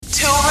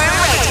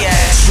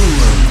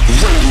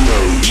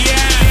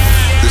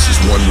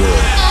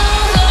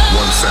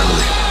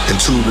family,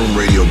 and Toolroom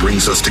Radio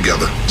brings us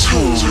together.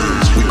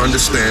 We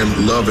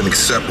understand, love, and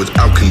accept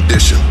without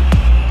condition.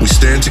 We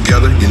stand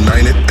together,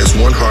 united as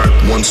one heart,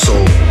 one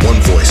soul, one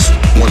voice,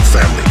 one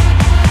family.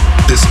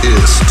 This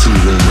is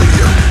Toolroom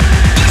Radio.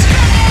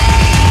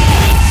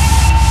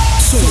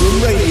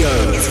 Toolroom Radio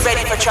is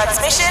ready for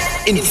transmission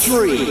in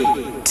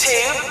 3,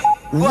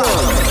 2, 1.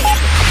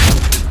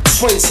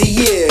 20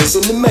 years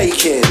in the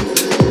making.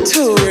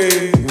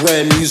 Toolroom,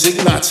 where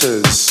music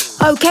matters.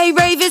 Okay,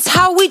 ravers,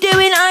 how we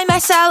doing? I'm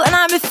ESSEL and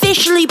I'm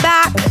officially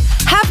back.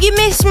 Have you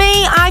missed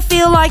me? I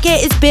feel like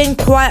it has been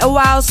quite a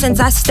while since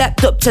I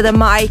stepped up to the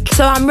mic,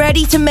 so I'm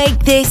ready to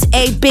make this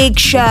a big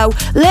show.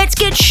 Let's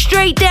get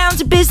straight down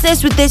to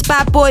business with this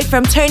bad boy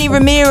from Tony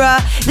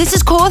Romera. This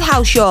is called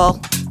House Y'all.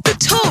 The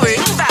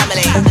Toolroom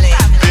family.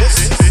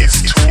 This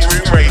is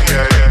Toolroom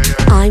Radio.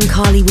 I'm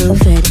Carly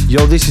Wilford.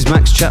 Yo, this is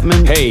Max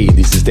Chapman. Hey,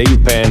 this is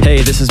David Penn.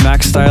 Hey, this is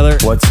Max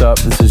Styler. What's up?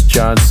 This is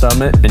John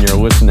Summit, and you're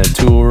listening to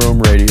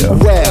Toolroom Radio.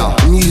 Where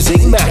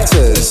music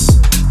matters.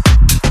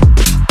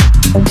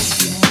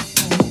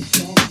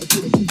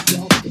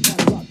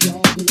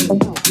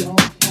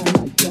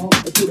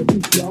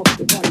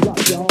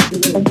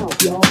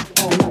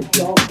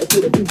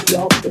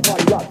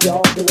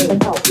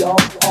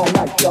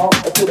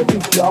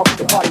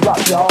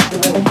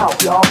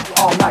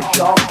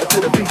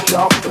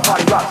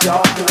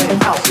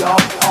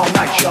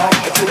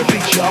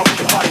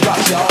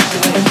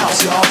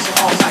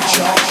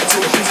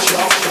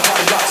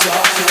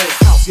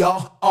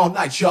 Y'all, all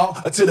night, y'all,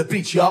 to the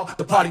beach, y'all,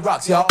 the party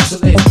rocks, y'all, so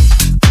let's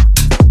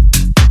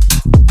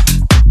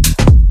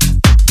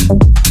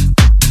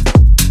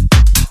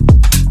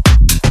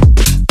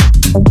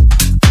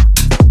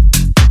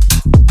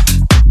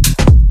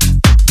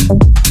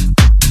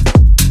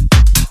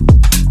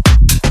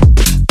to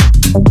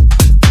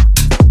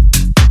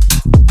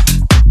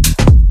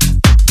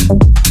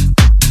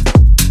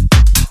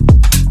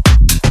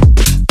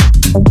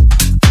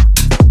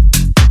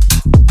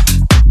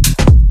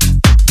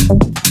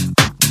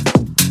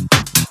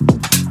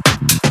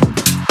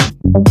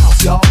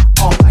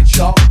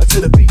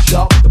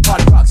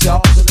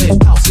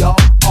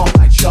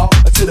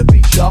the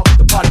beach, y'all,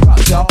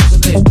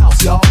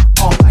 the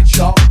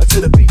party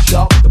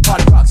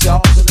rocks,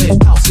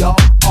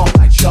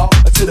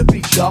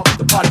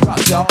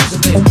 y'all, so let's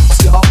house, y'all,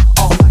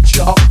 all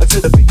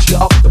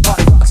night, y'all,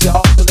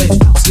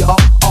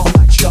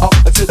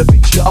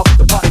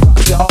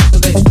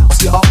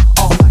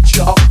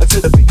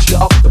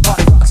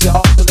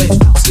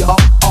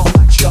 to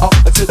the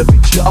beach,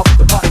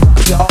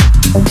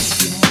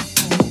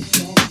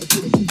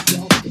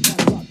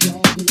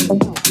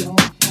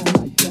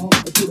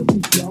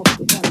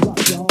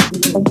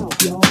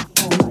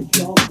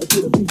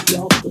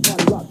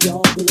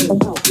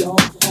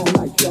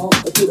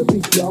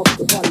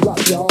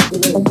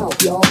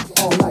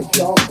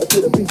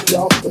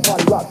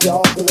 y'all, the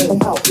party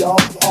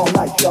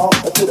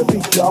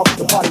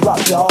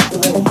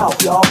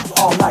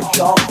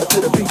rocks,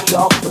 y'all, so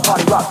let's house,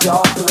 y'all,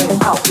 all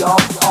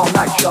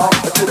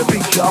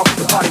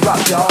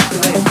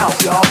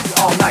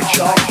night, y'all,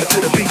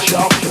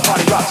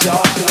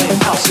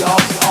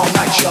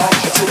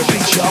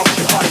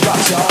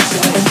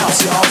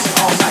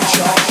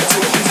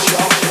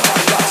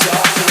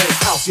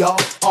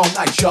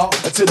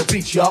 to the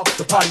beach, y'all,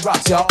 the party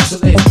rocks, y'all, so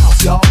let's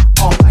house, y'all,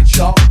 all night, y'all, to the beach, y'all, the party rocks, y'all, so let's house, y'all, all night,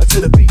 y'all,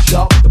 to the beach,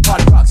 y'all, the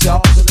party rocks,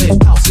 y'all, so let's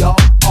house, y'all,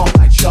 all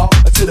night, y'all,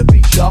 to the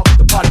beach, y'all, the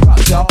party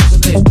rocks, y'all, so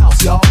let's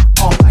house,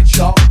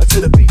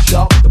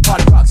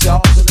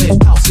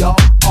 y'all,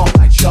 all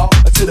night, y'all,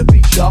 to the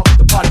beach, y'all, the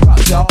party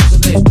rocks, y'all, so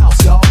let's house,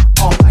 y'all,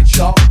 all night,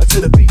 y'all,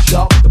 to the beach,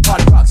 y'all, the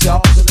party rocks,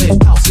 y'all, so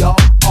let's house, y'all,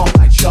 all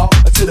night,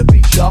 y'all,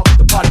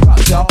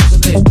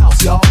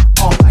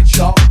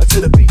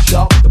 to the beach,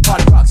 y'all, the party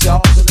rocks,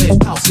 y'all,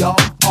 y'all,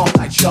 all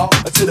night, y'all,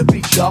 to the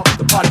beach, y'all, the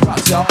party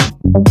rocks, y'all, so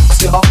let's house,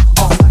 y'all,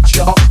 all night,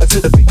 y'all,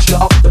 to the beach,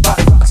 y'all,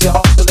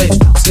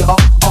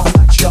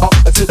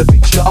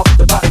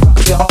 the party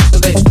rocks, y'all, so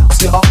let's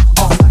house, y'all,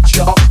 all night,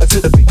 y'all,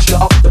 to the beach,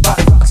 y'all, the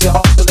party rocks,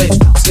 y'all, so let's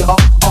house, y'all,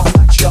 all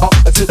night, y'all,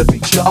 to the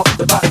beach, y'all,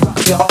 the party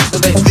rocks, y'all, so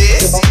let's.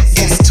 This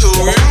is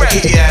Toolroom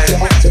Radio.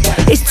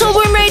 It's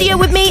Toolroom Radio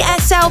with me,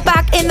 ESSEL,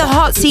 back in the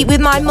hot seat with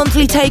my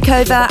monthly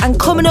takeover. And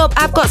coming up,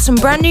 I've got some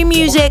brand new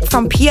music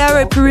from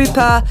Piero,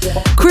 Pirupa,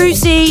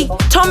 Crusy,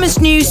 Thomas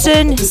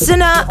Newson,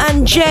 Sinner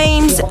and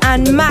James,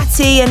 and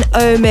Mattei and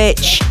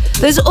Omich.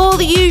 There's all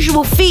the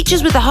usual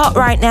features with the hot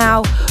right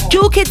now.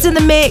 Jewel Kid's in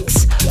the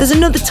mix. There's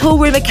another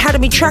Toolroom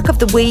Academy track of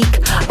the week.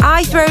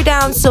 I throw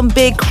down some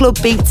big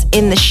club beats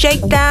in the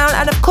Shakedown.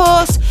 And of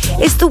course,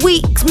 it's the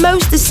week's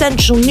most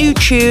essential new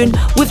tune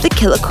with the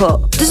killer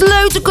cut. There's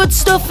loads of good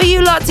stuff for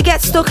you lot to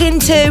get stuck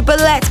into, but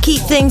let's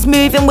keep things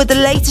moving with the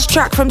latest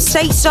track from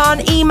Saison,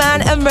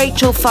 E-Man and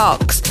Rachel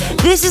Foxx.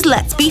 This is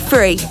Let's Be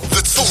Free.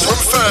 The Toolroom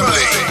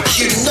family,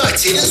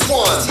 united as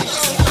one.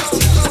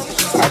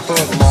 I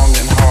thought long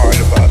and hard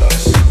about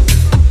us,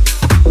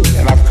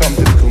 and I've come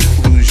to the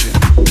conclusion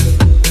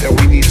that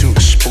we need to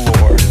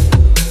explore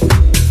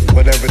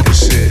whatever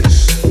this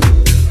is.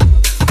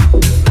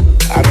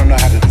 I don't know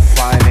how to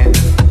define it,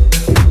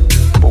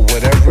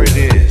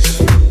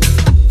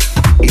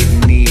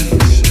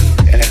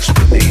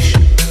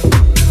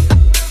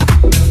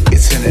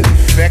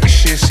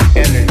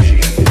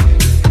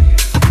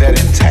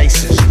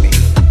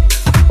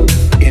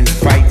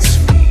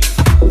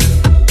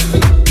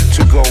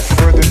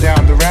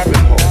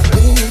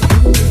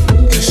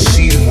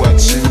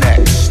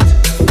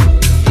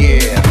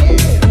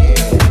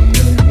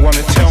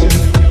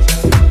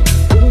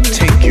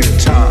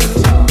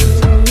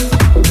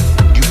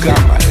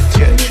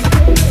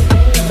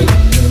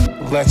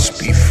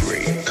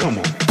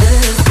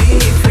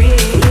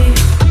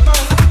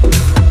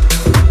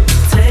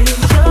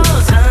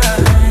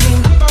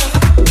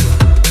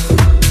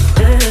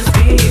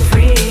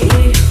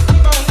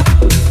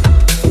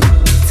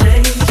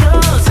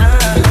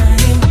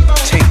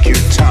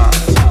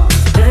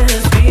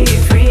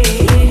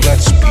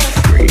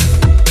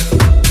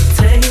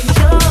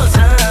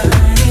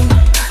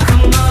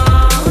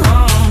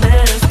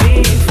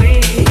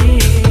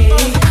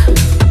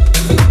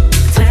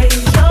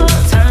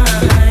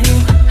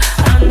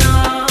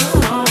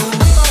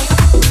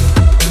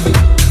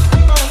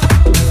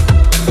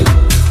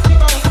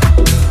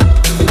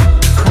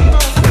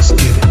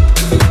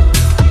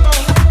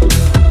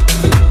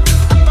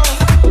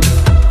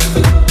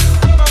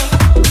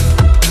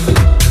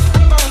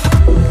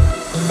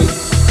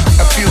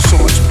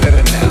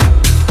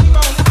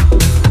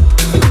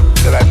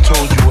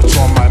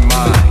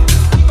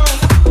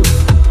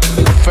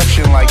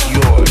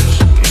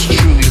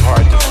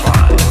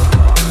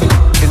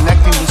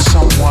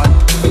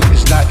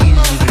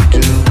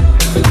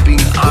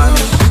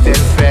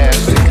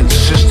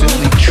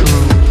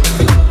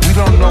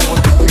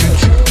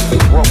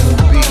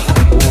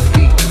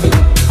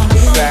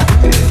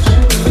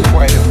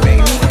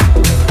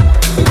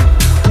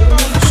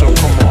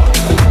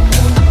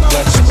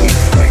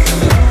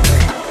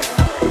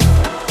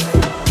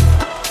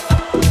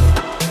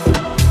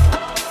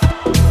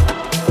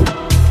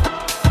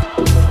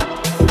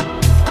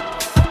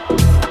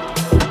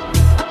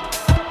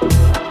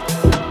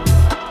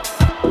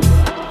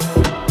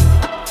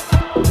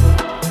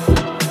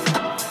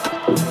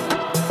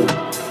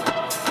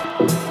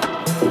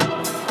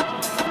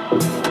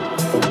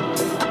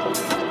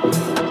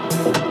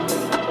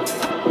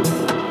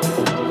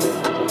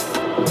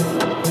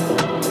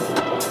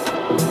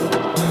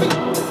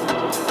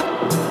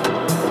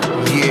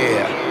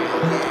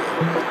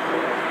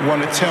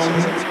 tell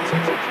me,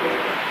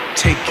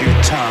 take your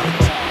time,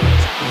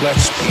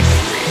 let's be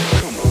free.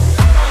 Come on.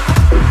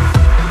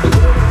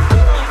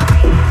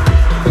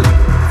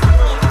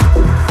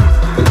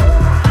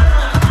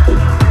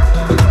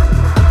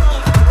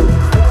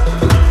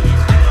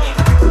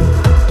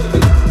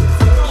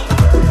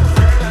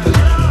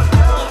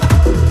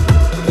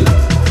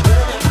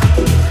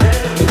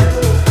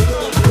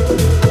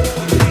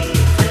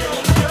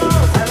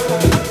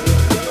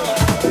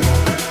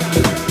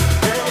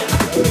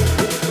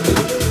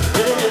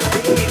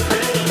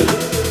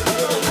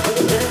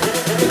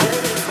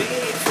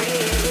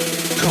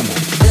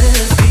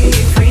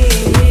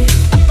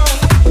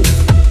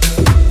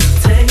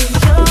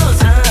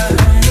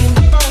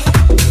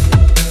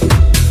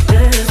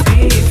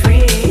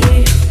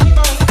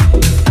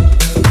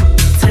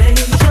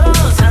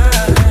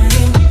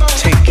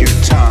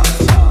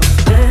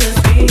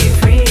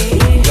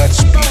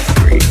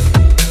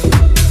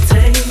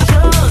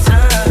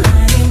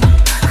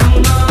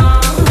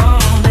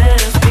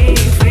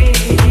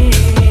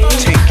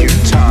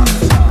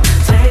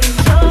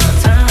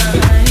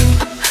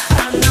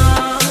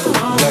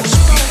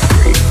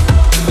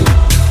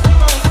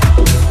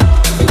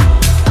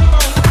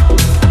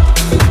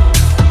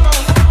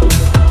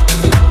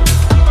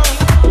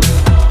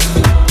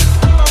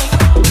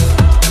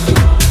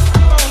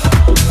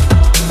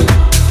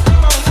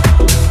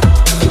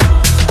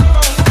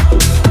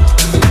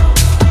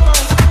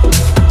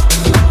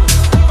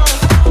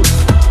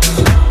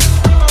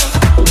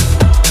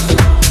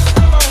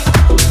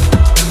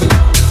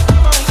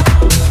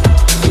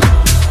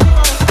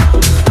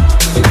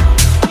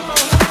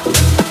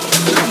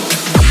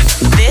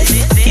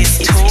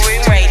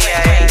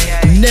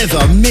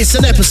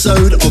 An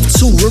episode of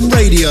Toolroom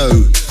Radio.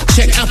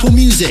 Check Apple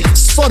Music,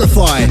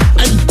 Spotify,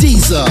 and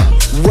Deezer,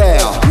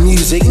 where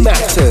music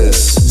matters.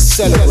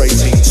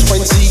 Celebrating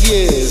 20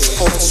 years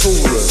of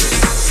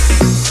Toolroom.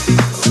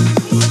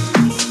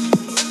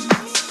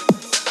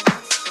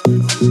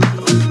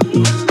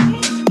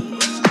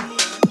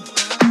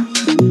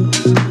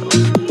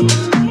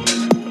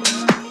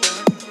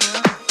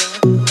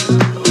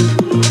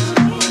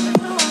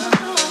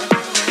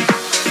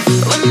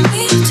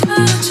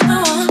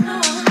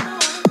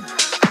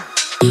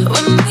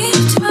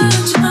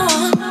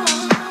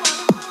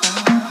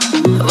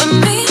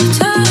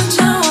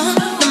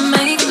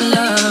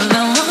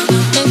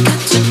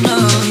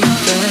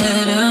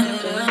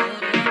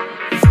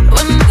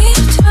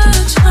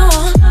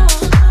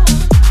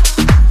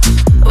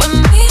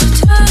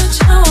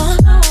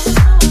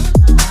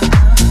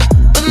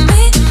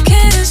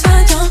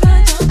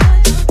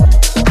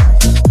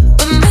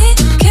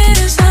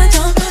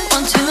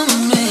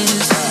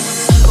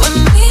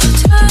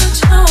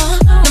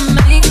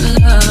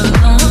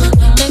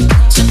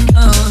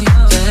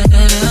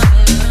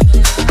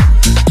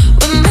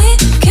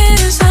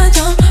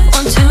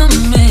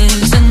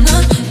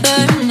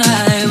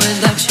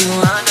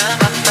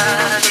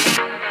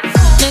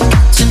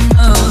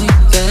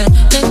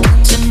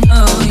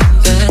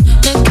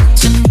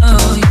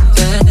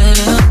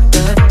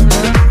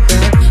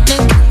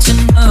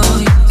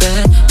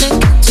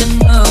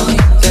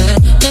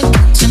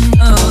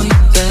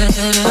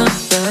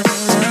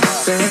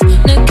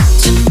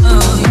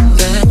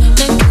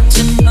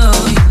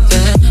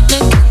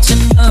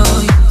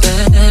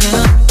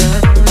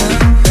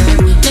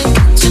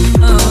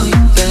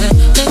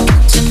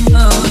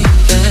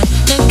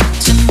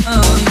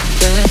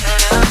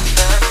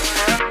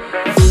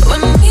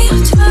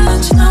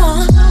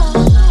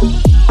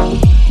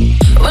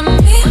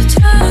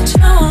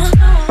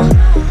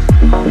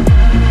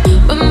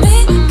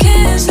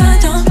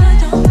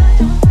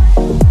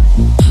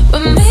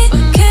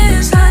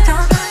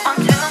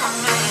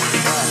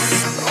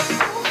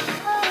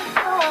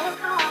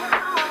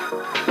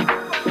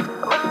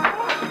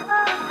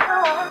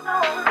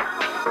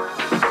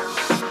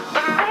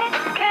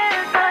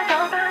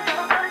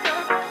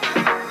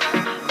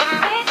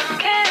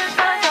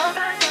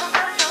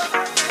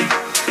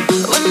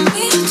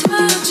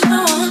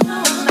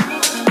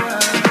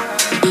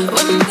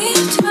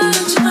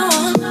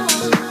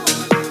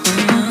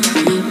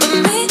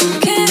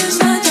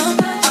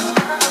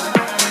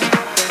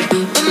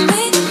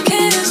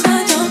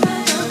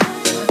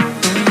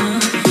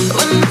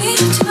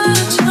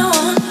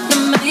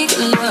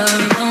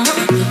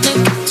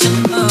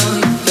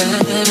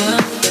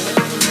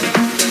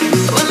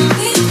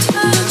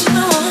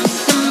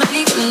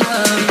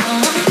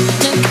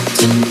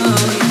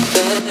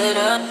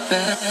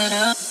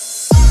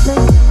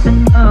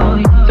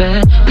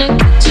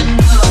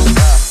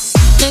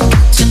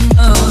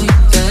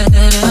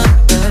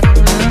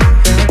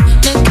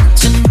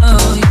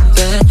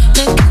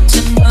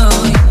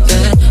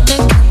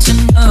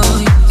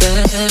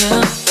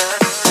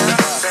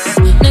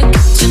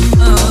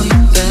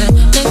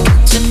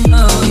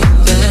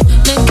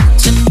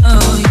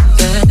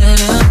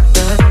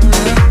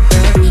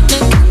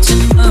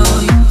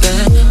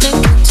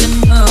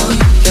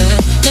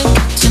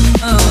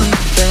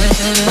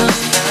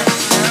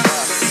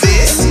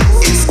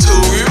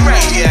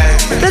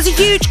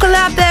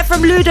 there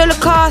from Ludo,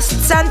 Lacoste,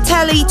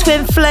 Santeli,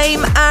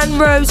 Twinflame and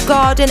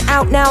Rozegarden,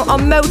 out now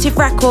on Motive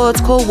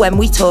Records, called When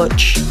We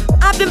Touch.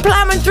 I've been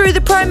plowing through the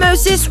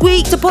promos this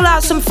week to pull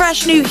out some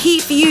fresh new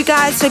heat for you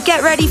guys, so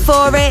get ready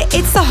for it.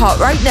 It's the Hot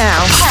Right Now.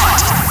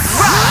 Hot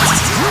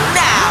Right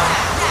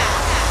Now.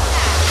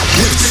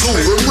 With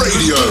Toolroom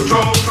Radio.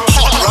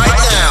 Hot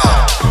Right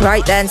Now.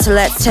 Right then, so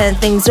let's turn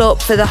things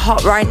up for the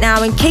Hot Right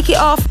Now and kick it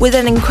off with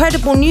an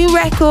incredible new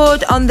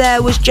record. On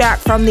there was Jack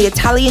from the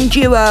Italian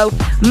duo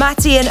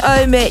Mattei and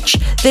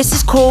Omich. This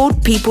is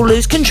called People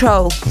Lose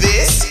Control.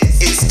 This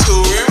is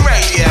Toolroom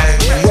Radio.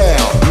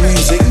 Where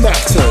music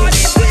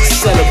matters.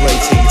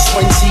 Celebrating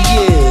 20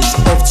 years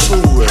of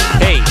Toolroom.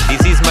 Hey,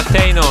 this is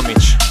Mattei and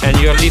Omich, and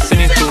you're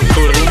listening to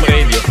Toolroom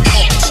Radio.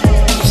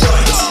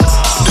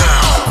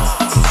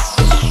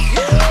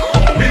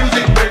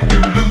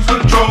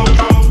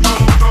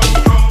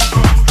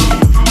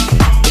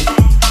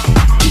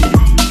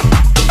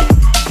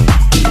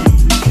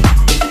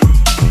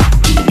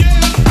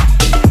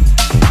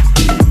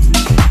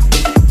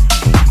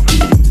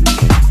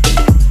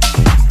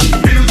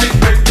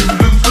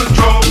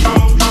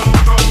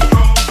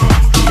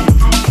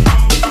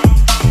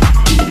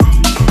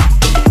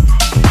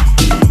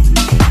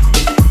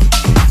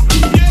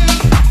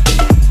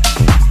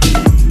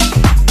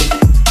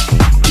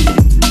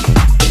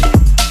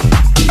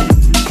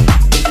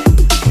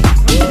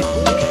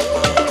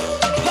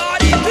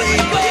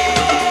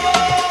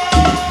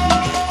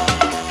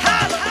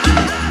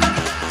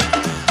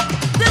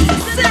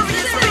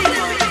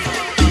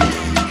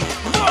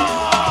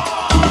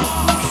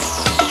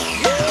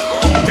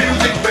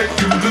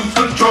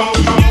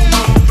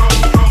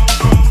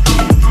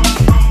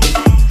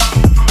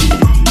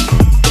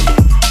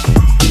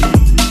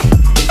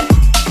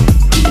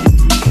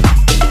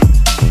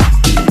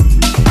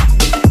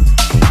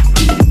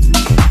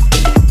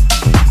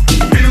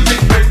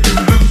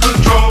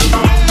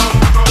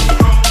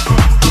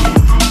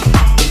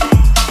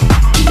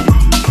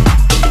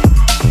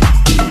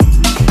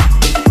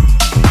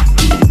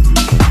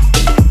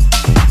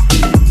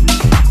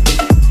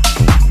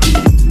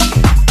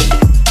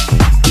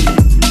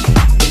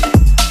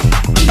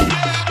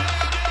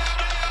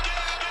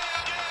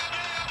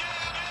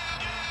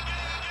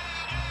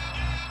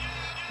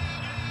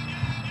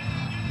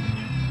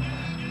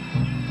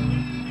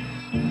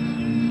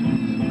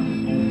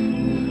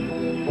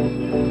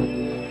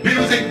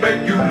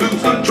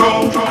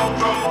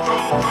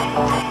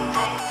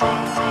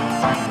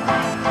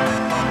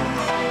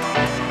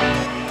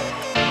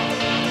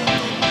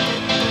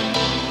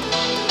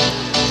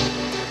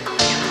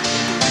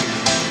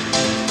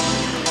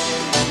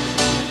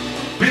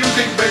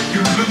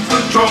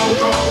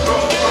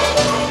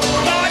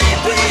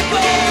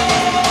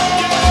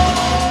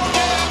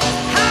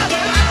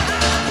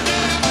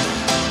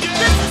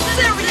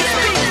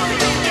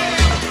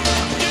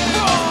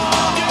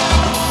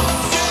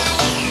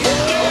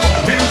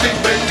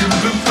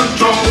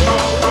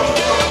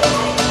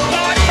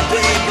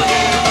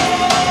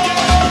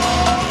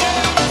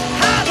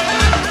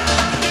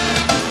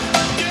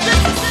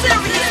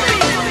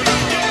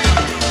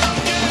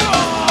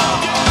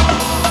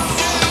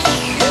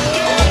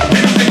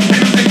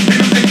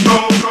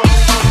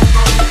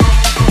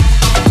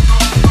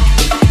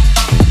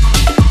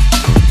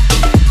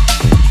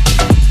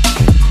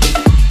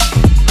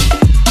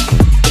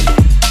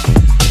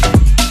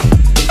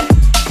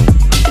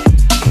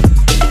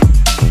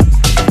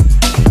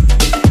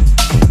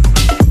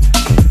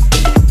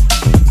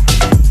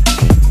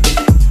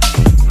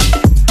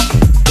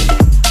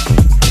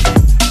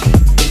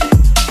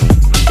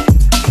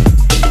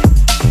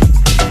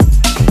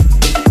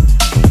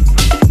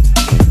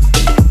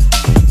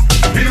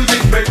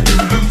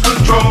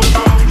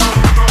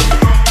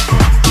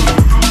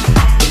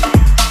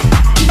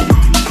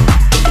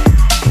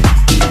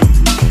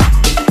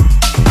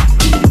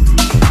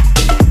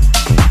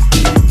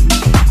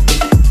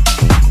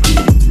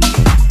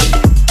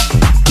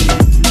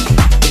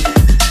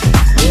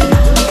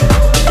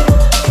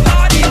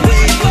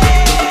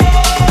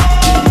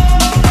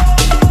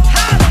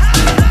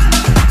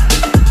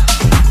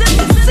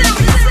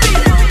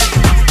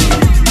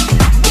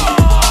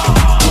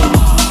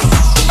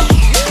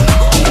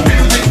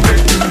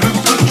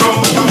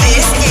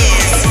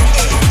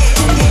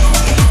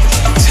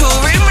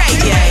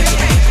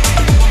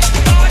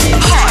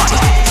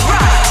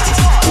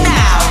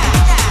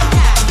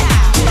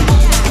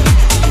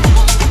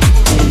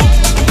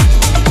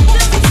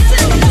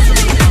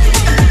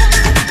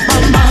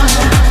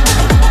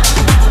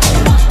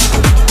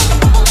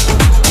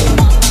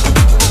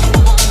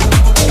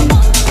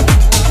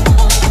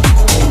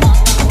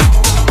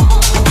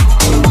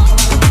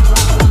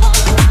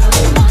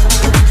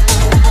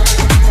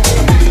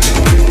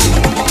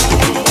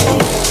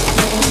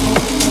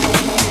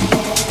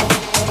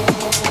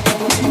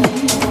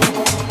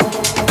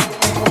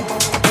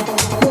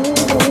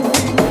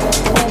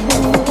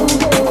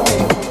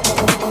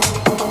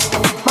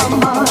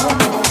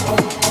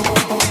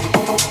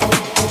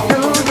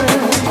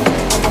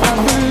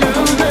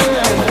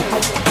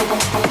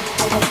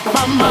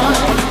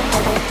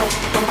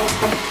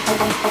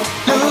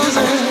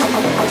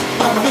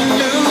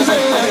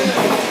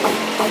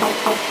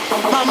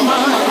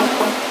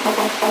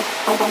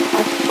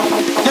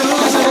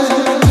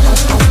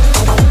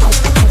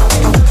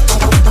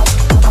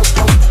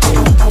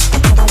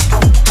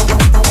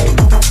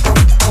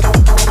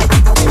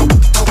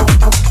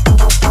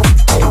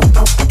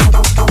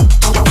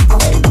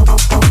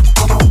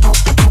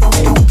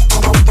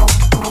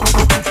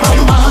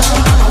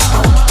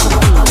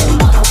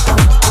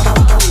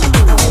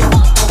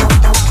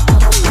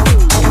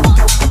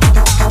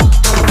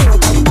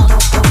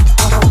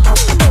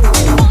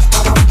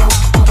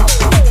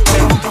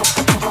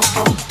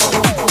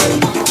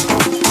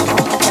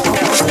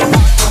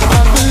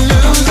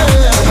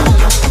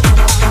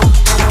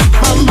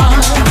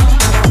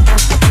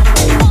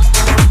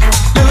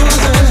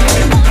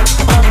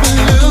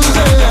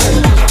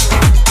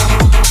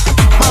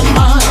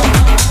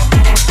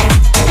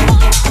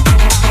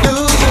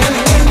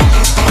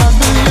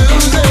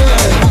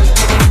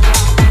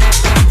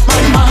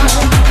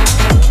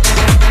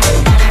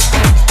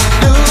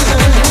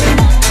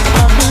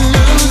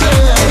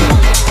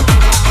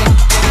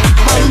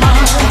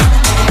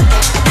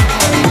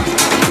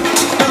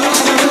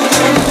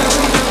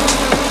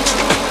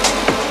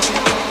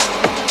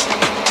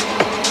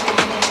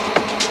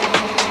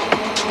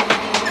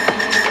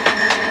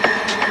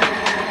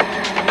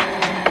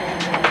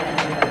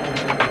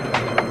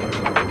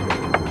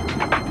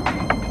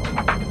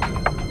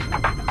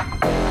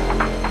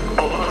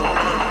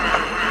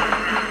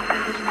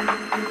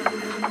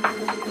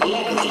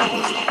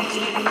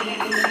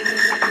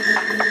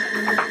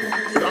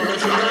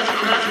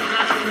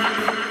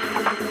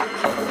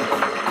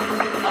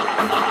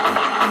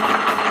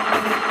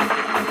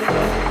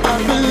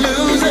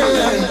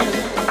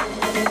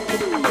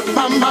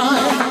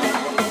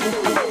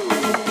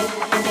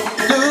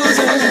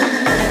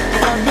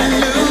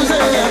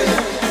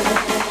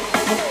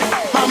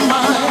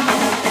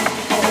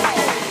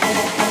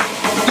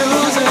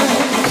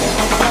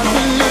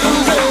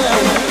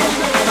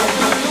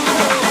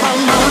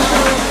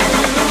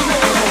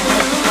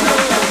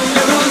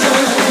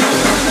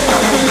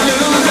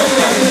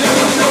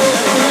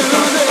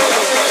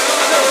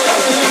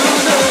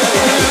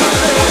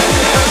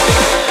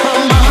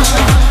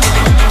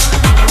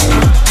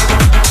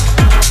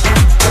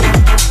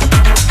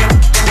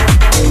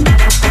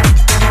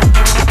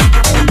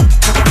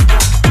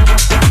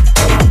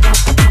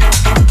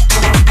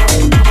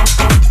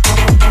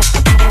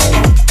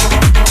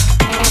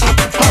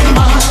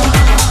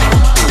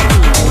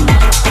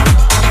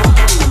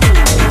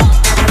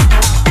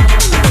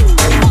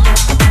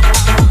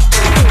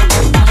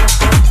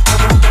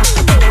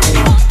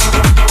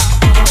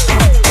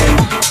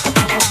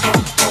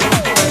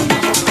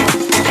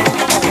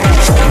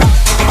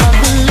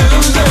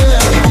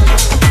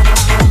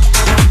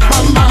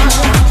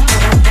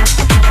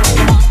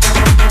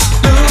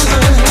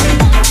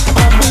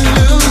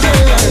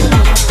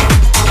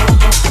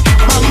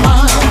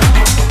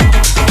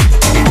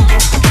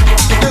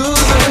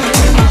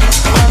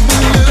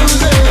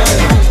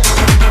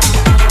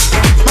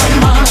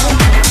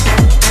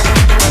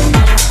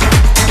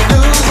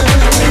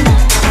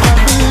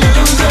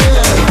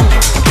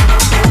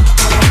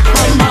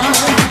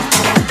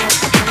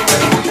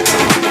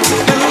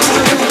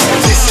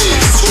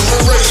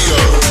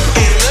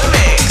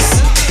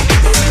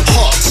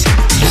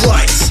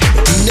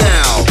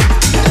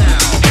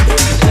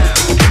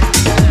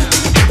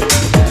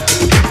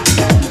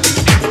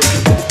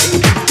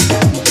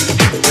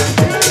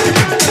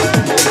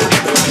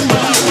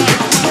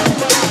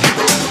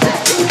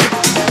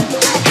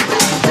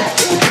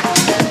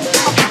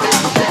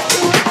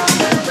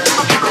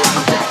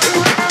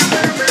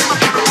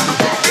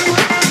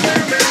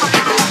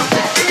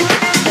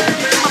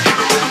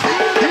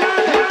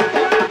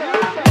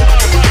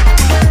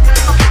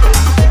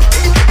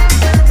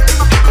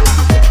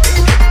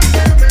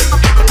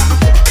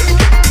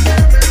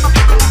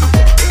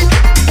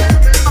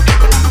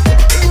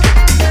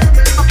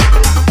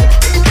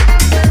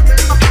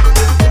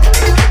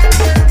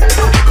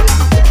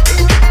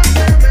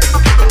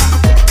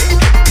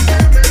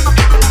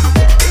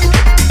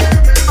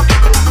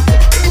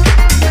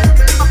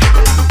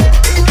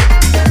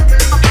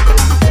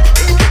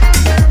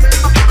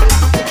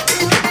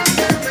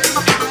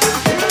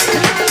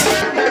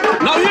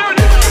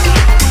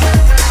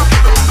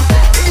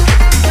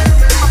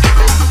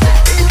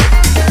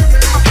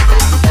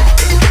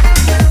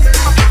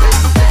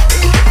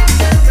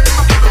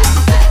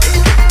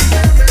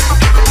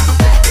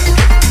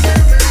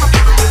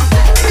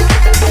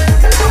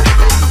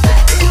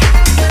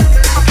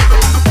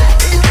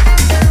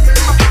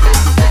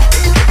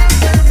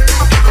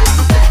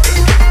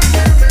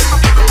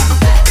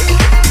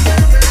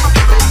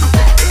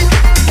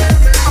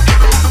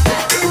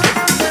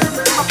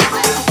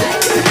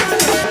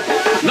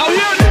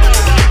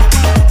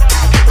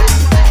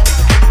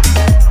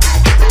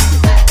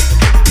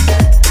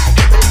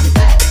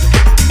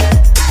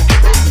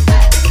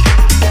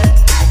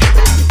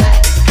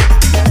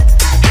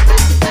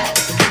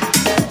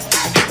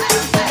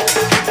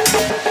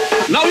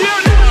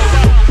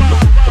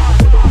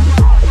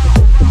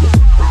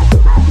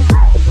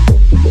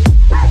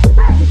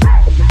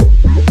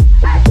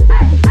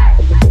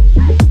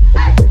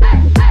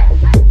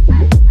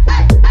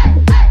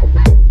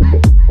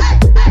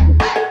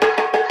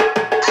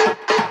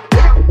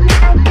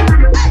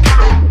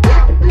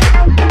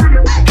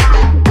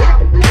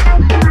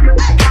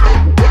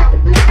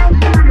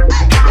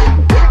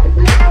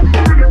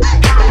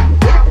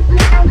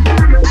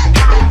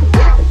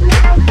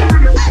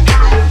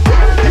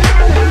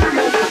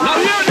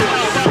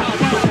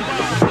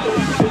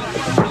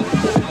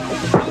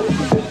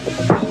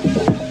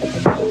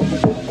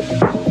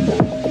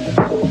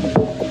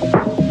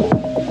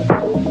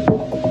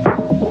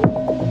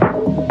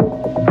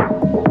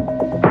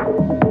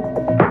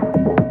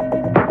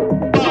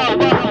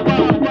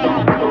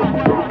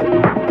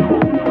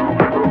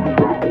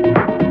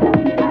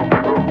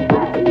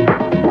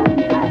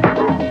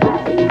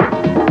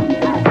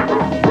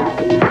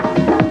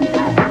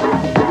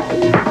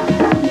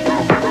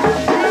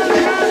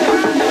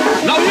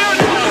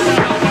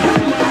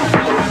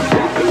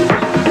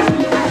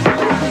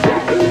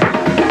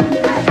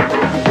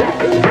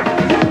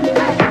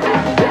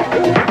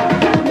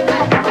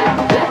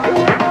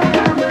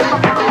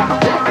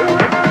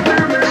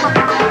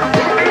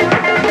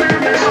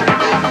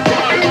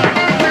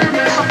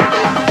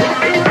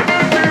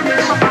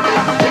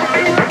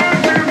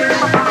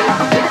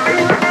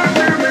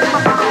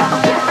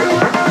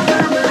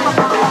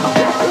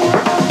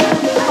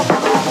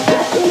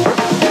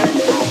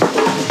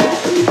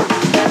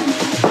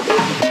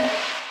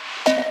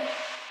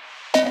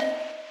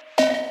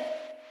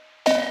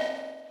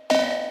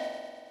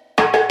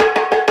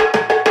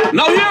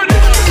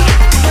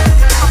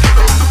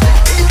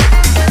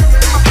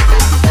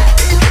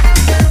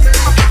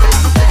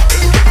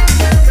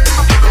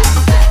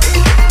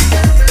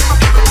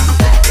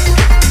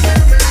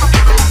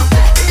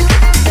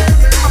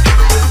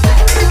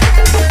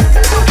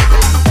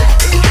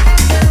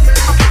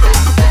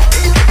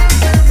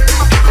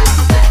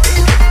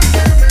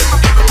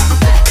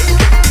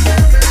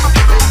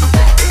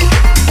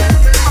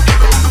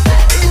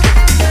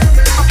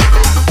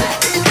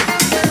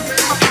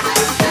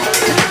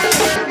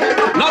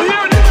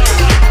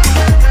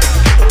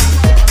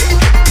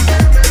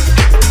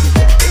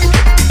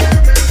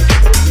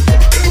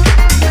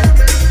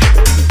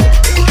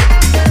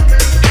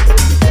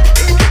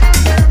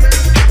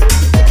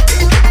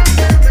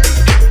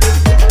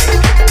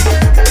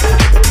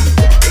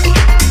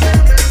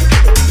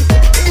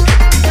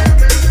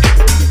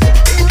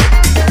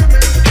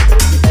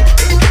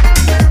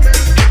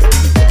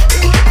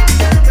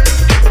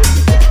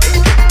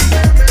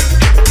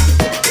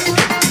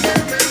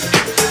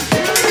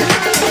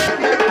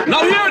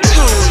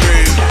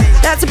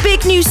 That's a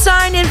big new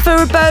signing for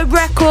ABODE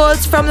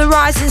Records from the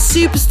rising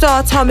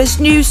superstar Thomas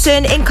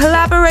Newson in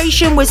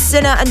collaboration with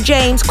Sinner and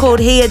James called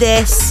Hear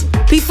This.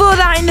 Before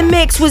that in the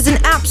mix was an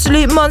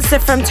absolute monster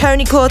from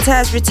Tony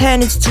Cortez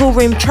returning to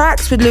Toolroom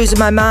Trax with Losing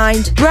My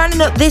Mind.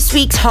 Rounding up this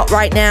week's Hot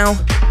Right Now.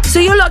 So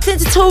you're locked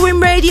into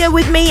Toolroom Radio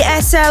with me,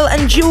 ESSEL,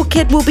 and Jewel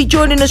Kid will be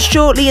joining us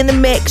shortly in the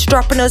mix,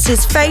 dropping us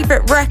his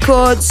favourite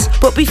records.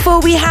 But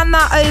before we hand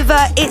that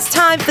over, it's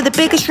time for the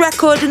biggest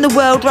record in the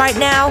world right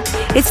now.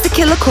 It's the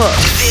Killer Cut.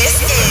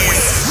 This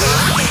is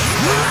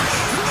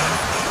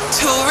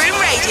Toolroom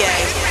Radio.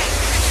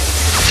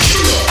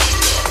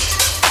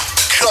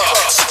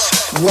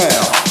 Cut.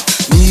 Well,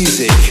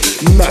 music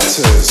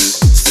matters.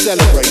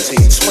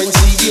 Celebrating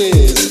 20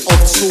 years of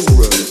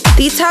Toolroom.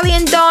 The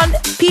Italian Don,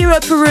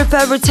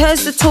 Pirupa,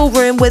 returns to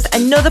Toolroom with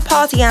another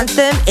party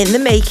anthem in the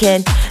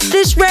making.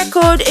 This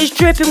record is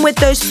dripping with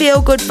those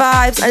feel-good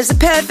vibes, and it's a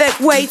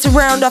perfect way to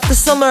round off the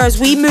summer as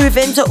we move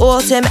into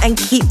autumn and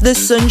keep the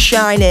sun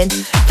shining.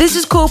 This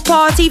is called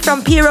Party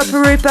from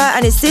Pirupa,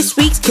 and it's this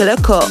week's Killer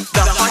Cut.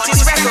 The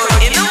hottest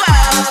record in the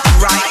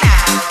world right now.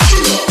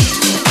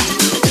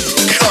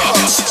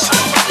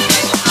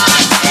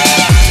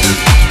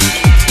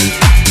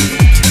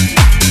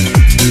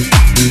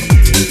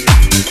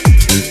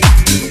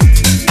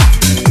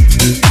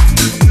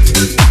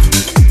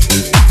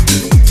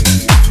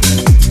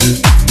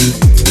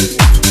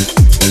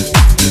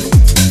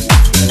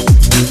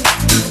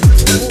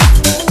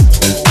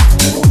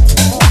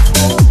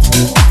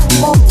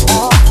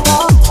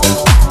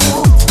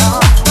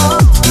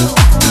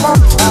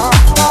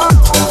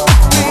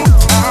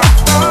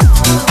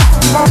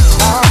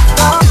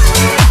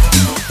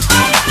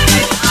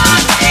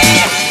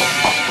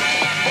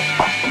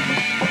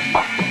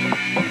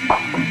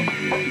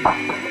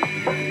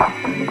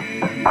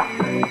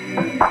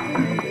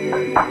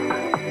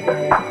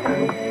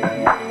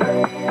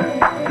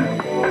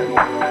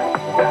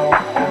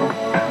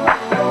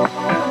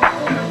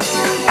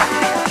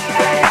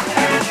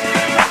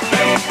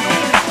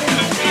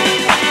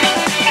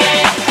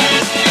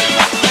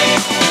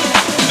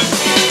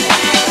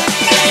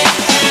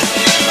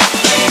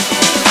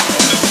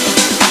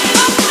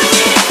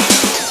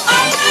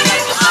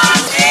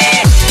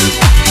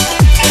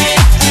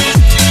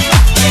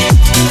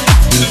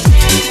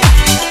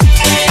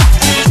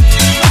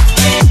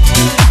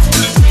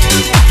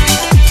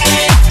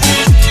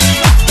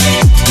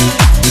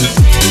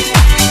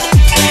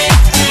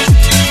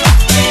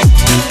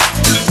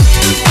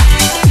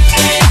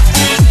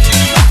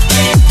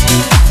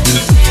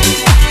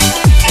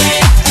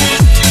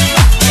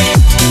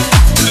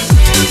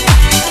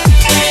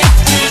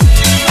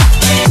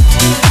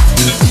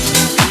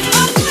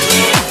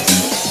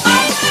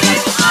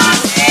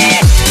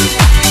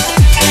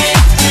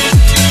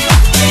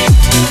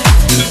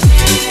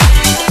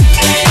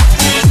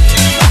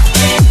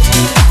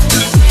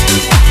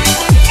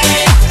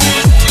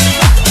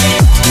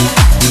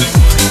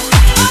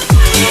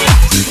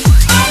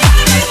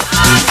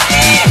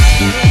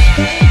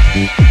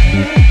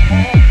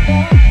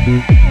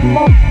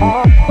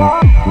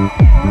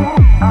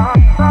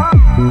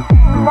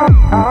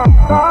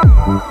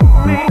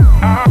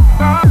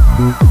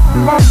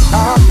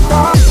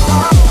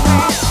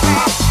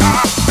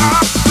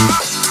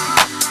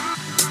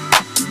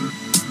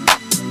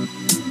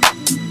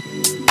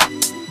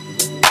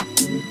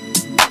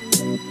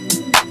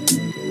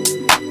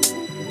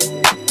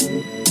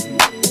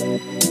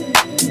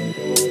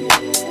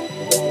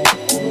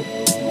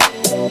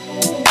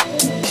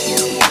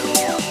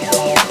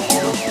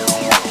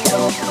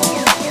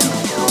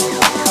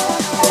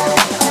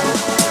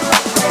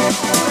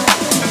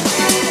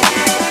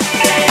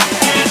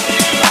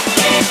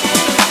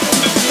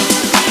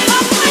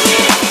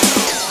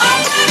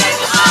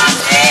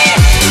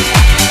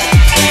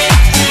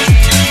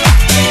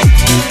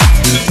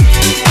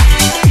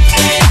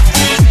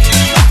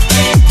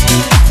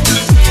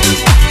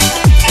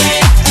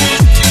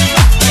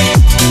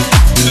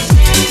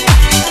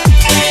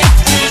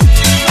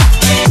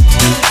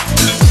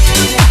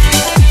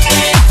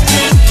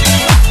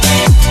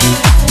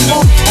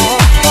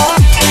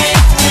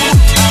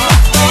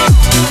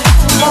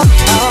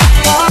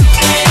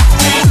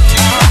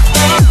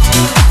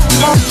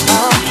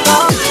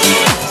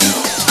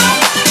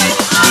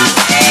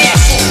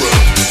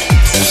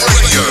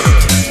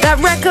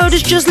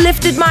 Just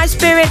lifted my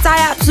spirits. I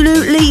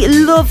absolutely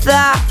love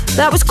that.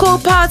 That was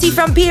called Party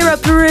from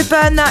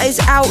Pirupa, and that is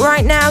out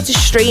right now to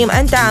stream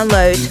and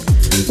download.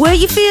 Were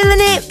you feeling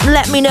it?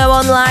 Let me know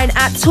online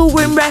at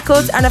Toolroom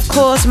Records, and of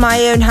course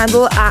my own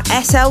handle at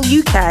ESSEL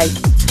UK.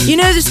 You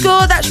know the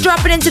score, that's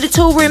dropping into the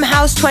Toolroom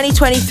House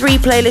 2023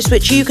 playlist,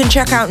 which you can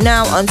check out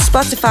now on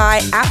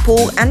Spotify,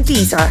 Apple and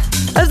Deezer.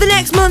 Over the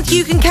next month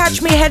you can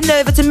catch me heading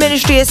over to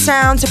Ministry of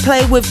Sound to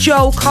play with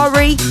Joel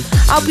Corey.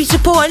 I'll be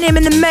supporting him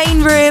in the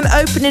main room,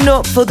 opening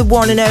up for the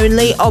one and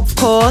only, of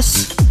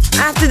course.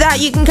 After that,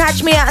 you can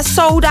catch me at a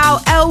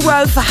sold-out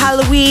Elro for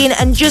Halloween,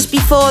 and just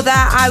before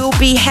that, I will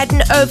be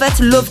heading over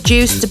to Love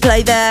Juice to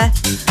play there.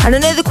 And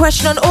another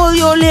question on all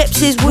your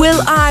lips is,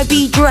 will I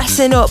be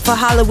dressing up for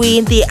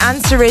Halloween? The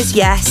answer is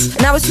yes.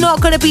 Now, it's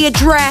not going to be a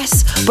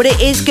dress, but it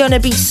is going to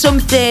be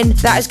something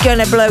that is going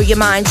to blow your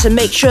mind, so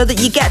make sure that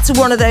you get to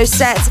one of those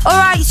sets.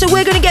 Alright, so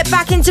we're going to get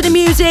back into the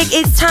music.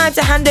 It's time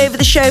to hand over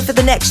the show for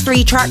the next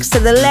 3 tracks to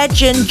the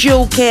legend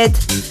Jewel Kid.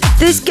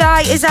 This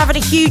guy is having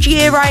a huge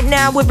year right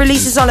now with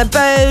releases on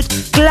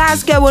ABODE,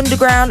 Glasgow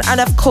Underground, and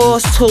of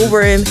course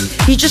Toolroom.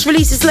 He just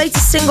released his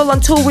latest single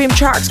on Toolroom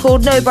Tracks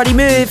called Nobody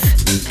Move.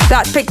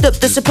 That's picked up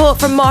the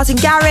support from Martin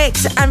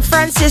Garrix and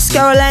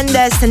Francisco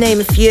Alendez, to name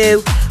a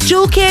few.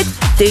 Jewel Kid,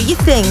 do your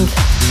thing.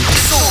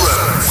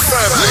 Toolroom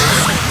family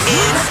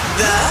In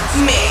the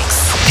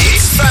mix.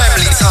 It's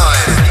family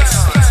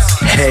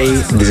time. Hey,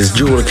 this is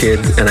Jewel Kid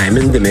and I'm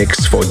in the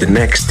mix for the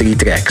next 3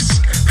 tracks.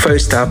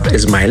 First up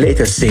is my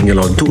latest single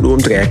on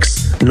Toolroom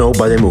Tracks,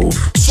 Nobody Move.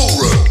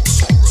 Toolroom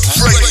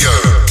Radio.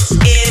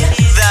 In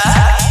the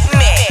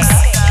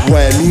mix.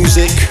 Where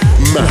music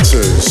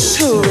matters.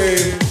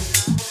 Toolroom.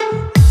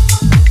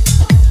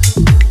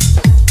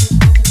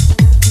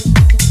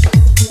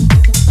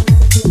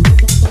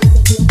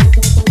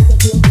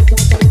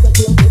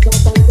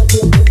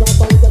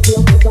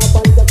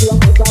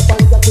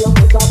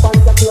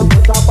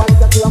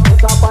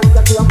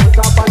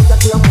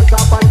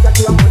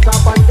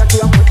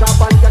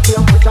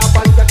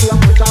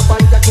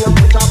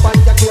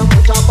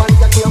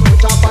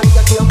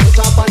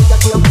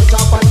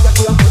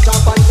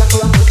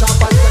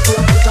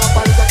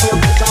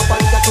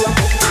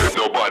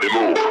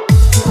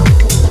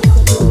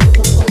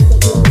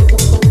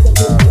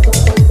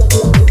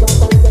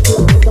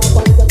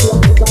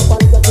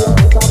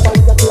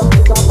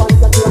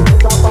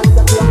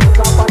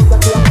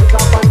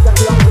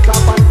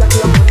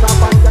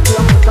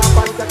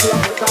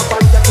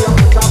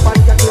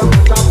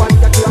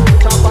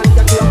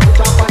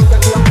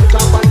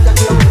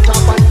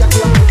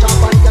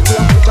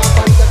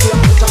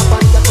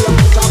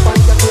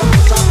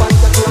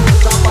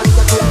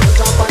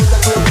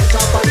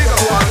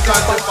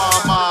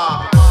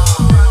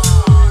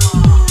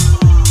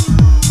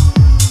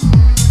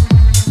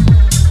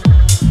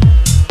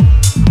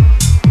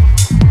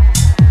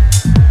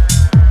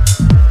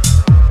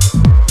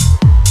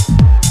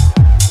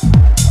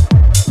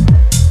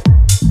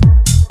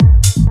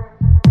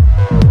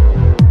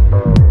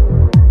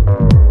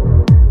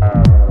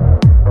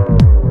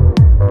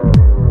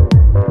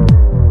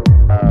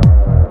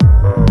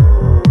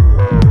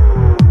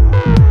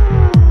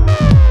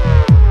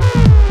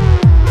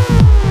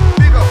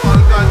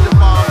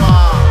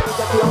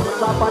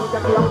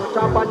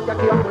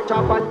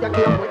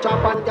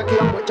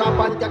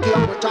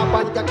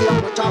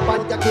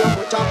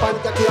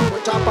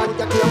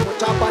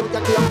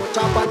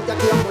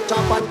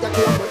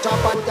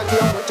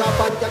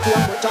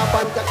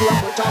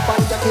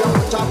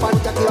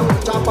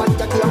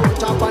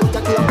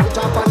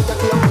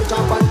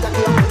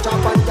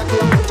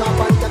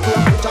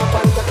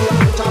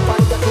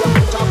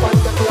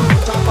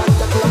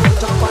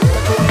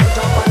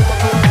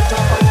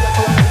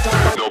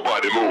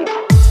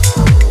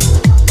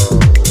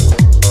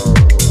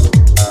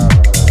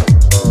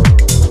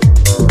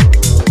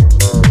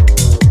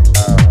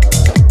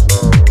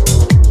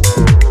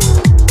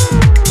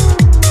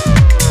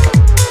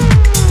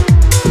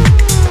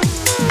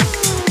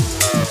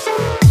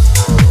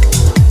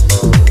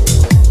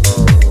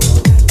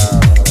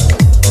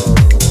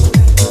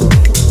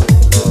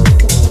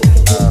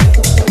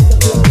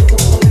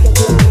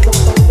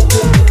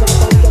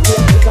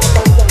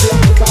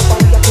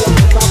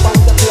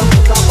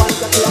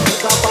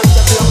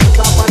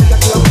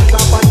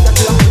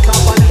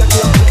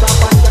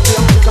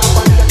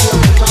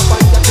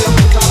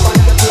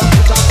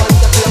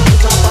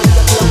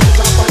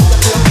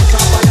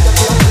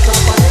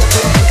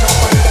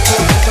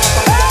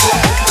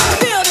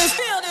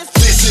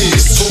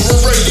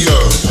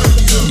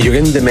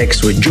 The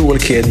mix with Jewel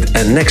Kid,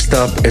 and next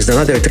up is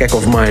another track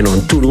of mine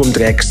on Toolroom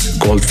Tracks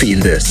called Feel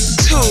This.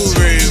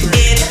 Toolroom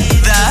in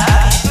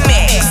the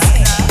mix.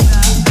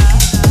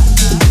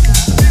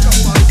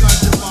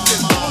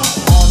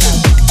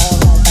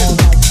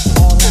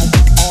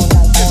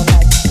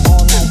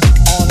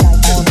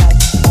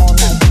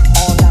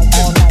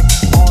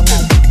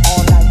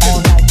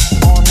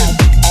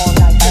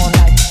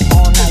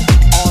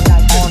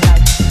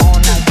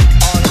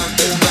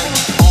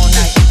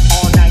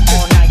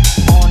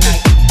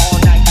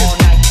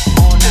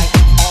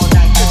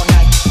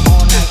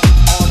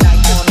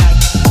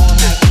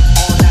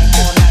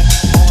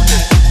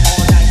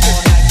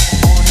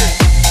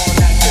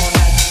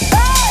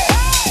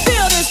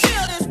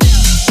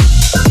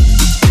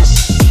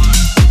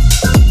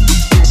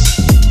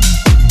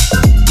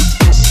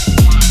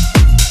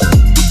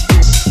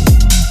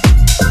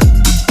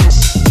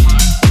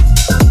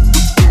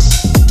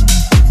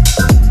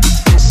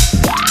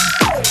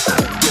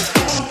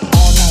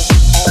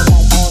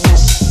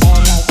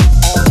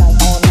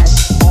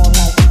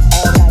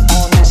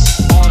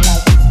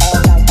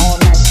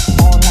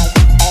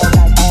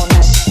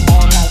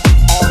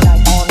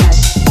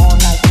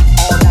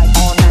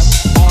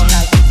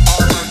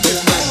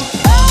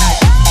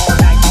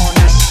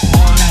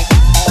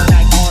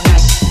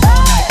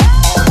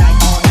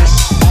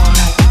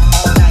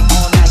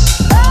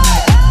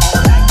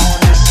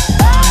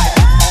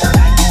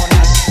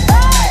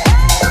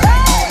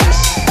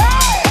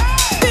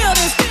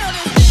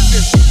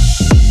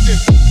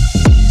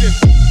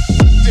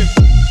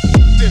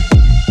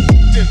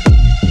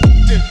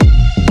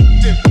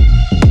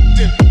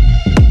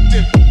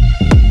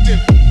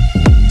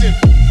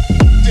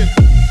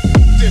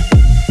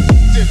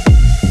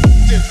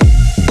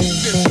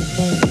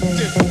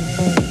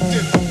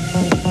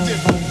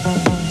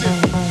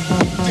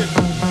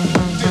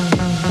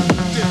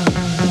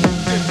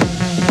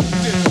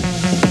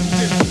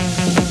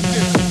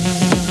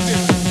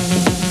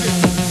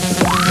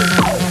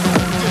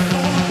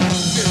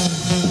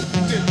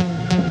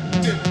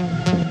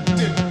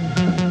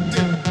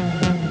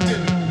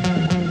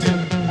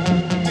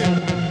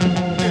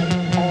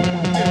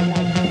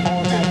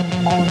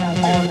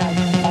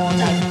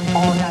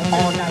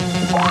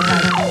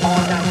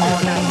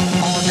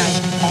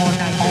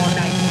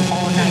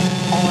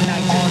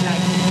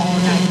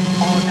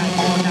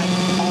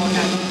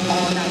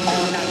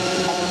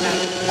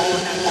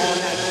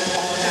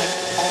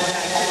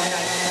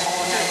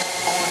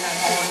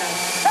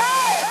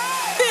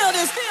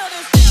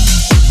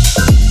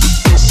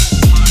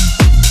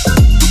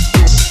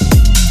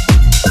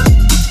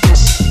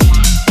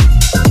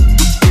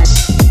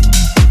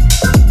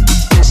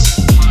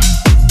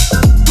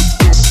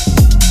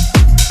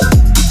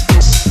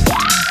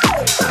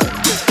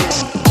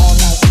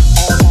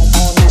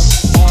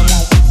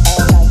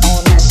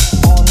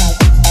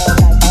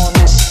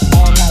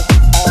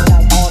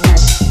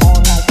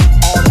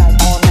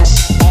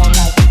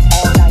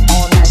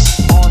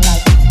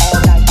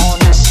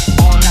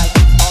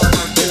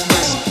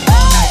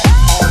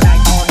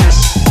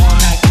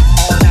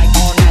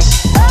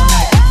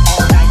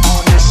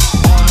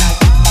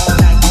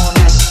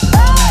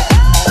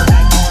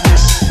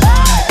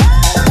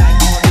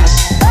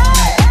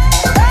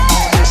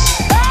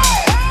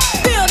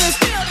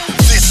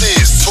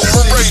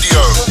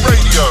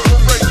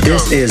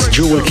 This is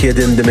Jewel Kid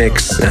in the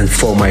mix, and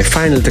for my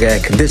final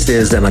track, this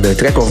is another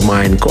track of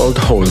mine called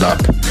Hold Up.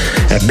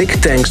 A big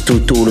thanks to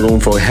Toolroom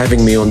for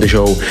having me on the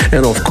show,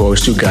 and of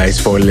course you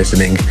guys for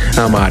listening.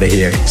 I'm out of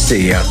here.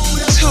 See ya.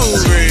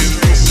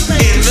 Toolroom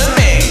in the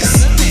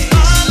mix.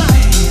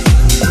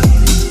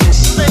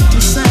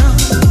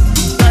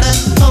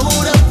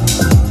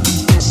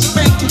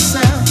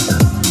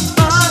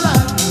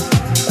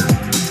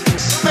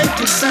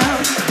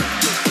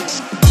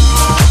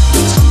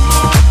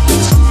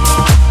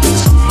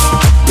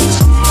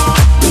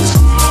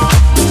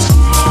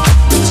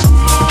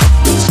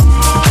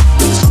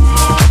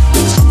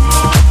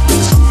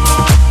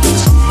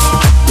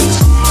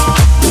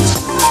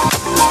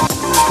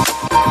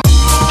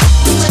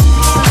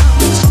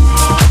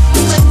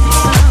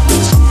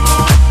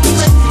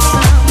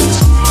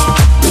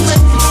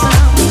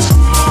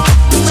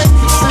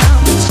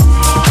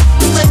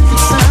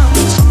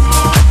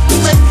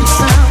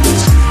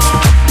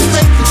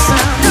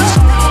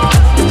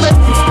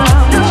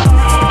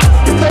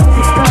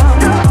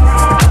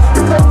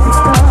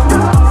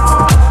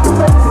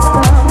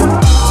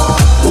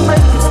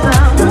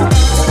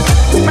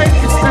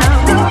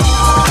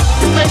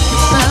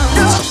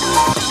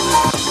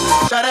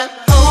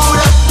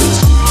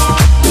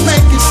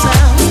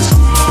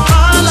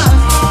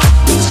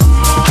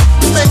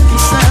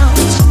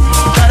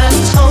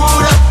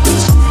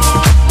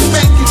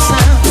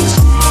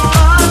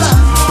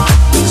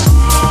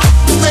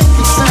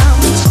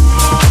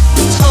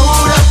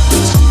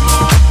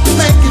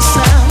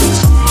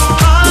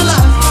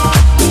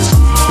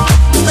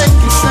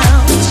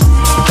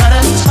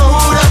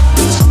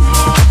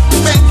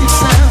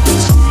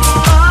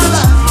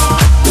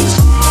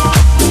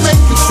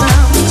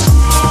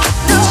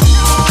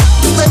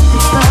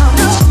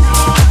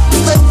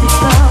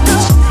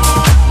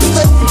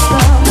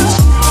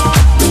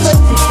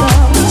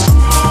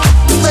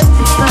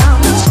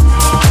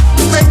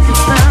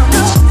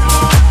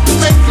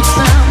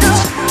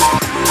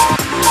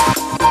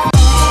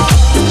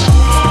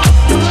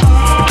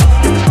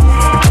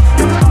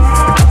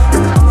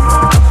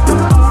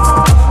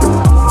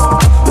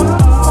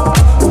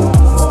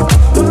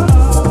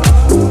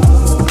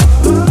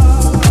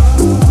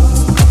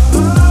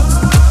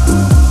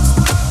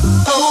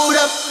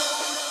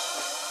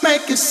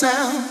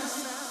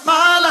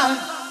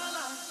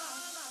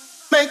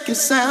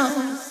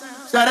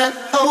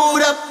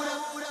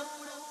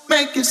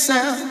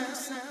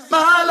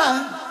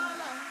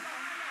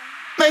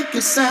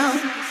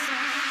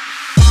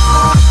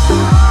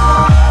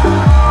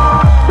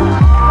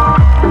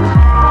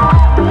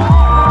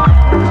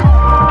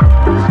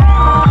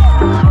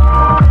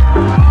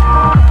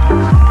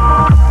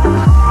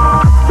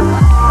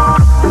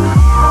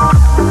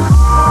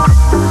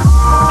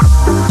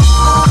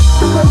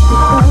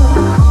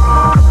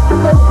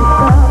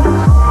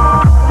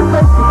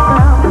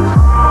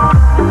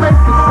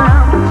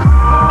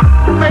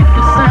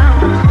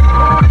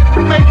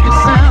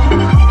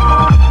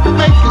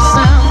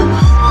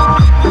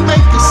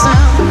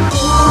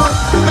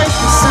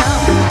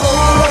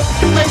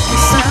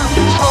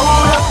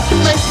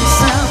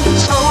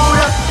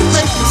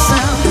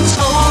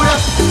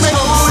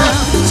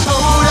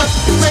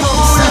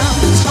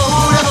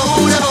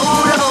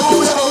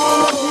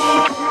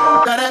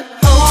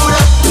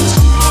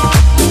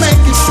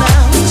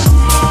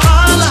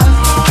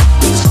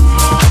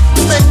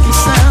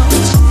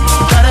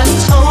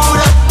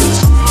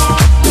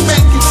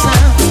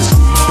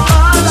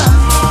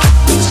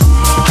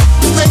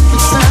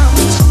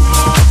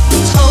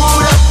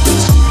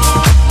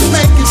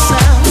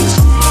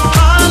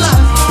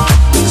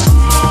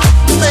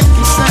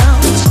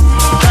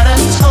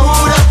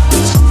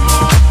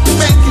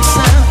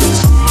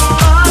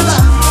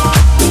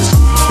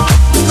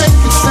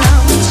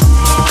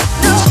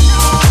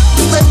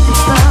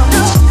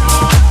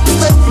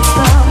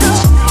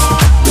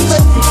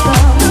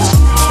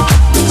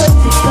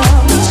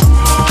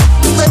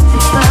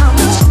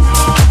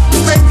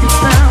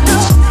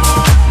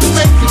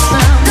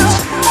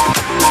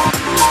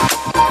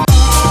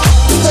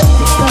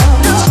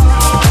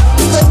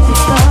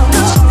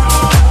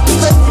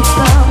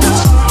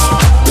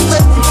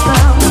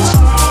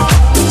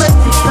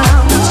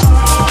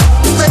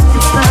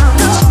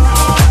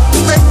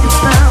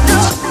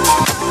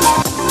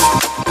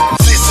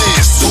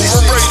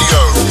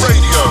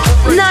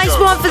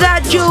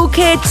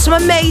 Some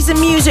amazing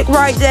music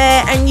right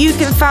there, and you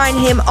can find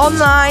him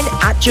online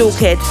at Jewel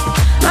Kid.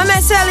 I'm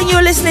ESSEL and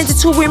you're listening to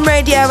Toolroom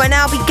Radio, and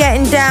I'll be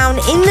getting down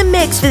in the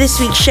mix for this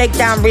week's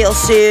Shakedown real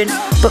soon.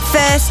 But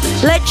first,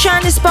 let's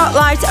shine the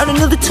spotlight on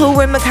another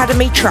Toolroom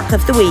Academy track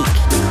of the week.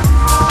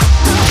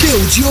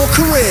 Build your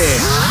career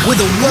with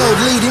a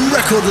world-leading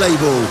record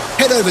label.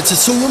 Head over to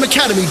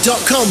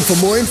toolroomacademy.com for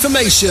more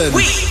information.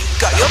 We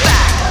got your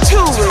back.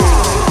 Toolroom.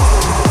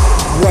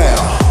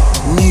 Where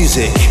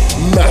music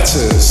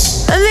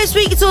matters. And this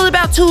week it's all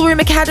about Toolroom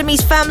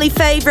Academy's family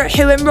favourite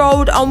who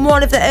enrolled on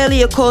one of the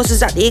earlier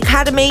courses at the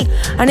Academy,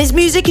 and his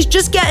music is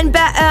just getting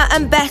better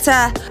and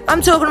better.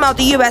 I'm talking about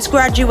the US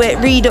graduate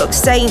Redux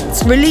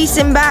Saints,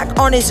 releasing back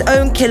on his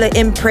own killer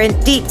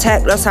imprint, Deep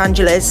Tech Los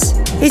Angeles.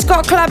 He's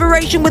got a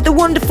collaboration with the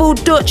wonderful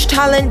Dutch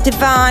talent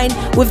Divine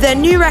with their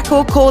new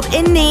record called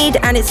In Need,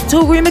 and it's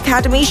Toolroom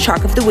Academy's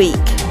track of the week.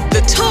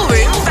 The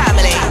Toolroom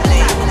family,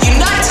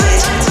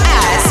 united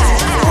as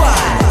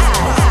one.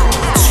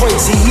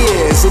 20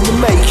 years in the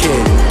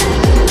making.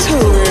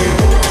 Toolroom,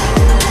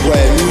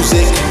 where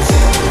music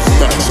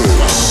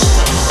matters.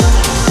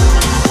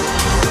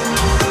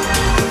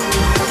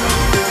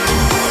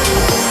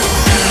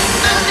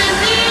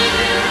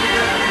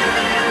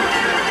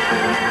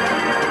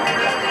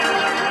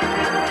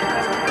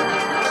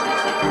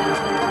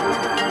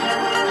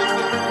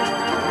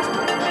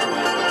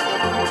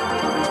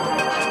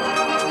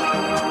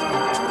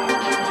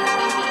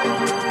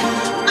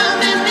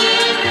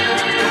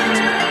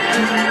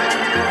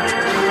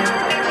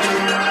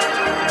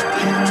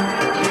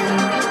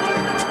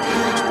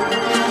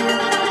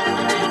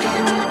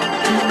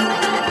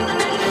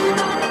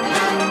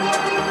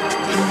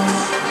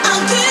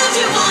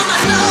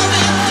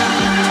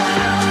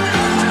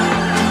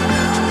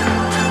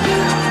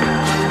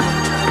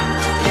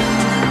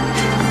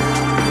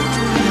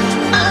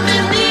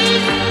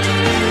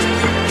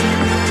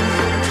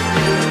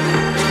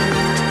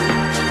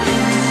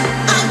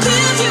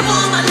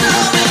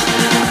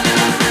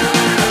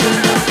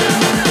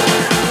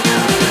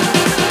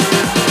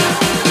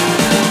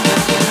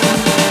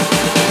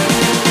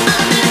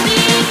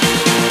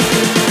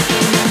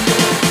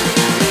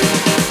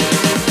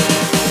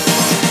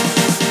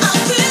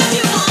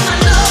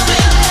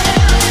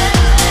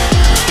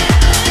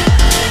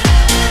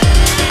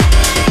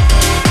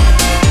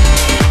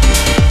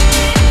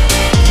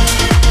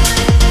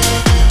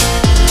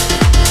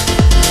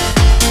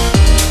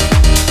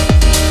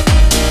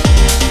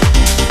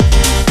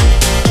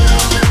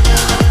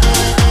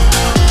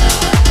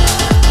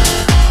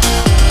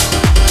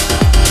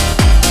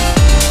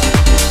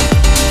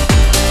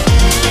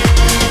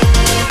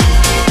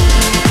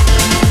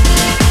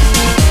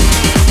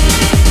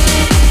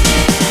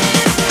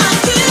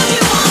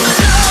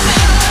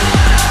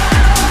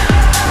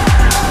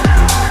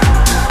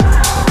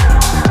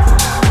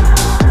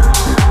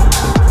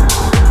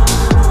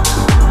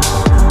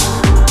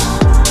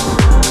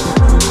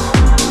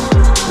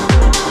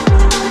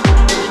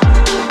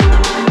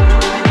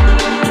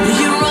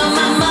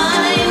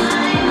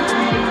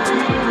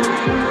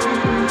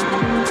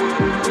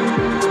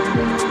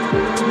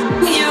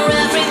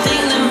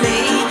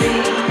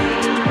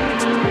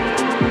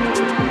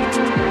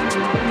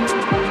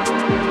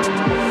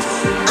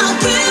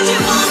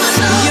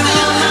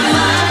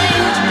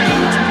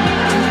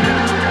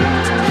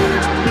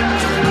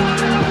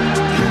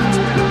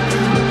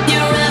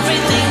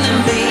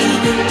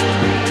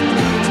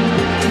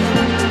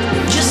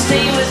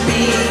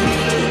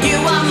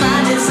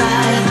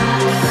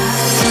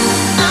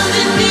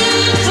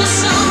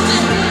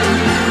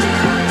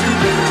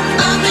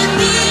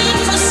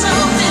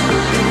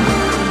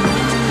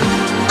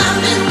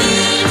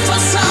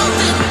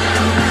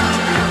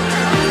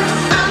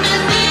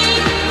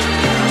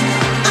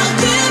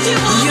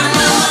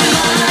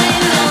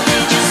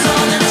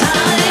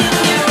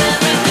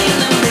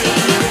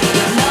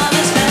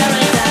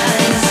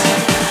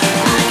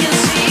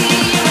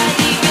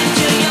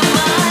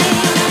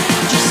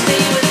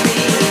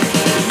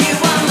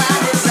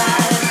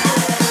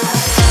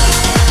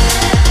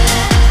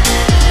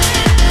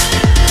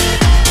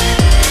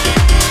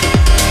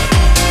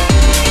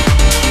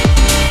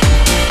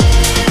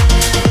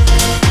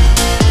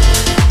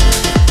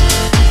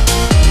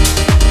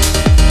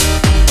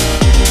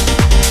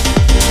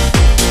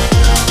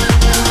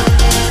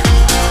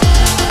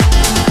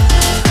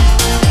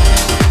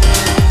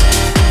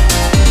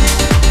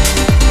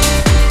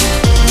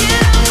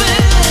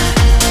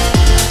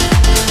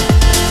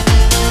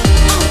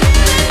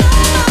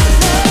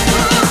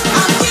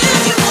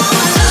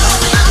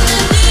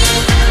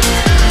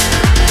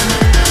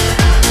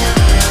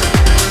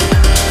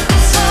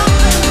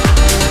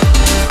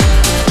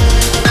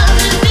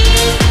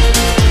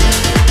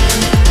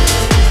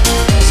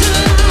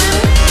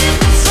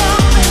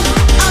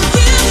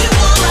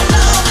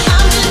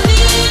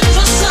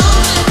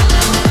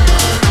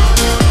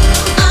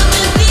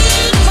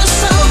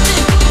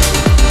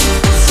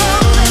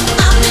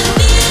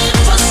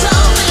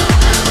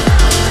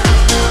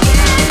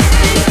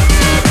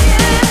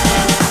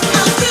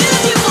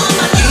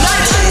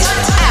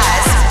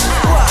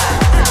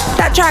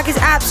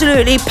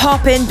 Absolutely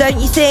popping, don't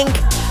you think?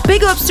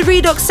 Big ups to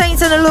Redux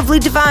Saints and a lovely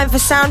Divine for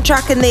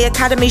soundtracking the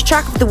Academy's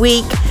track of the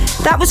week.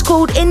 That was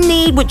called In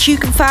Need, which you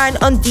can find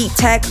on Deep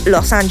Tech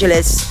Los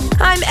Angeles.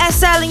 I'm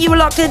ESSEL and you were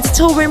locked into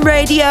Toolroom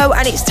Radio,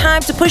 and it's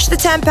time to push the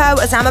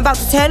tempo as I'm about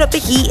to turn up the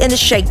heat in the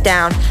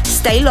Shakedown.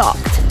 Stay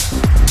locked.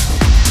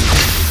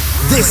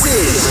 This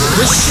is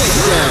the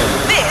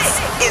Shakedown. This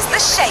is the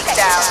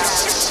Shakedown.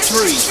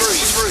 3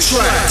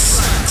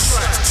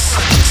 tracks.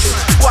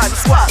 One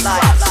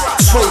spotlight.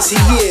 20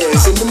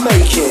 years in the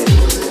making.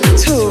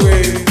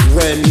 Toolroom,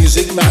 where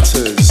music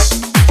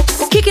matters.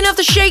 Kicking off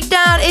the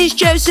Shakedown is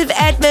Joseph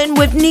Edmund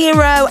with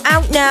Nero,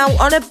 out now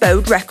on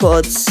ABODE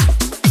Records.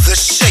 The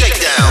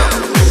Shakedown.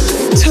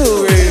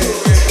 Toolroom,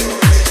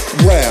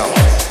 where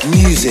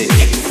music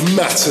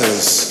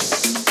matters.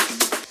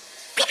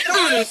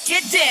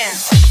 Get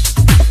down.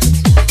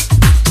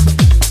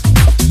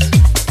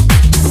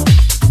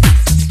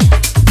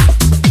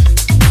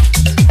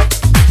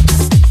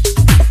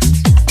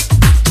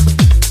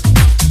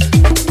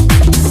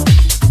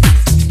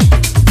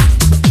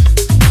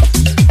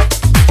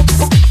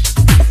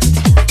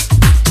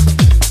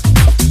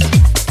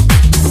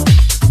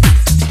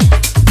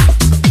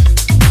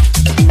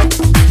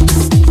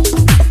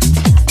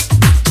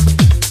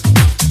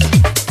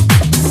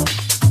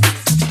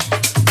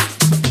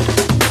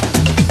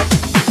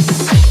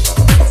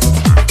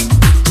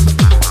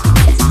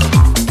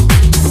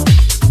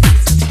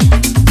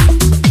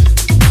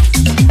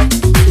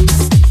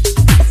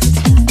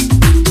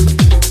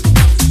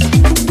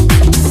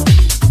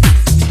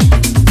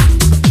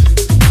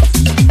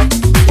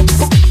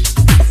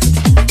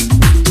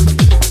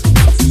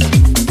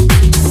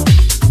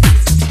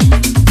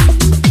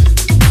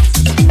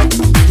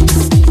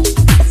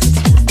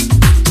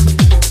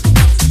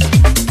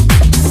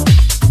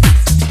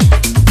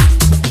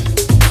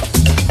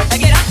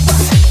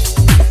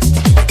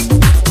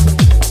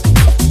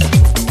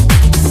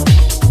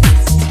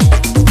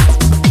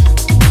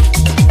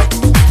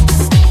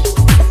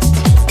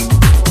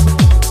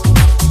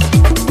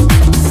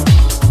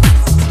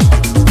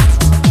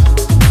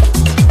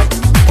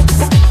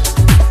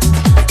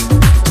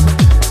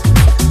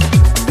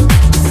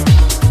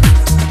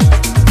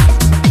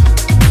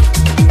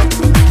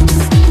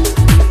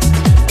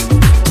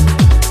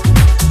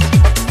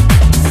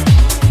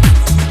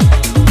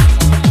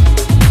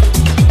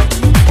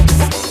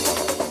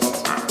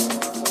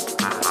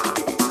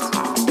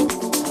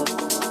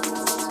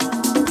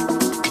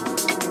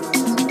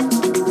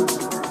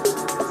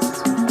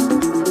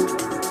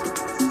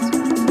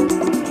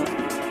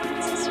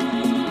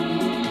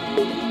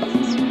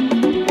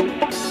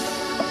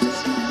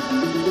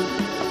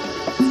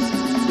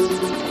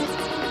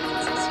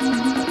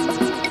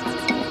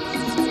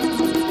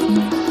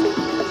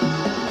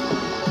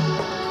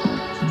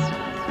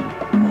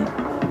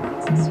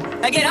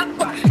 Get up.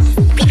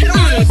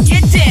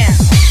 Get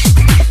down.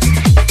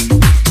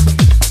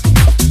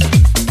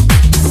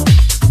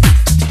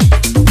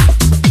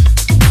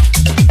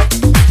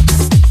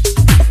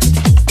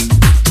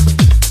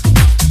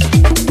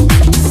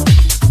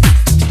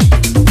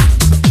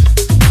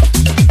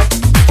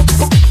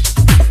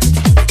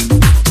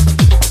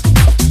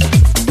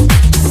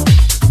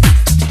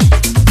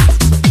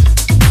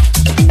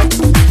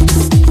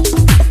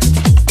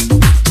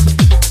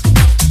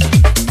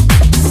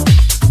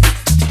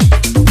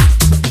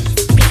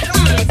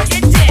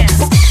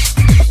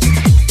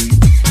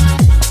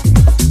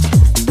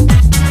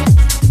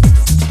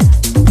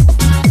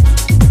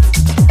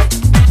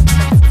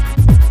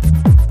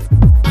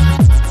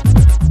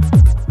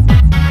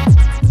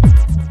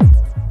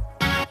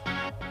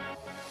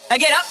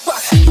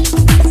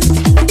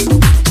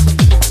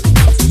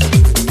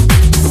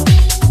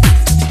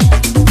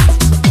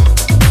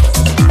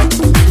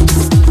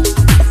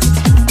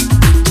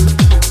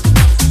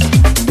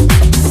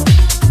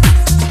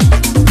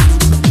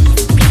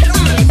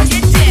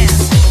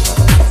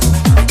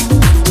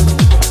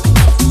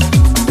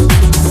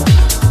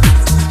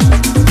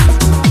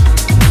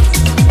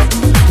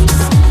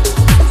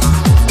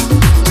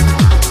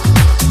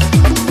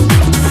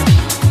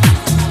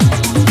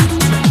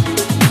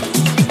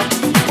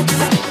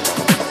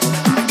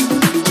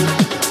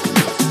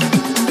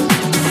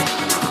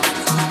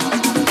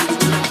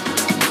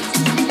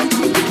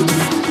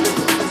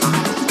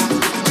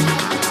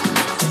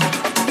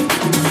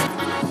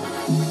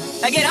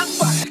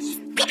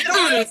 Get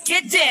up.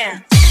 Get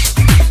down.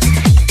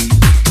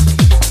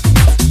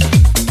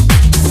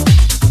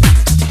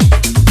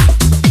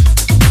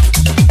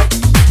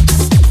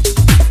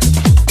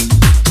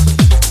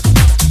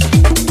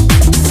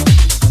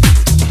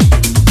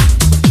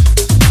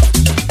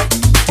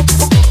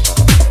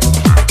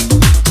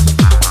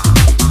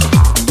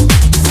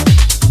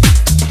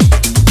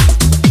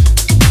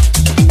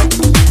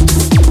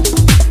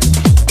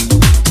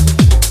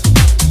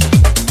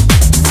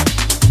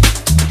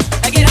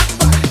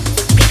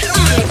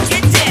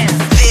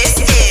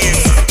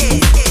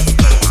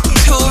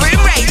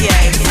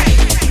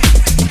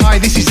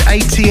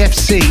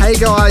 Hey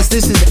guys,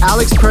 this is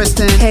Alex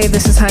Preston. Hey,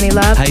 this is Honey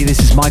Love. Hey, this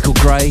is Michael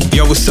Gray.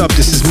 Yo, what's up?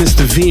 This is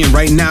Mr. V, and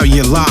right now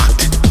you're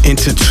locked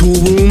into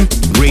Toolroom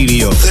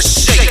Radio. The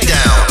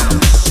Shakedown.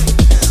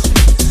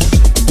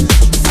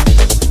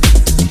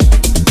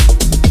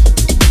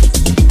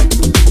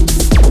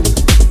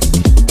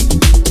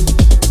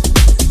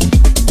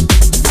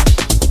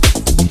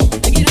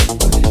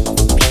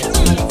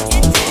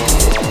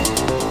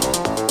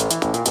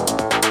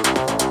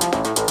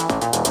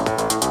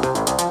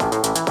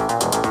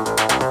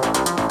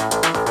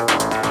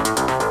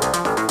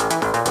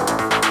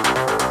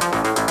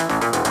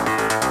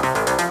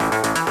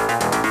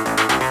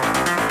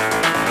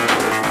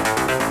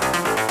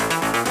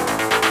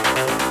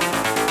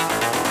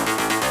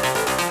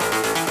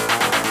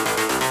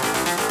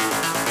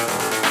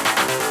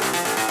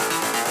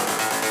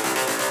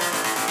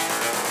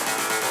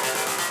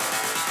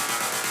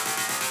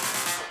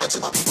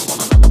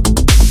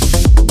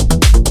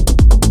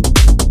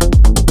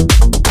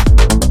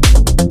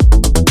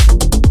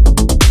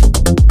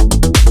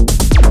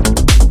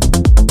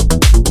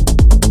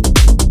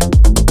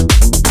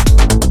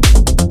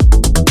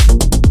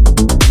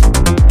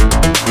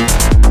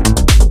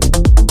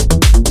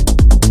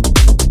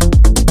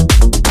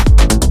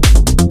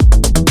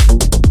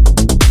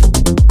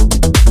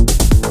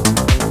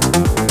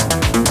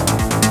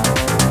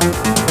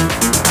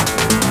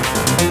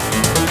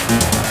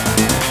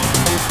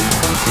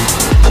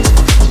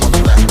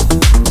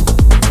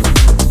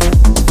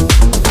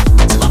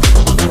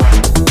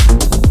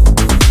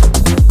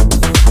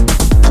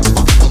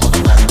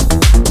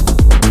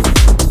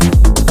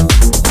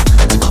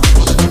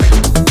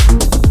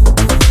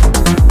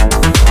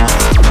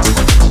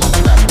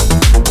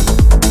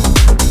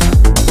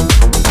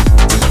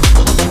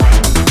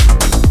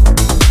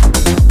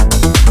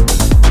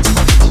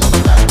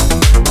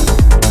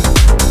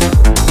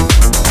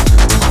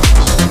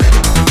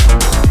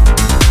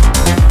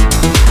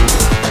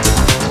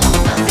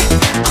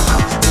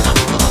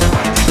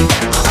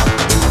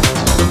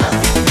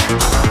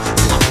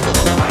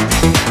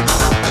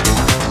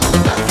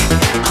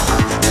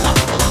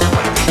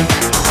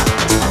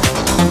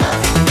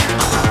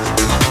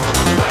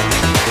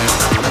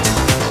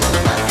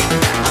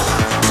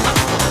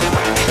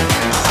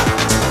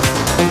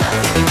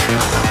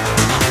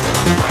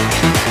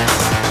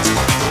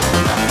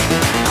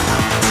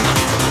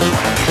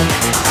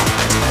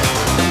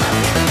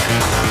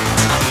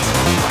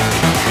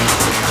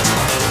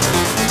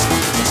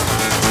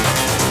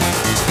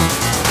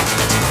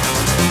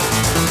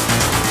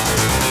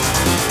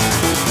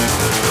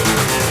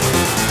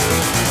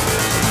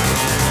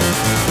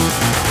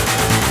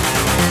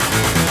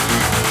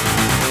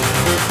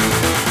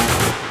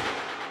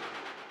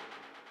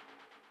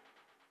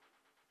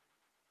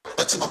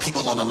 to my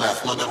people on the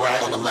left, on the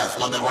right, on the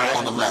left, on the right,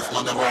 on the left,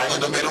 on the right,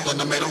 in the middle, in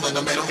the middle, in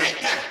the middle.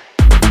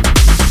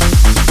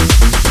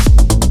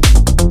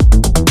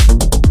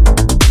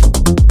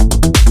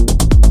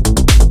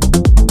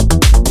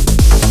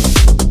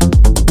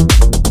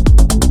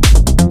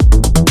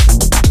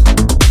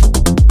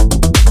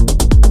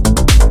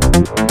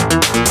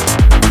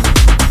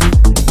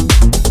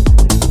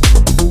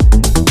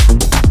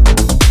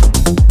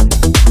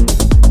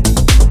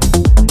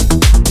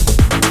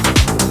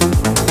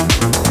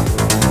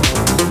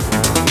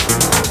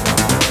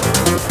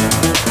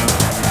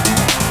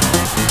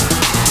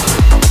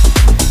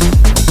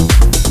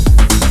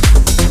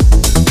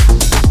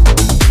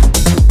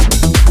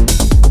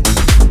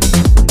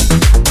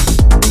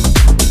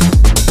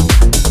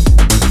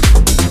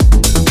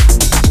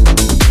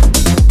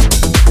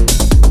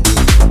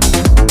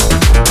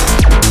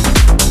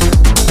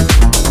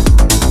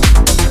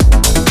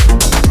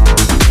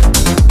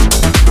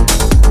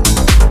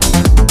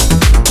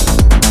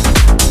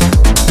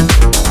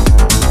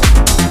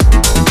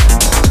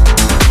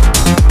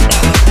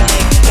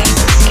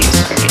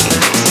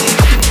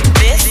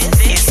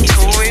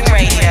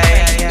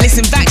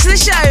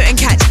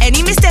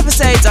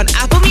 On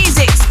Apple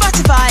Music,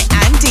 Spotify,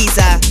 and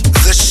Deezer.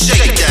 The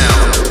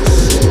Shakedown.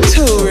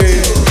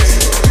 Toolroom.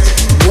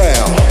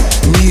 Where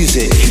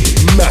music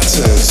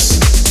matters.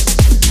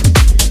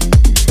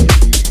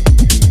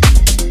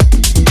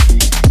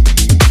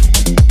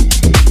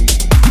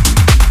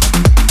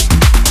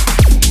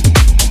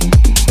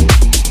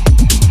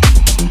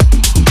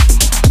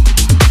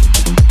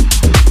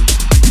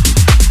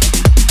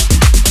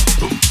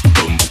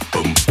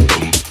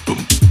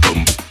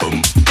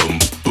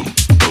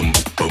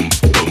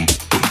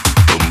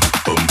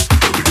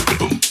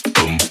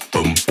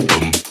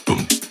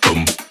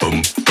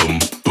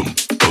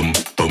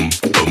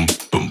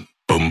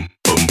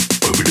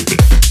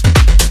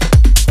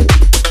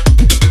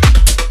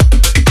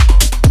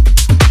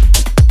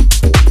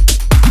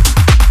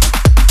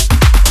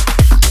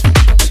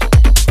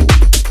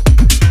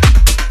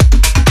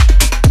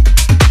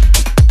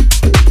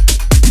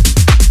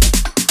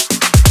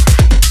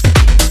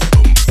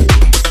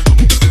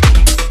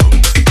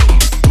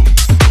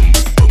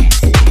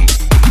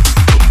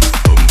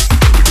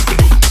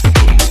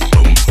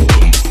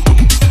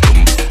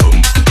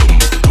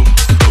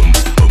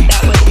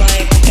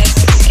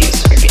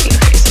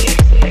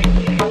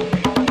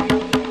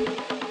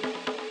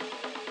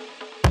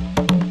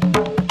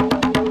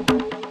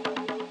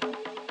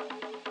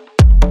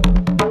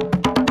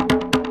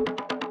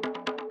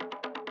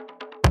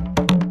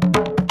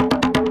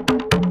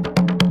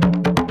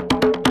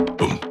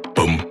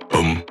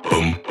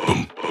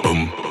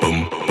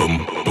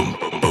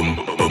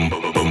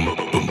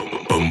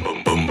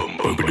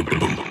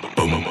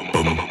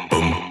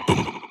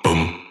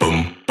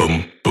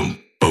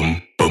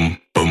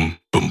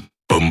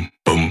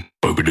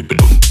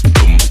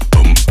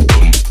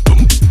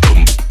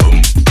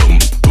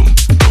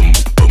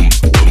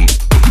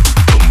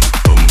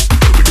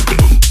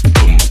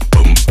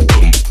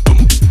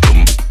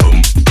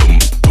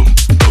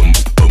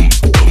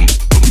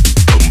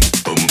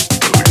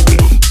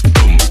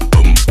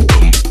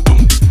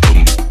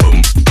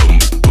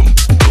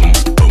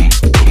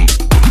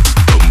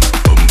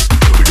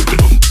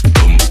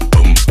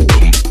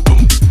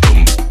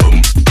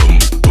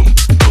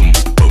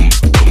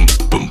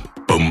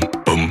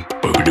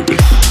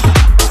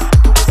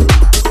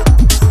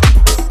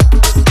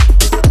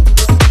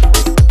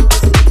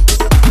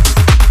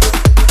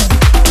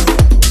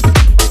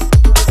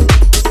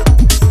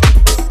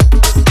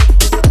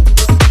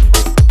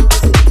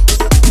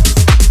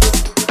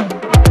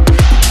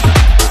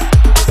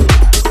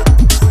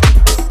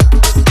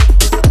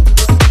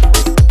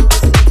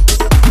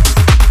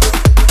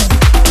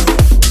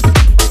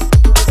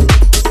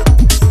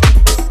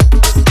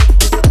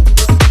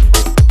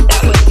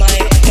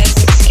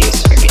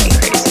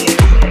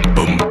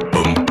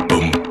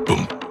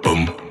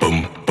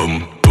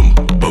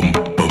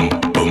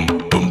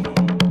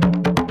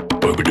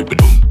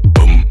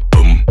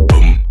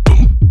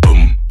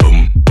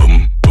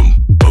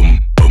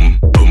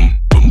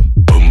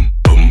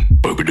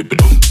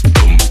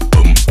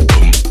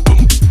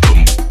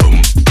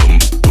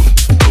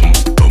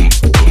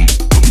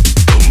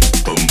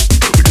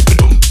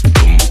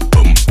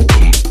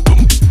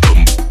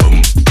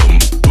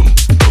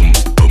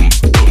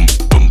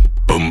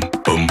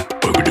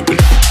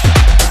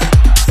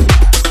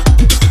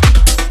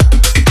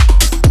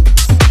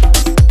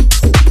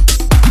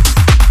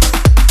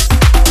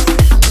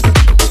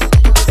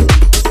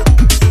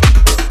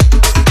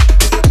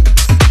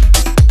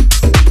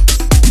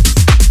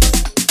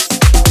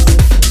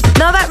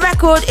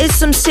 Is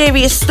some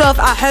serious stuff.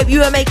 I hope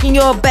you are making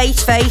your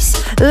bass face.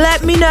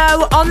 Let me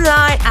know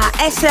online at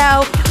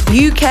ESSEL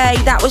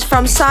UK. That was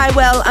from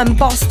Siwell and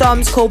Boss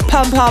Doms called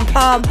Pum Pum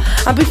Pum.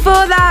 And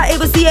before that, it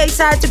was the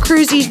A-side to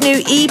Crusy's new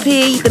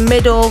EP, The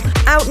Middle,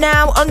 out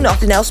now on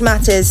Nothing Else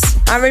Matters.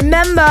 And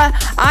remember,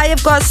 I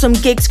have got some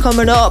gigs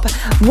coming up.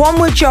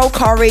 One with Joe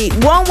Corey,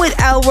 one with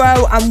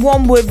Elro, and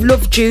one with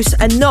Love Juice,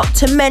 and not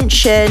to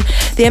mention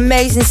the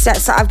amazing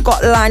sets that I've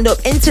got lined up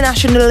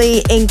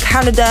internationally in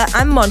Canada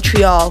and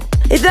Montreal.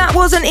 If that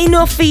wasn't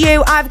enough for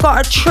you, I've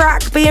got a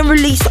track being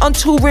released on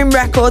Toolroom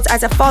Records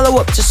as a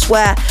follow-up to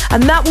Swear,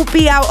 and that will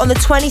be out on the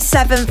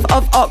 27th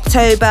of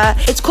October.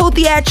 It's called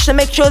The Edge, so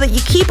make sure that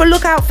you keep a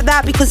lookout for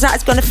that because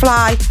that's going to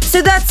fly.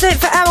 So that's it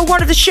for hour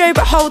one of the show,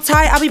 but hold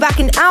tight. I'll be back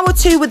in hour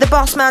two with the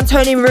boss man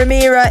Tony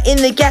Romera in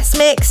the guest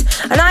mix,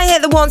 and I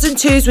hit the ones and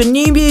twos with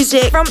new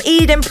music from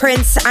Eden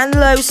Prince and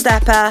Low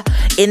Stepper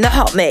in the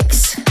hot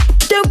mix.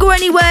 Don't go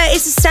anywhere,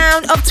 it's the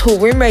sound of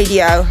Toolroom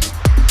Radio.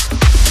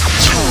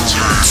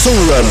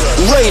 Toolroom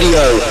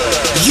Radio.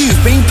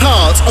 You've been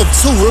part of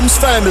Toolroom's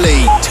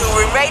family.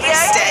 Toolroom Radio.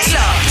 Stay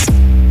locked.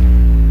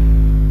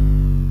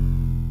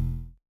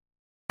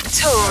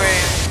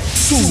 Toolroom.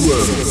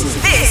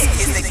 This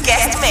is the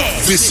guest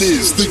mix. This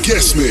is the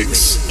guest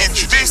mix.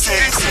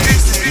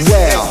 Introducing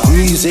Where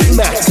music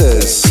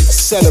matters.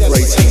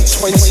 Celebrating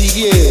 20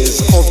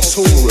 years of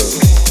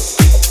Toolroom.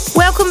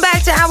 Welcome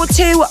back to hour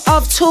two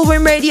of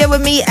Toolroom Radio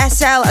with me,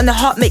 ESSEL, and the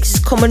hot mix is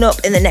coming up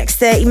in the next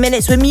 30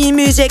 minutes with new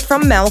music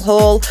from Mel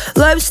Hall,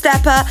 Low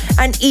Stepper,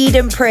 and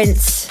Eden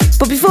Prince.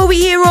 But before we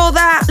hear all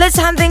that, let's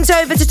hand things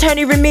over to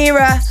Tony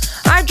Romera.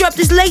 I dropped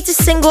his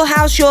latest single,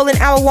 House Y'all, in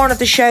hour one of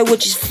the show,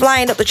 which is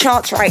flying up the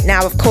charts right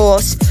now, of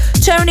course.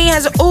 Tony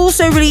has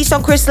also released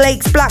on Chris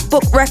Lake's Black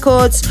Book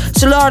Records,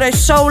 Solardo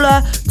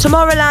Solar,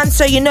 Tomorrowland,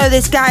 so you know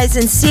this guy is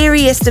in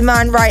serious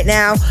demand right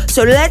now.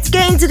 So let's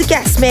get into the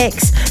guest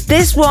mix.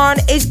 This one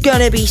is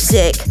gonna be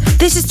sick.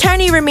 This is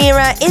Tony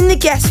Romera in the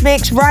guest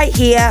mix right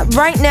here,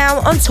 right now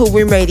on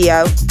Toolroom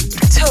Radio.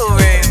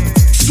 Toolroom.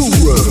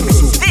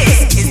 Toolroom.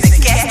 This is the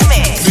guest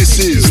mix. This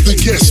is the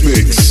guest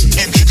mix.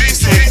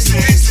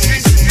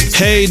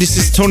 Hey, this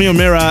is Tony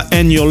Romera,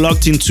 and you're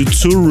locked into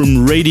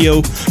Toolroom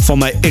Radio for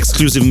my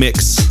exclusive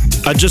mix.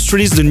 I just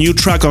released a new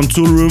track on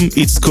Toolroom.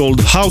 It's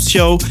called House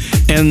Yo,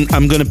 and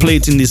I'm gonna play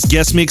it in this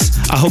guest mix.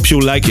 I hope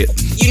you'll like it.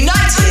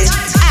 United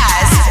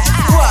as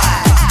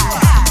one.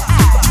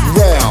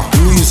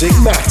 Where music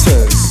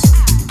matters.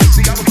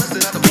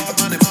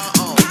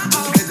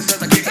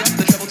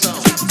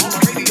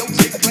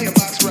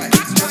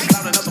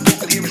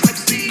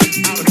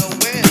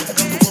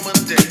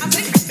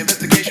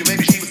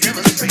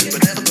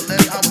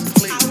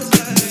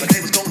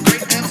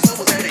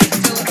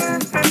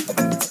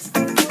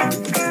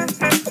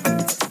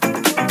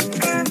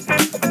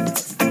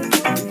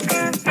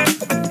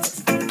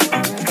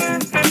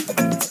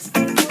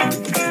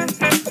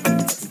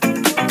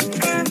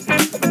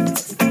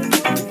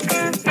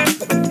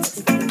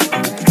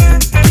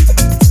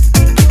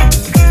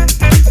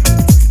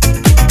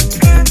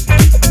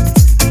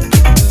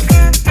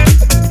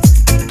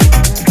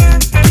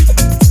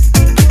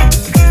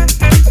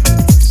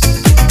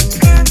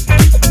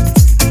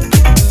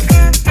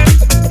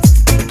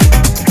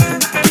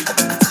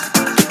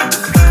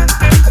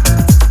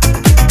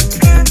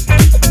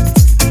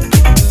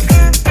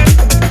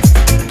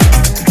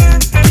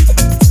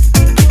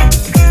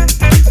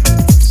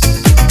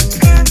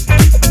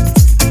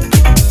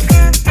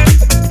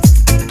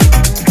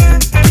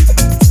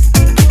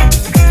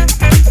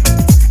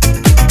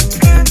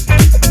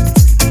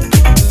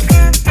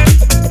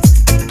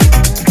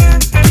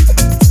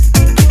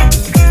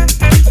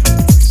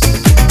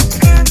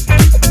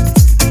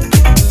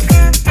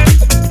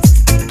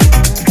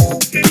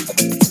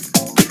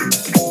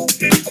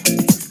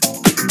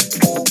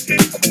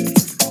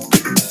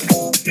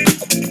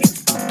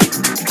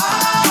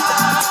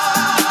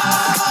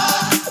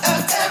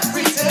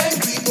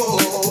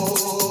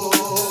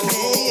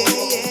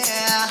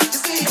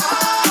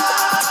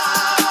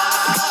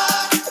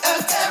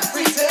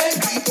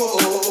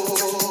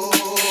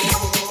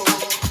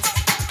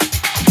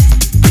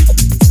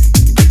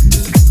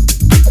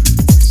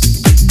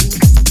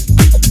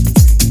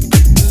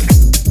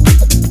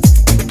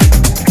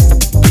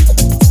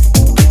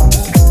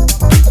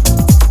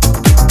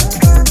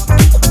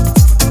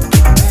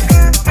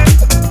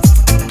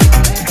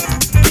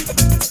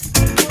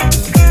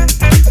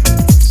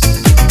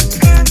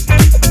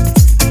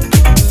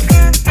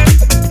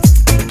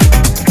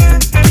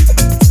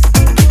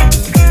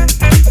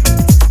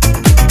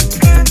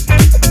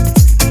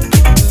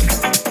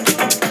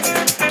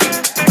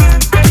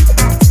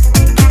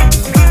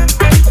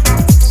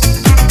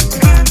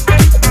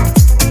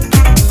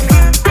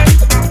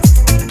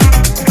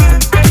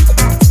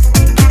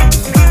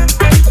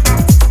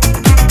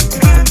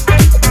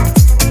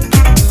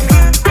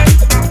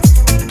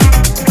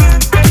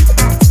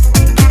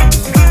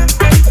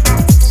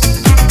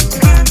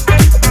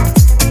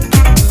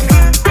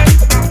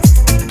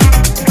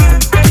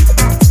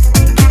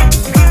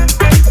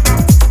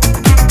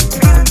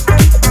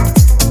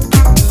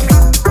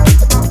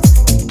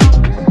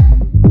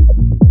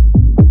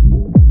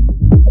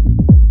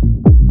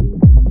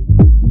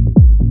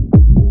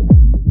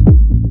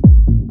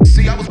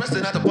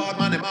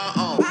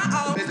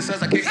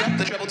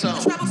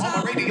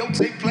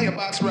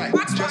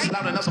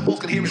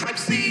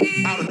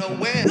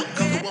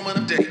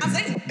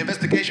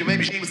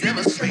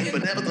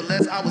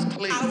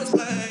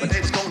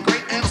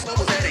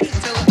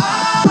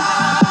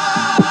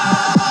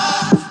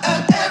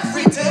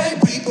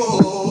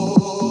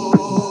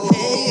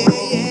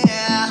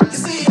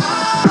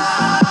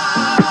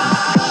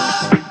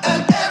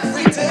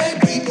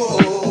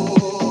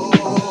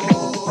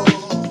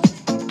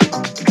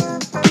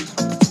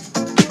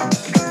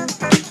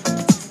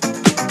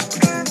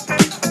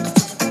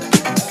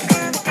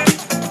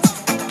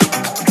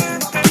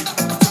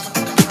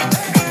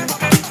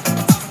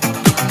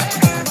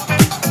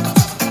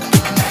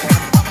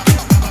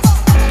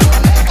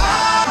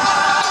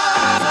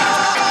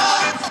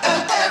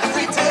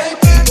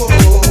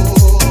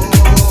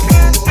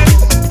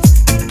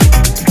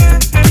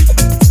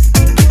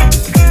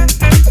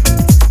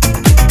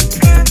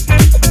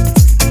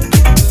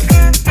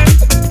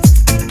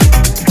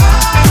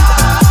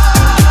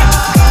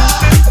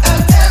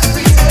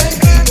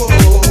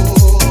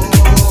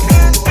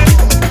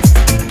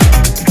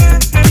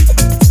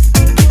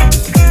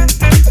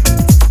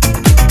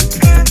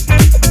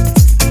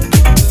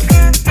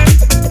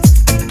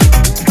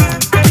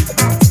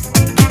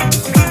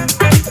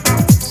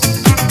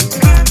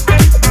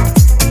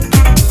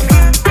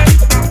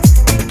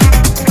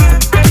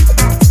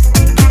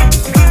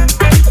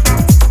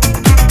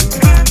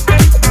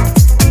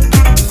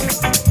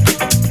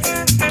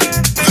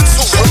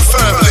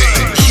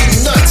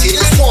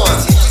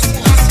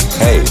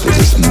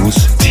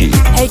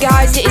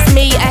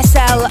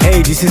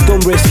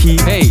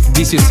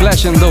 This is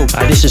Slash and Dope.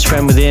 Hi, this is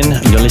Friend Within,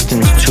 and you're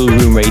listening to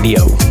Toolroom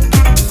Radio.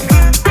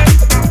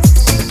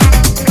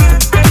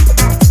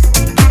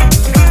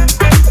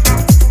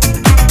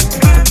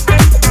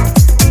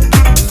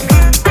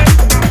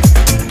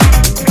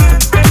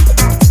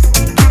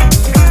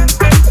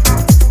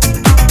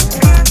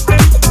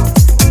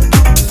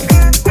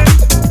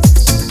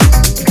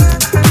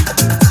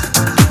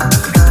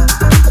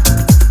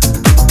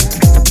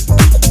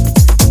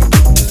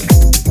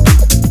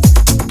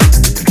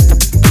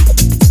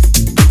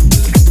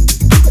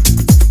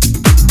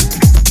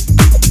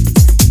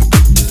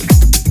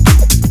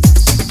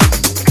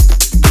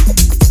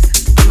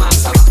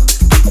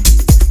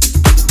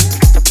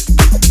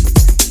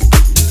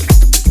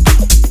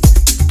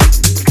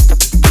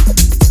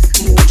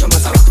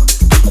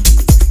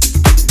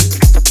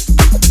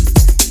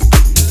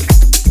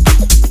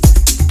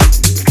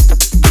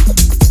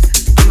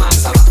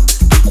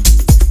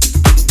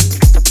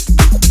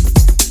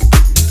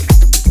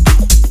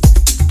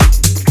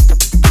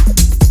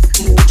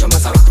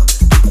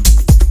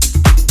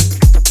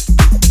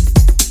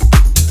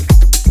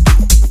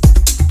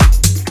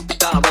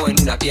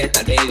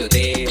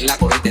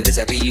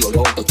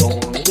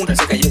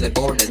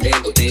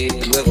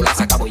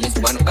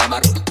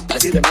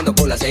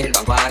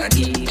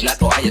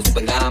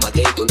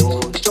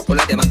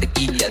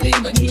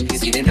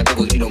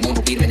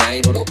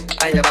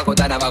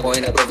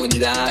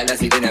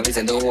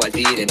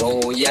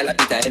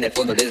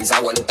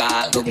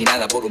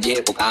 Dominada por un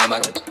viejo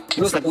camarón.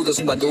 Los agudos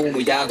un bandón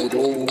muy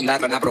agudo. La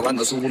rana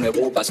probando su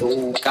nuevo paso.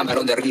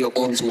 Camarón de río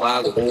con su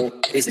agudo.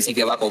 Ese sí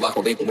que bajo,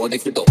 bajo, ven como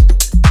disfrutó.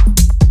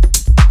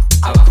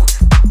 Abajo,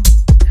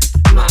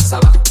 más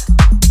abajo.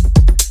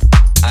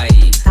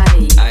 Ahí,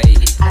 ahí, ahí,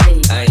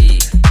 ahí, ahí.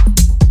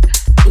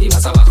 Y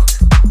más abajo,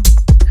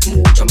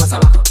 mucho más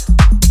abajo.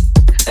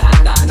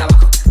 Dan, dan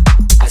abajo.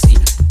 Así,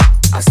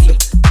 así.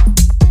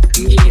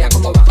 Mira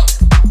cómo bajo.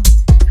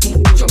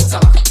 Mucho más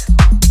abajo.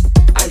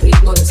 Al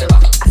ritmo de ese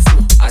bajo.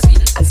 Así,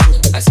 así,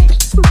 así.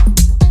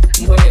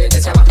 Muévete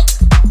hacia abajo.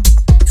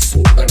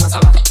 Súper más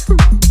abajo.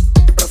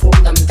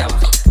 Profundamente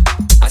abajo.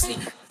 Así,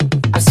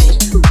 así.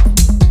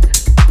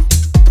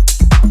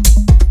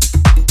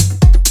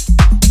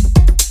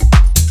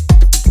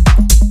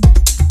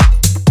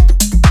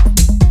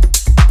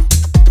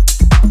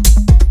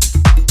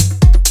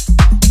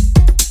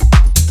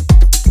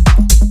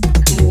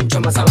 Mucho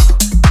más abajo.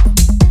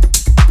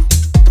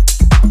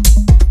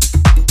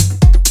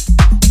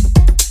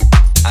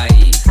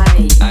 Ahí,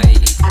 ahí, ahí,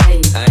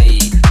 ahí,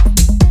 ahí.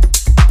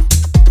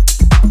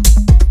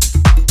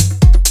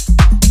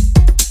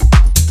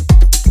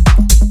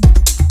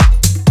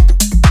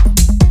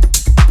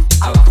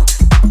 Abajo,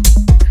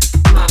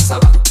 más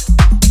abajo.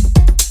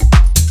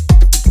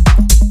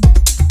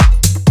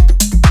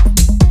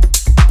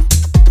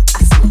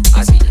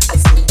 Así,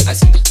 así,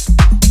 así.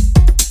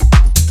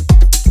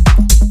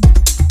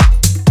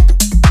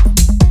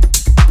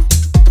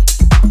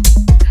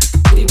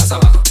 Y más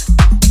abajo.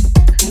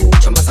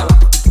 Mucho más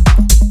abajo.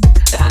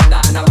 Dan,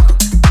 dan abajo.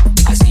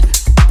 Así,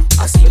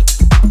 así.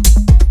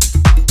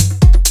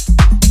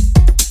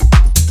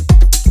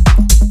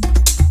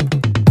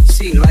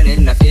 Silban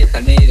en la fiesta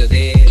en medio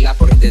de la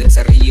corriente de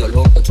ese río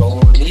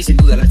locochón. Y sin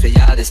duda la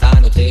estrella de esta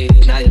noche.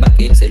 Nadie más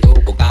que ese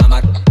loco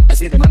camarón.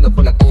 Así remando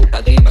por la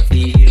costa de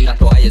marfil. La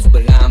toalla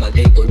super gama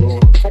de color.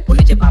 Con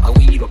leche papa,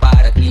 huiro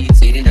para ti.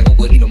 Sirena,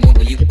 cocodrilo,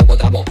 mono y un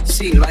hipopótamo.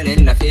 Silban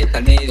en la fiesta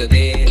en medio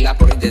de la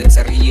corriente de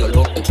ese río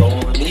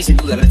locochón. Y sin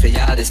duda la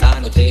estrella de esta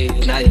noche.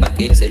 Nadie más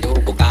que ese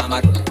loco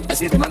camarón.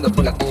 Así remando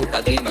por la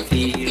costa de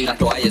marfil. La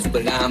toalla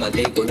super gama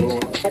de color.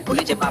 Con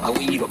leche papa,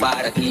 huiro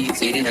para ti.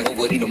 Sirena,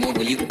 cocodrilo,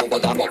 mono y un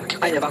hipopótamo.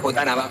 Allá abajo,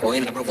 tan abajo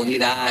en la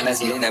profundidad. La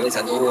sirena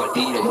besando al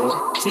tiro,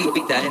 ¿no? Sigo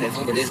pita en el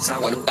fondo de esa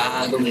agua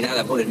loca.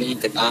 Dominada por el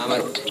Mr.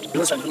 Camarón.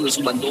 Los agudos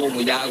un bandón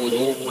muy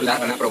agudo. La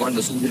rana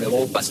probando su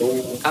nuevo paso.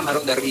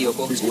 Camarón de río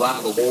con su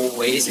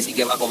agudo. Ese sí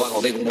que bajo,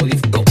 bajo, ve como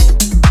disfrutó.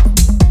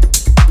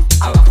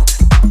 Abajo,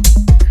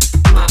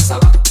 más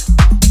abajo.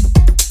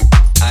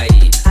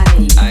 Ahí,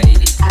 ahí, ahí,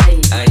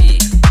 ahí, ahí.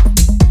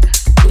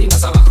 Y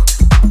más abajo,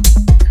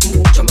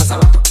 mucho más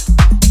abajo.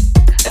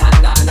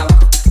 Dan, dan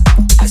abajo.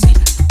 Así,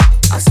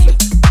 así.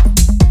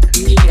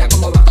 Mira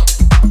cómo bajo.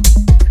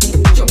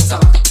 Mucho más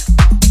abajo.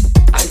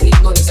 Al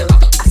ritmo de ese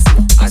bajo.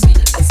 Así,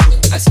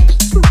 así, así.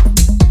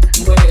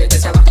 Muévete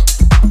hacia abajo.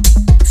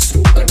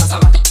 Súper más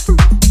abajo.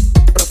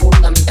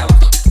 Profundamente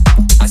abajo.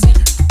 Así,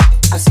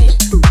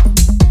 así.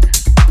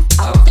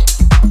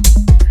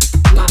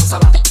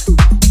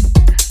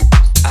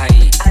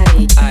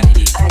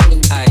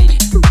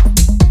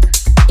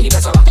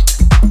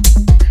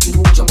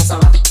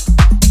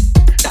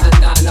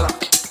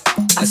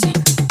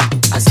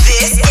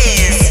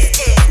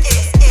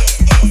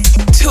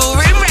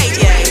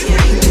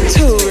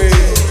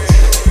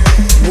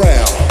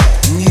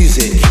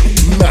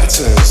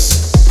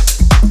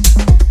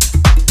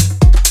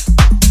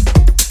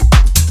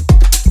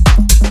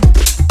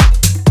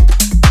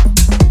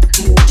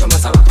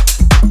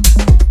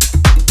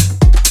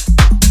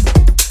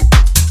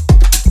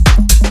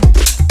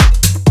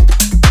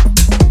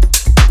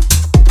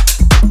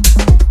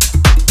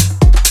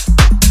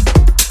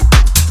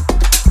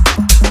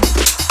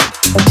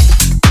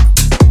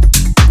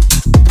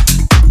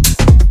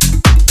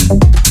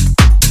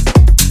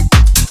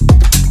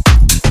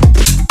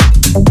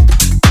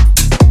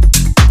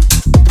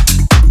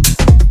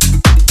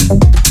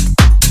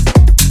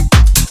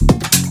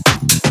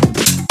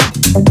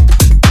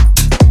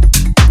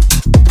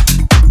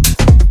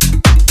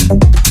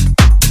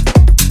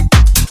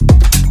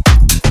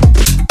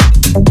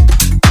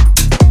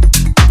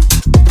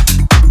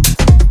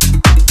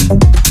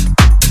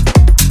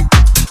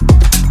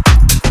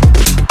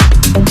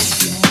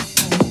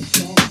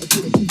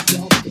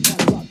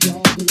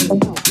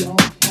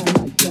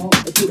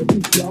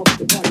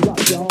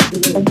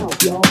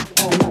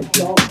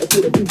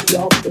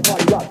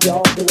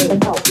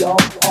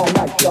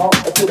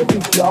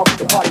 y'all.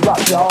 The party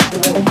rocks, y'all.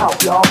 We're in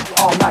house, y'all.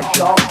 All night,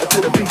 y'all.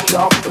 To the beat,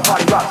 y'all. The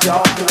party rocks,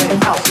 y'all. We're in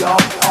house, y'all.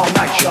 All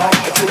night, y'all.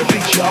 To the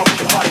beat, y'all.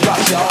 The party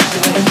rocks, y'all.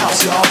 We're in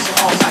house, y'all.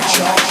 All night,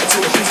 y'all. To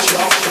the beat,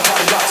 y'all. The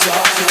party rocks,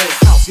 y'all. We're in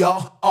house, y'all.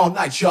 All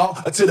night, y'all.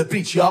 To the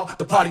beat, y'all.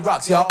 The party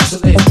rocks, y'all. So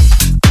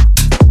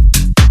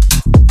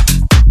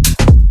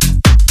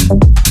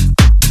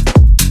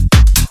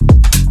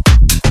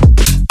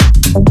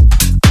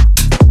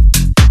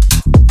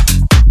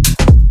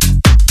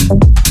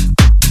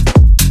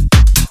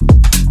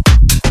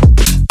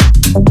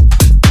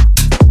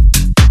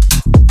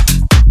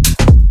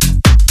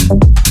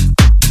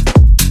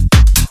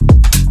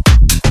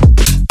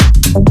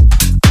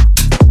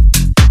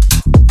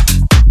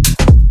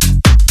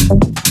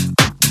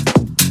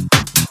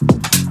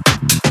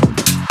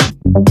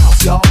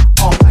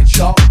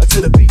to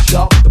the beat,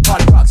 y'all. The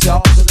party rocks, y'all.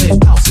 So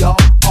let house, y'all.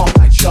 All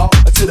night, y'all.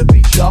 To the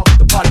beat, y'all.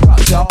 The party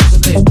rocks, y'all. So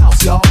let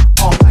house, y'all.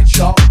 All night,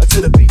 y'all. To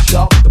the beat,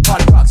 y'all. The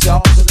party rocks,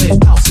 y'all. So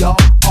let house, y'all.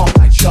 All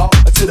night, y'all.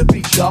 To the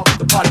beat, y'all.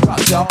 The party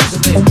rocks, y'all. So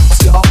let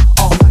house, y'all.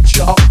 All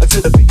night, y'all.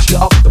 To the beat,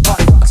 y'all.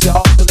 The party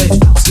rocks, y'all. So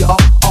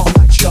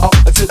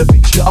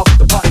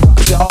let house,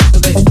 y'all.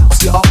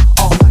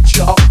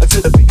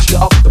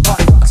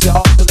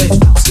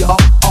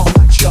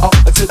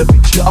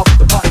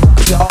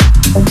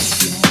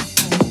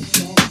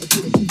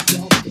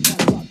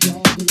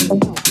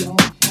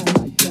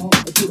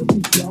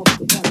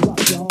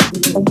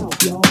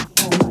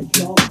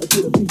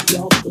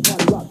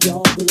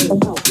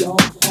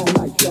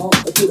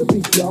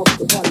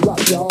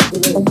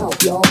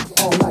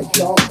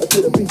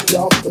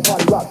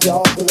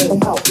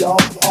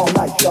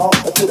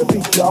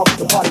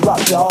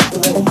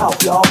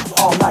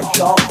 All night,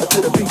 y'all.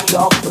 To the beat,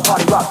 y'all. The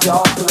party rocks,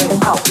 y'all. So let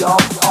house,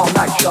 y'all. All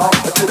night, y'all.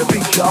 To the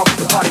beat, y'all.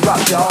 The party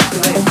rocks, y'all.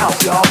 So let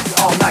house, y'all.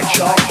 All night,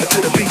 y'all.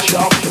 To the beat,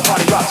 y'all. The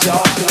party rocks,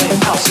 y'all. So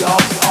let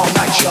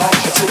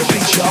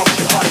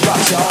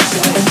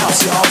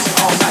house, y'all.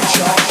 All night,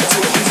 y'all.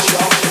 To the beat,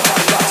 y'all.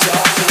 The party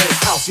rocks,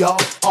 y'all. Y'all.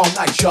 All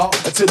night, y'all.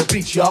 To the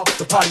beat, y'all.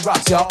 The party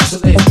rocks, y'all. So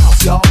let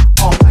house, y'all.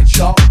 All night,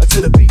 y'all.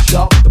 To the beat, y'all. The party rocks, y'all. So let house, y'all. All night, y'all. To the beat,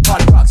 y'all. The party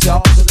rocks, y'all.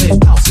 So let house,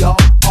 y'all.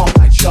 All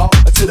night, y'all.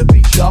 To the beat, y'all.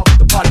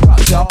 The party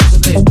rocks,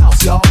 y'all. So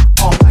let house, y'all.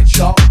 All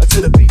night, y'all.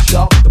 To the beat,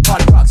 y'all. The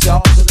party rocks,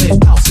 y'all. So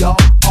let house, y'all.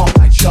 All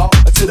night, y'all.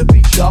 To the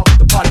beat, y'all. The party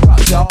rocks,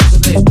 y'all.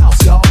 So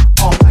let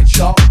house,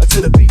 y'all. All night, y'all.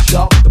 To the beat,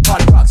 y'all. The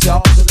party rocks,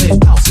 y'all. So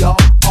let house, y'all.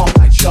 All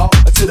night, y'all.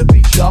 To the beat, y'all. The party rocks, y'all. So let house, y'all. All night, y'all. To the beat, y'all. The party rocks, y'all. So let house, y'all. All night, y'all. To the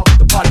beat, y'all.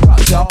 The party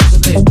rocks, y'all.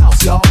 So let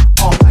house, y'all.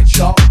 All night,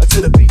 y'all.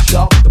 To the beat, y'all.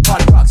 The party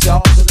rocks,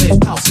 y'all. So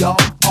let house,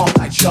 y'all. All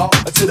night, y'all.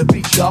 To the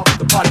beat, y'all.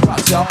 The party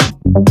rocks, y'all. So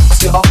let house,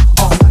 y'all.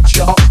 All night,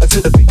 y'all.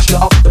 To the beat,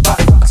 y'all. The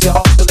party rocks, y'all.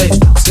 So let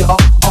house, y'all.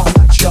 All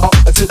night,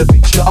 y'all. To the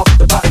beat, y'all.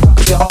 The party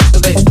rocks, y'all.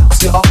 So let house,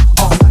 y'all.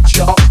 All night,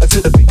 y'all.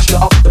 To the beat,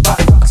 y'all. The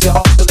party rocks,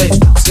 y'all. So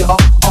let house, y'all.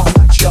 All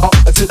night, y'all.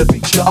 To the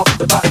beat, y'all.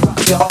 The party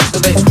rocks, y'all.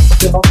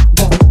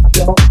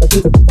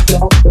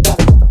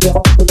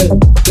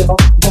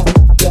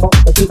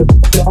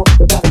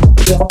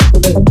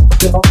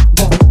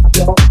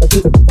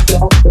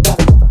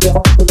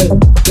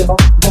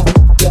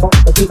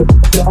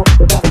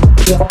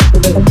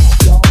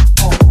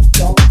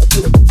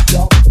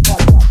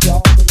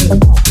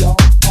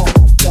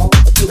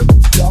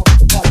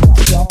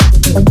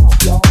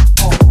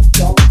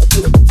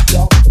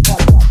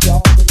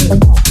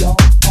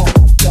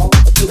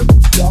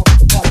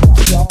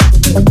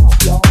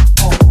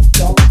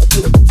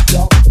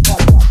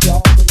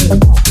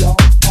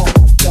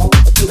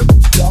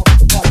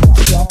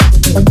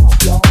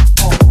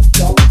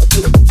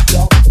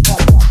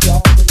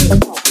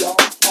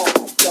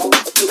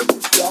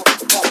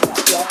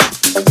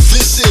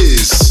 This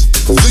is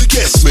the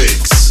guest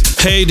mix.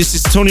 Hey, this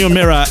is Tony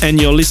Romera,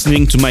 and you're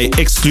listening to my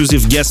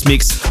exclusive guest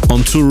mix on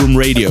Toolroom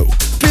Radio.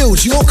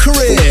 Build your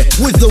career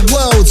with the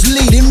world's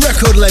leading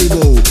record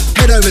label.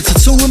 Head over to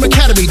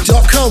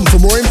toolroomacademy.com for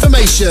more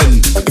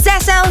information. It's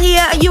ESSEL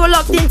here, and you are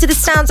locked into the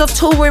sounds of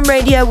Toolroom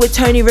Radio with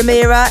Tony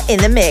Romera in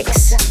the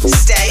mix.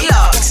 Stay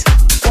locked.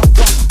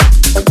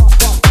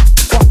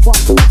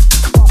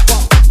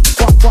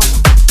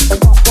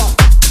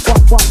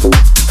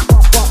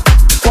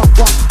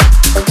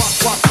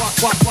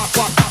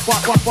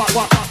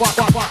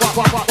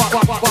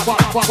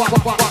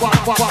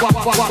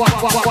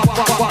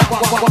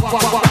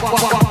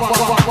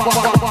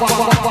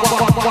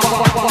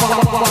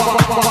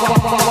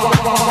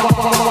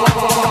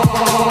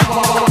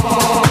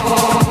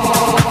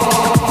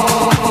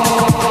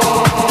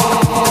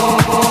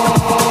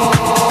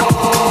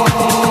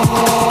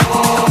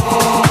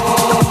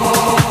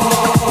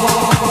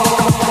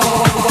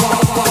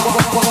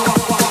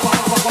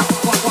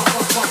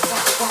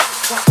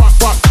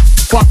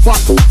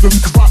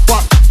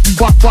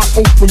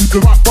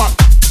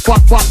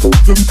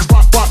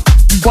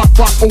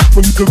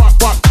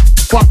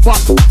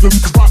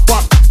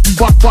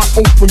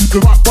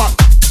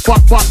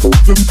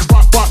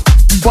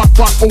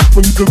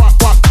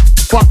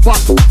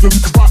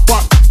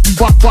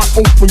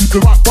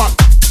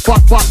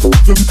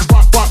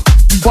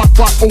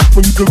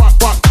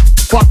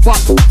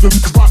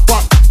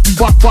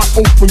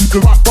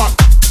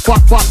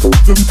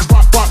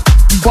 Open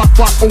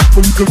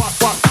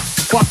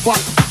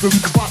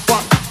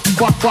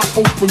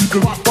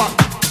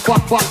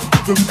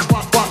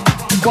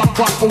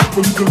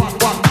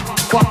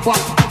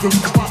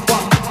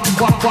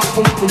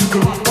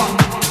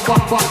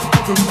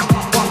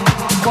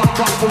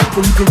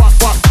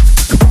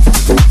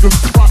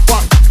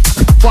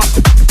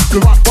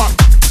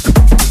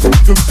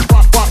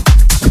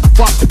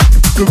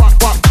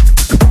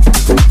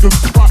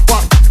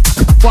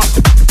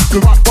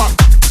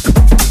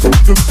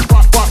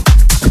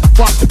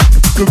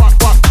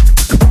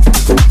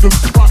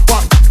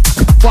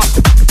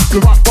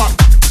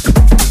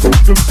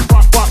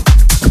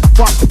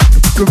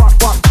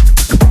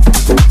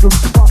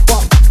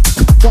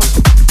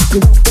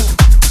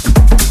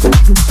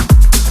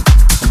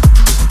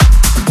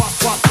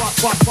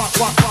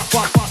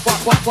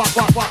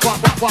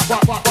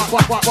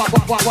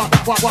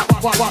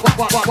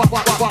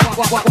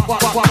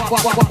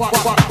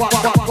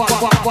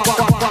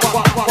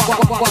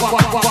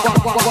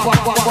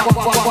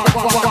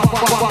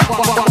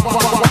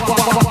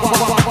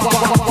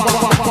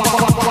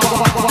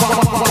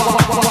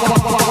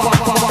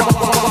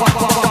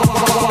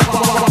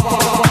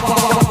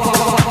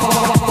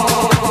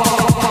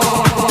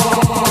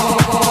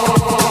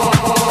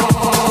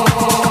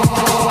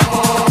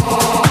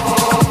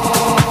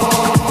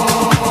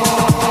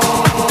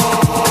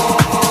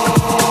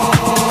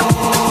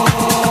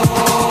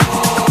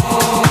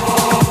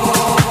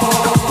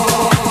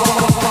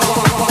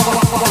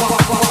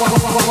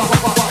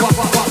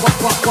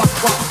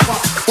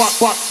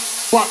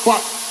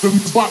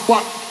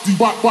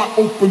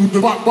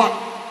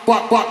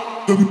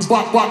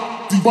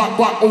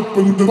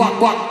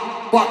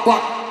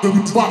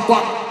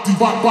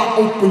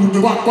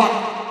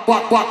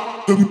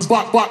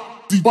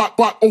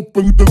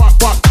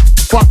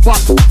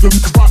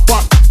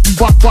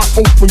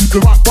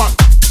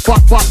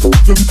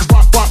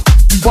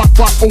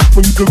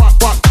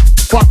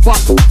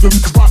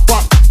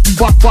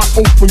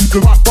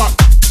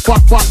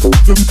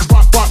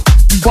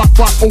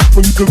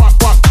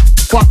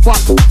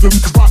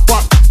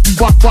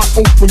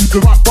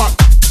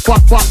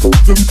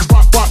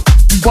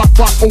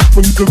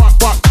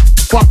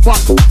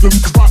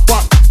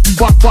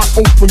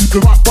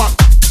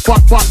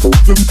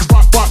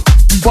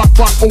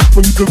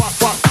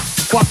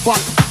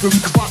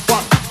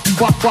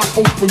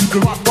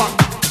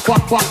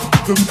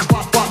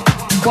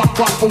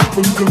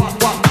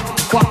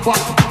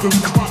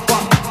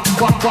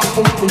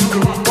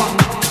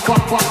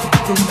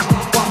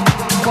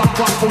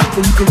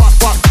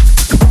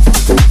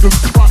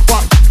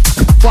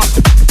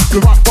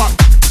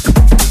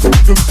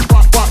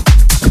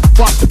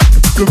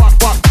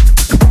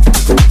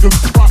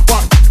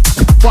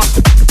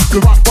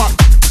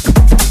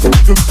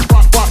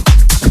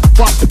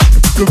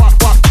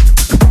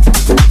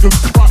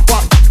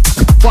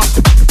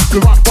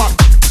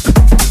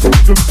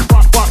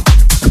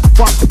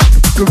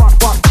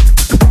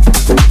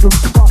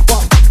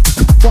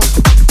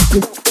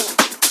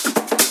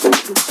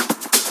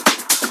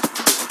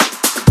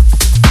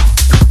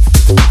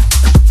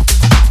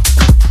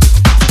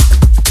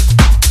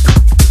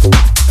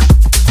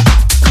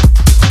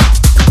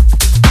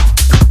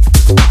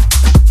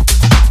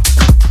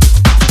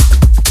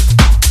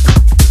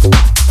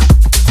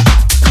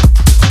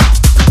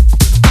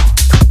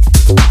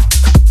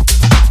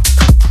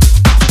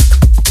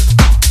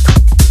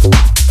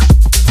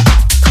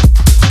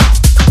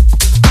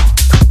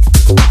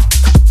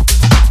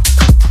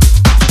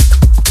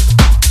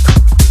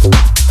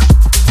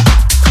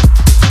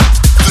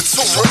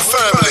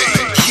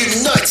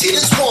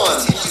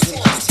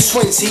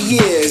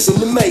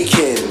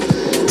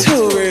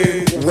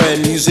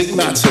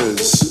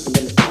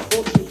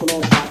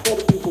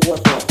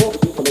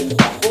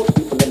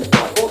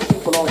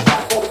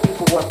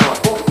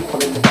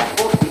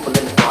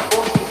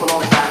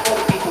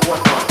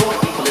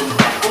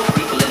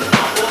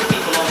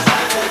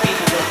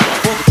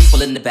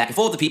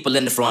people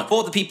in the front,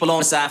 for the people on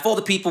the side, for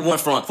the people in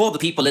front, for the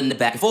people in the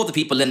back, for the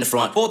people in the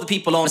front, for the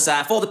people on the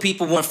side, for the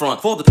people in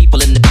front, for the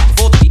people in the back,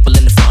 for the people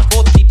in the front,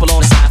 for the people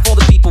on the side, for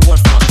the people in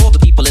front, for the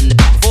people in the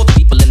back, for the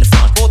people in the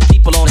front, for the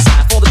people on the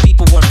side, for the people in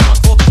front, for the people in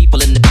the back, for the people in the front, for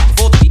the people on the side, for the people in front, for the people in the back,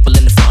 for the people in the front, for the people on the side, for the people in front, for the people in the back, for the people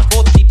in the front,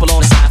 for the people on the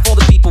side, for the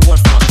people in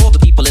front, for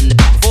the people in the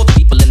back, for the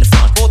people in the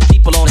front, for the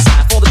people on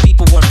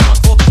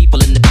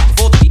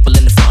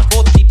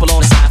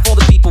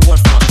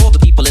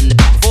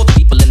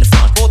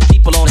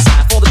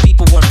the side, for the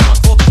people in front, for the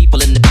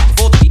people in the back,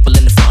 for the people in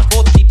the front,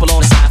 for the people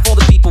on the side, for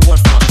the people in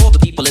front, for the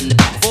people in the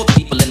back, for the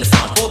people in the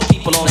front, for the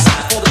people on the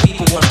side, for the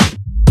people in front,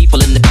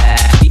 people in the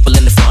back, people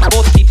in the front,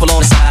 for the people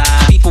on the side.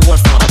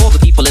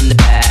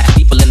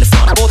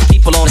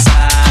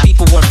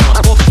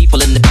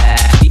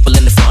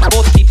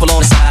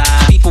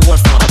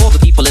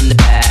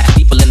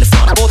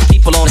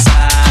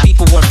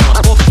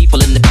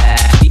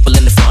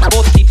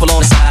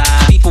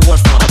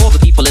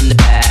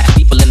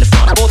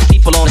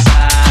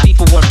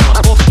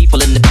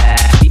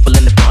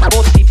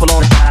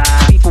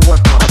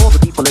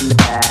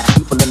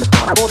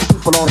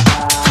 people on the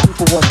side,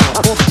 people want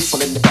front, for the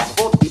people in the back,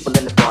 for the people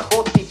in the front,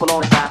 for the people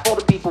on the side, for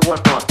the people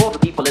want front, for the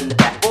people in the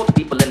back, for the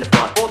people in the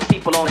front, for the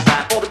people on the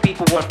side, for the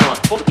people want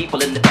front, for the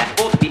people in the back,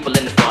 for the people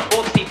in the front,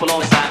 for the people on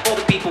the side, for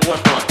the people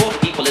want front, for the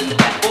people in the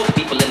back, for the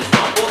people in the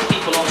front, for the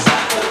people on the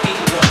side, for the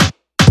people want.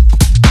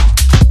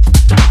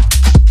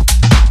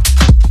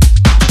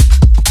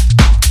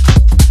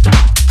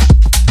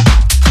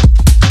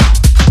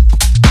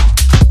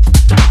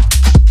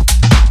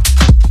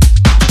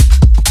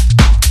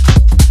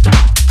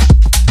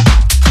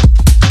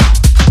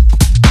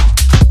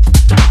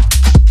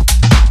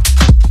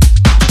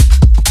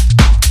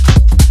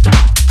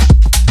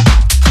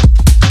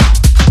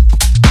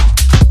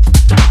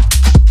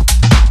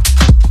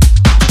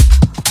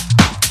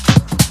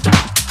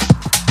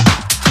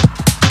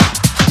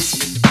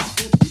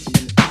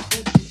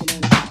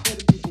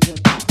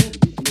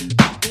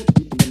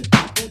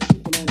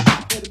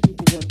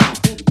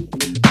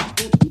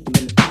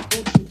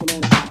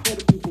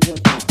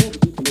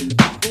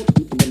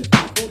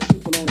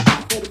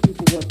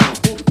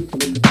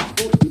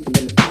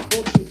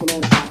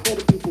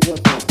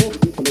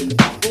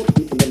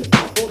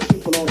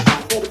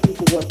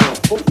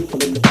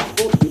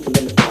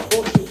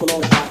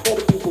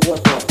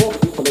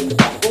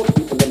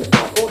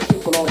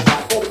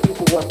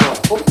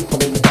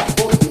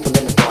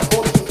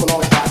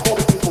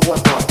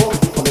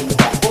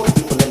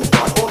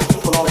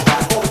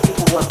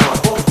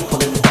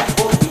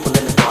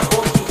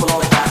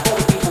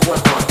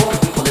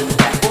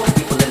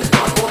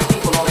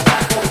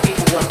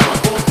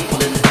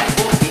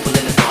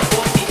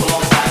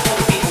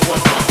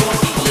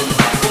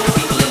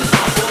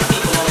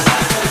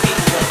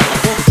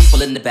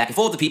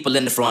 For the people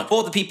in the front,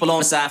 for the people on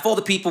the side, for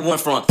the people in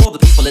front, for the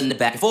people in the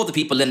back, for the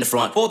people in the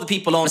front, for the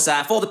people on the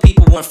side, for the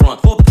people in front,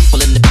 for the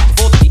people in the back,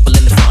 for the people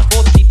in the front,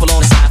 for the people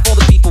on the side, for the people in front, for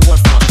the people in the back, for the people in the front, for the people on the side, for the people in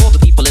front, for the people in the back, for the people in the front, for the people on the side, for the people in front, for the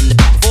people in the back, for the people in the front, for the people on the side, for the people in front, for the people in the back, for the people in the front, for the people on the side, for the people in front, for the people in the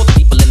back, for the people in the front, for the people on the side, for the people in front, for the people in the back, for the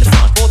people in the front,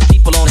 for the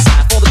people on the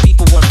side, for the people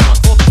in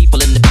front, for the people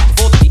in the back,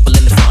 for the people in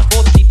the front, for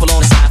the people on the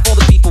side, for the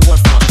people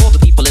in front, for the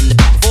people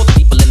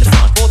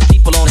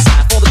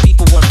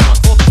in the back, for the people in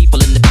the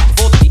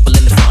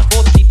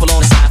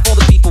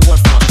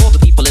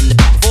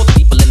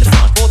front,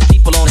 for the people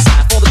on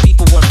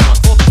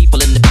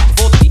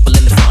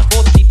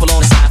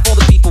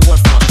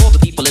the side,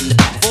 for the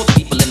people in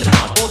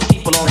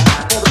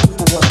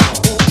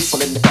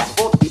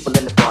front, for the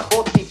people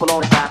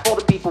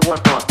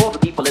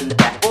in the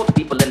back, for the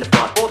people in the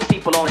front, for the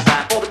people on the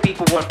side, for the people in front, for the people in the back, for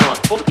the people in the front, for the people on the side, for the people in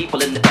front, for the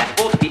people in the back,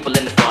 for the people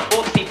in the front,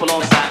 for the people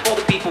on the side, for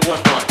the people in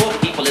front, people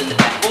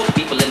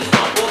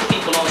in the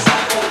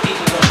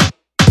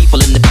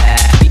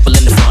back, people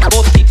in the front,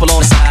 for the people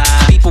on the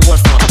side, people in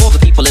front, for the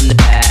people in the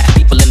back,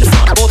 people in the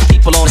front, for the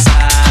people on the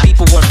side,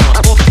 people in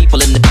front, for the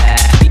people in the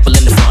back, people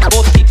in the front,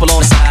 for the people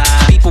on the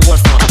side, people in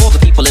front, for the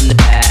people in the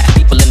back,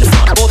 people in the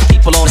front, for the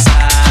people on the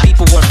side,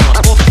 people in front,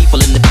 for the people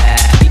in the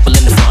back, people in the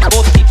front,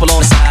 for the people on the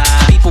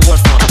side, people in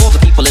front, for the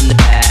people in the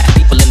back,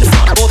 people in the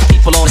front, for the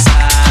people on the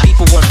side,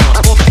 people in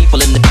front, for the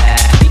people in the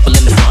back, people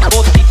in the front,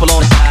 for the people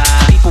on the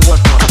side, people in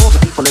front, for the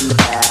people in the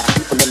back,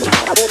 people in the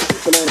front, for the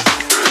people in the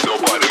back.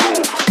 Nobody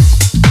move.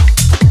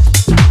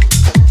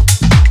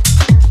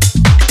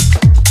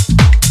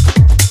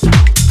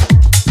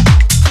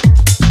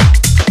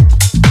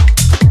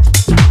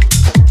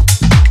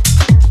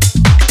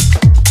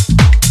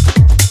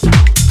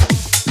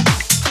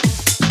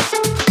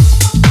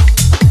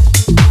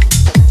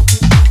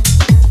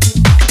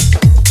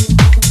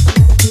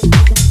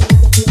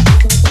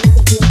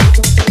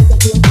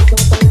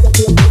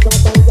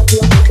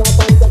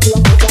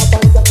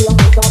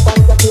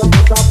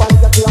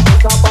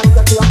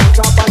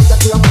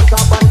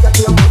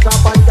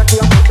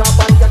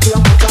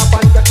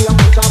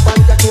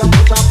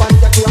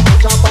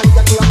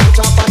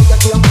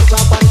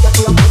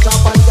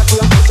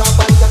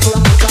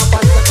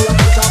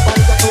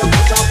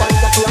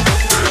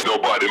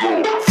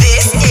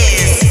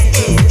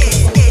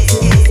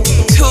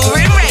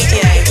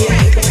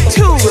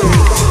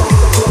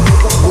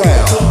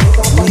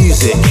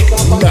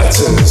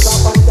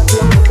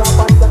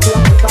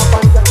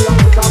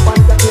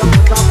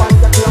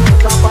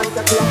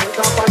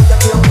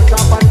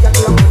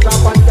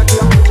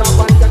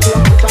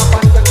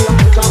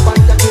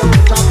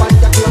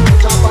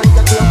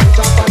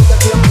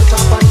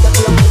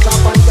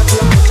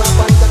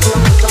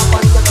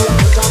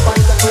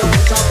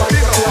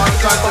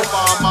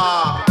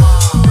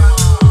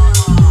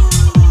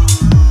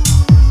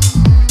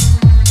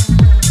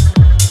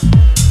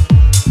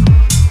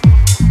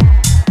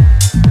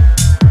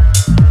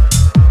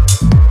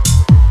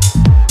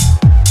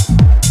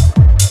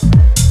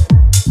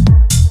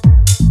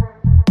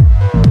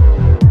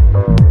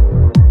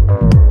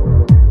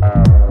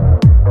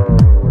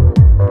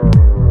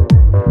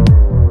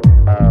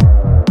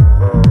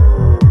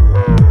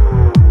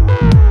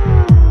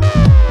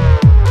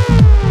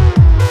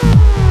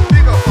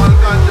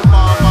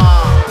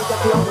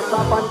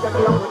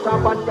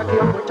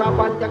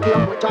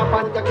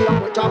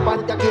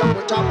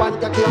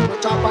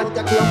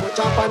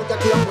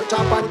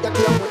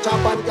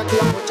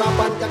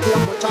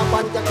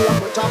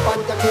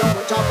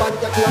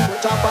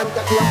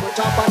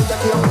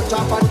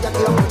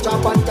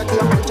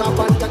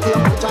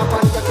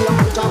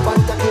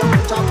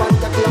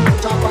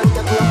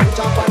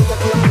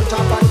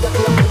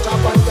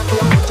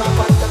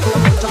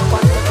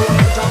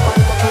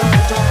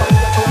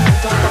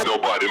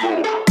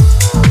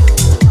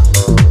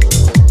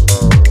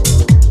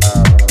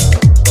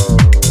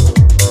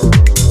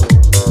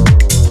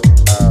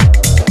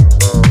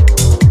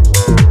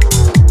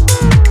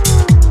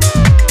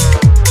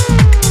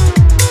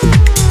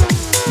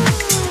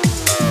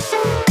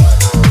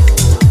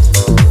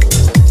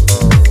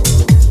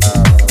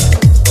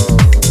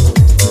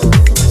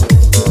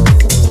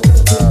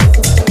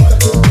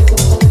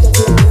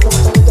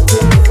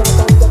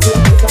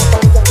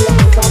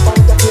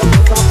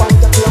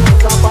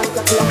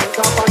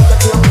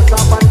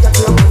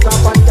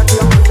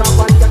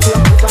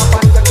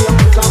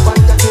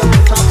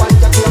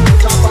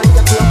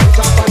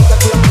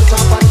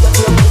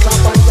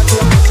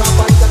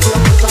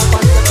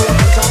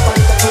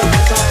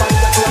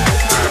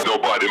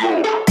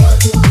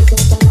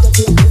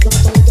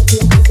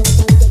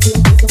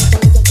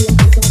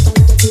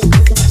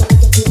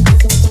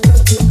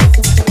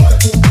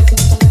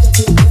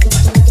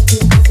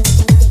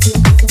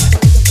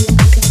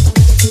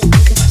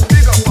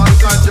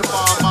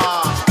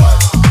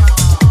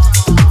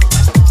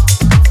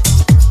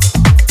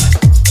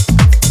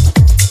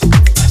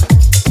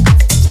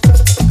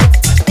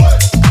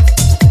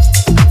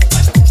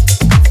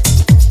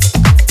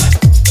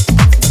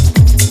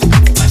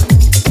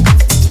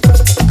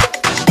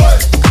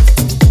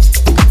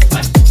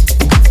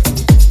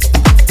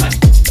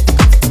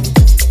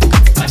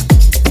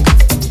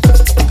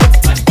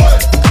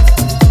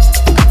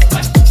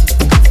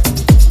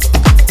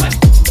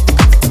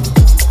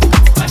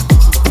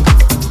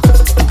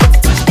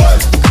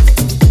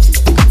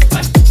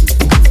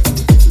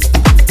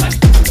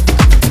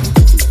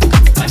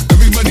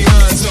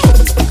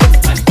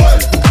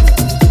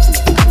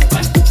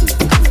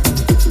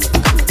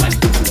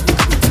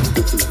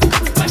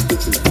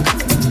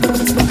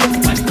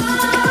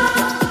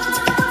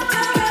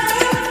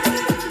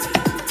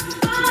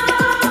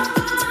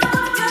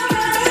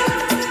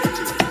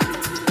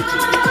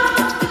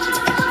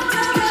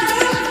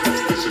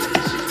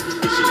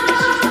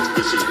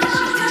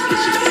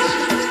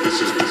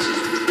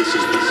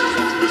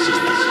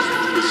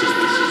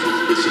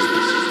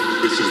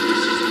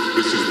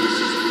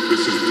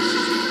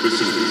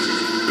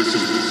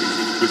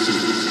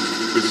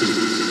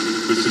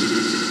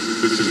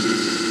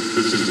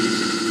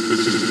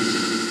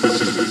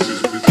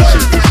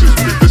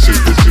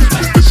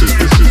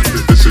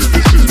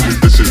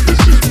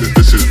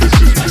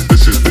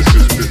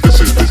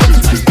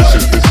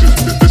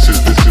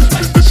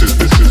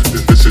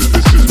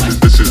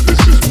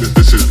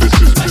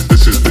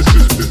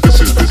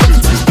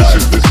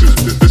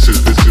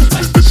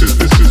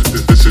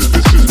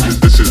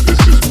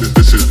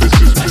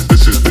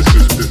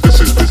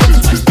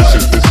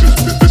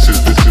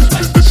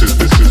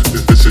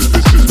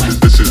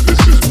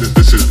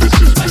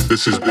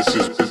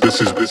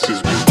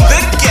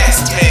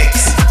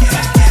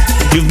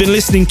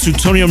 Listening to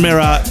Tony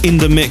Romera in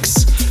the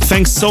mix.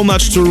 Thanks so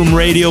much to Toolroom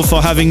Radio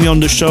for having me on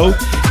the show,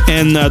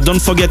 and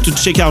don't forget to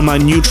check out my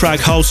new track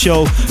House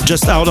Show,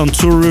 just out on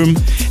Toolroom.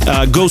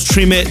 Go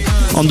stream it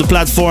on the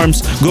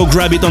platforms, go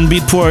grab it on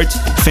Beatport.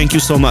 Thank you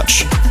so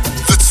much.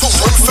 The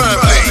Toolroom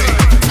family.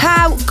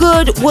 How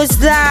good was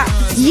that?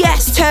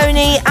 Yes,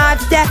 Tony,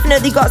 I've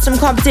definitely got some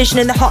competition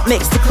in the hot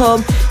mix to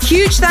come.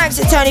 Huge thanks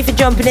to Tony for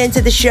jumping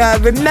into the show.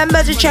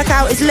 Remember to check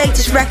out his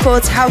latest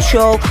records, House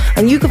Show,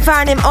 and you can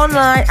find him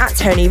online at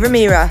Tony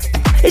Romera.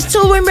 It's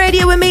Toolroom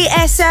Radio with me,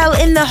 ESSEL,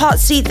 in the hot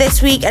seat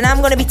this week, and I'm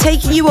going to be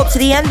taking you up to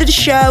the end of the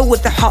show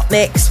with the hot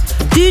mix.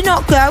 Do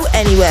not go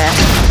anywhere.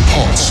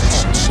 Hot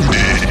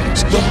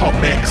mix. The hot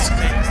mix.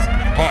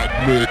 Hot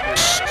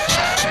mix.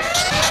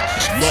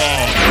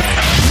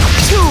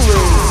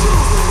 Toolroom.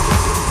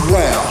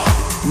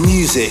 Wow,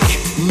 music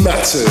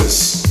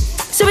matters.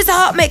 So it's the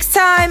hot mix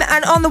time,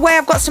 and on the way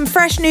I've got some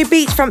fresh new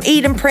beats from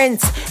Eden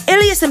Prince,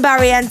 Ilias and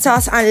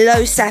Barrientos and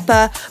Low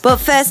Seppa. But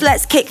first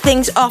let's kick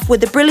things off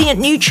with a brilliant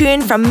new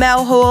tune from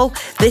Mel Hall.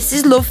 This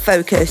is Love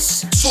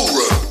Focus.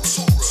 Toolroom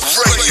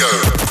Radio.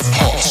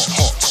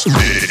 Hot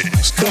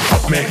mix. The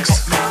hot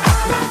mix.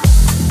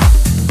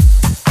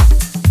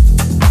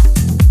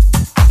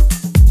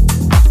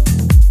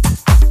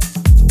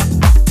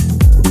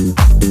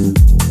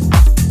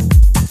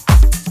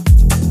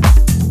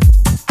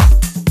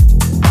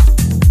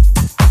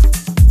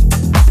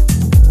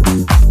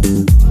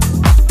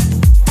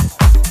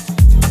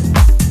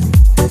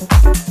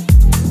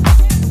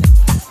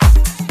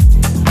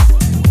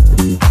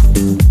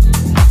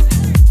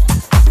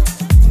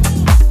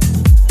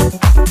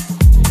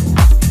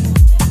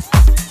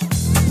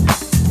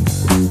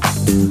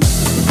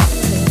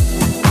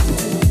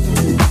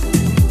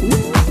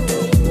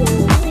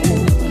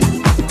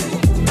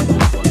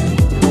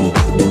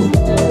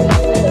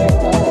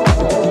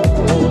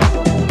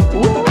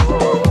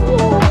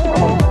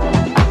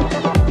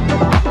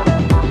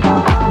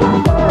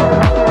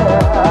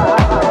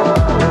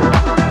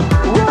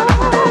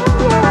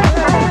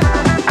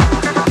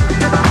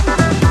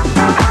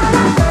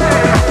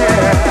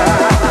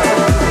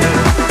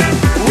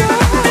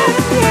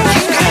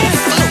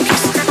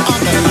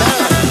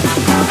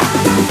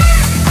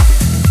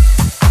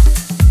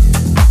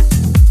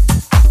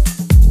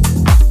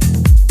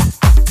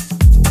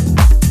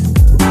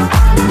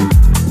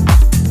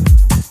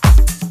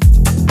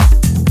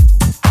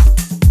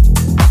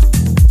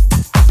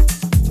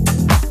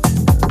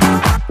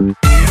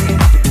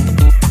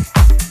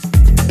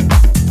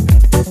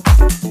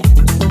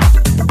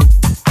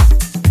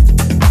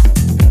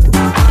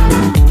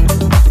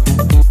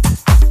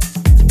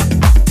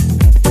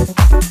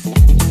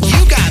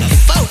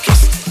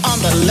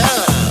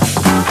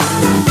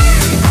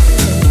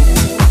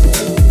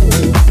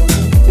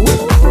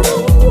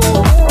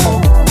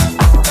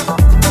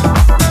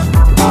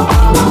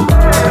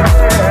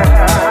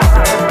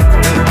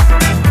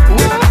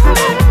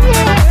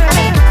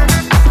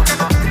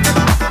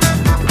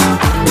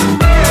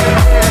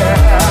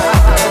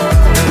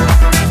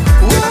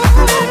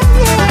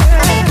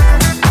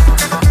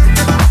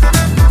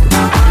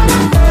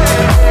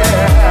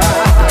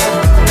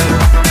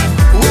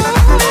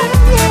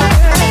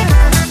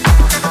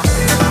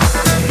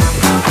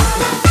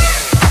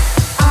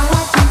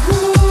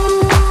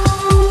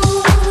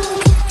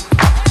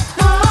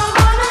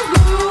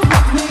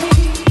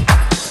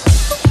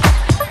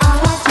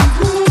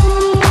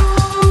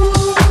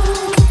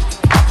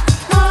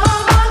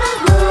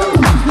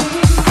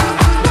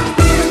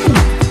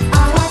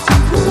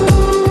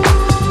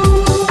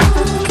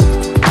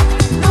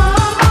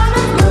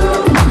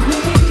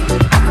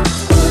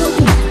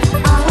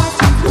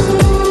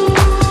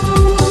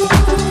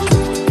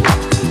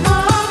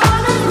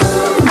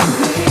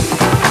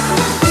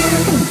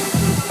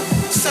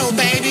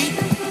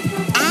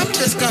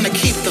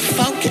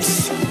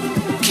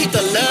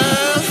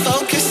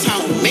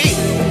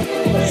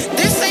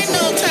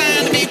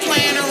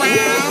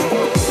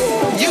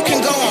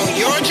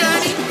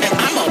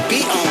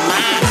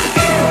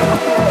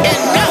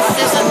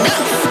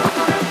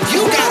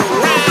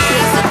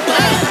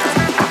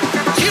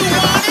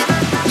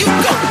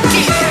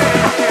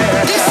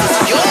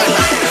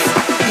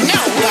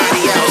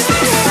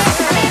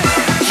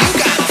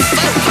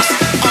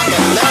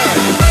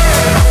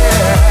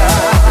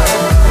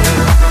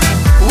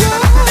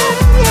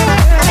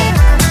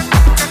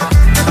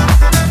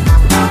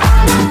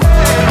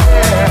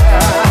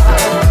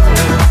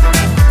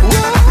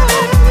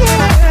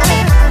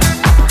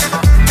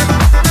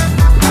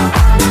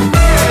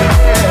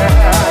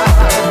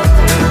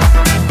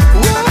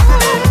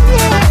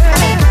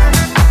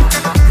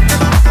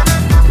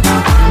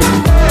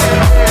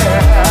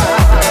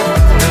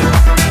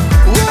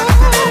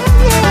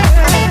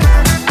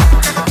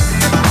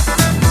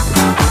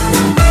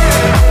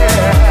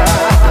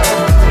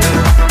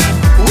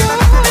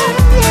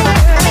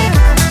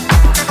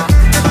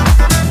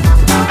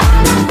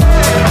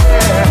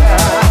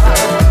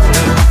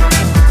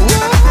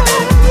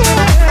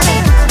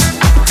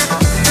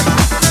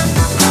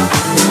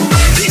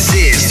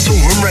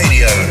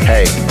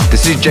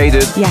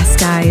 Jaded. Yes,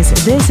 guys,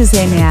 this is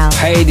Danielle.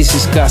 Hey, this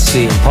is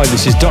Gussie. Hi,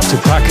 this is Dr.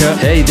 Packer.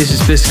 Hey, this is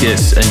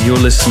Biscuits, and you're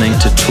listening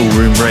to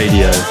Toolroom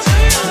Radio.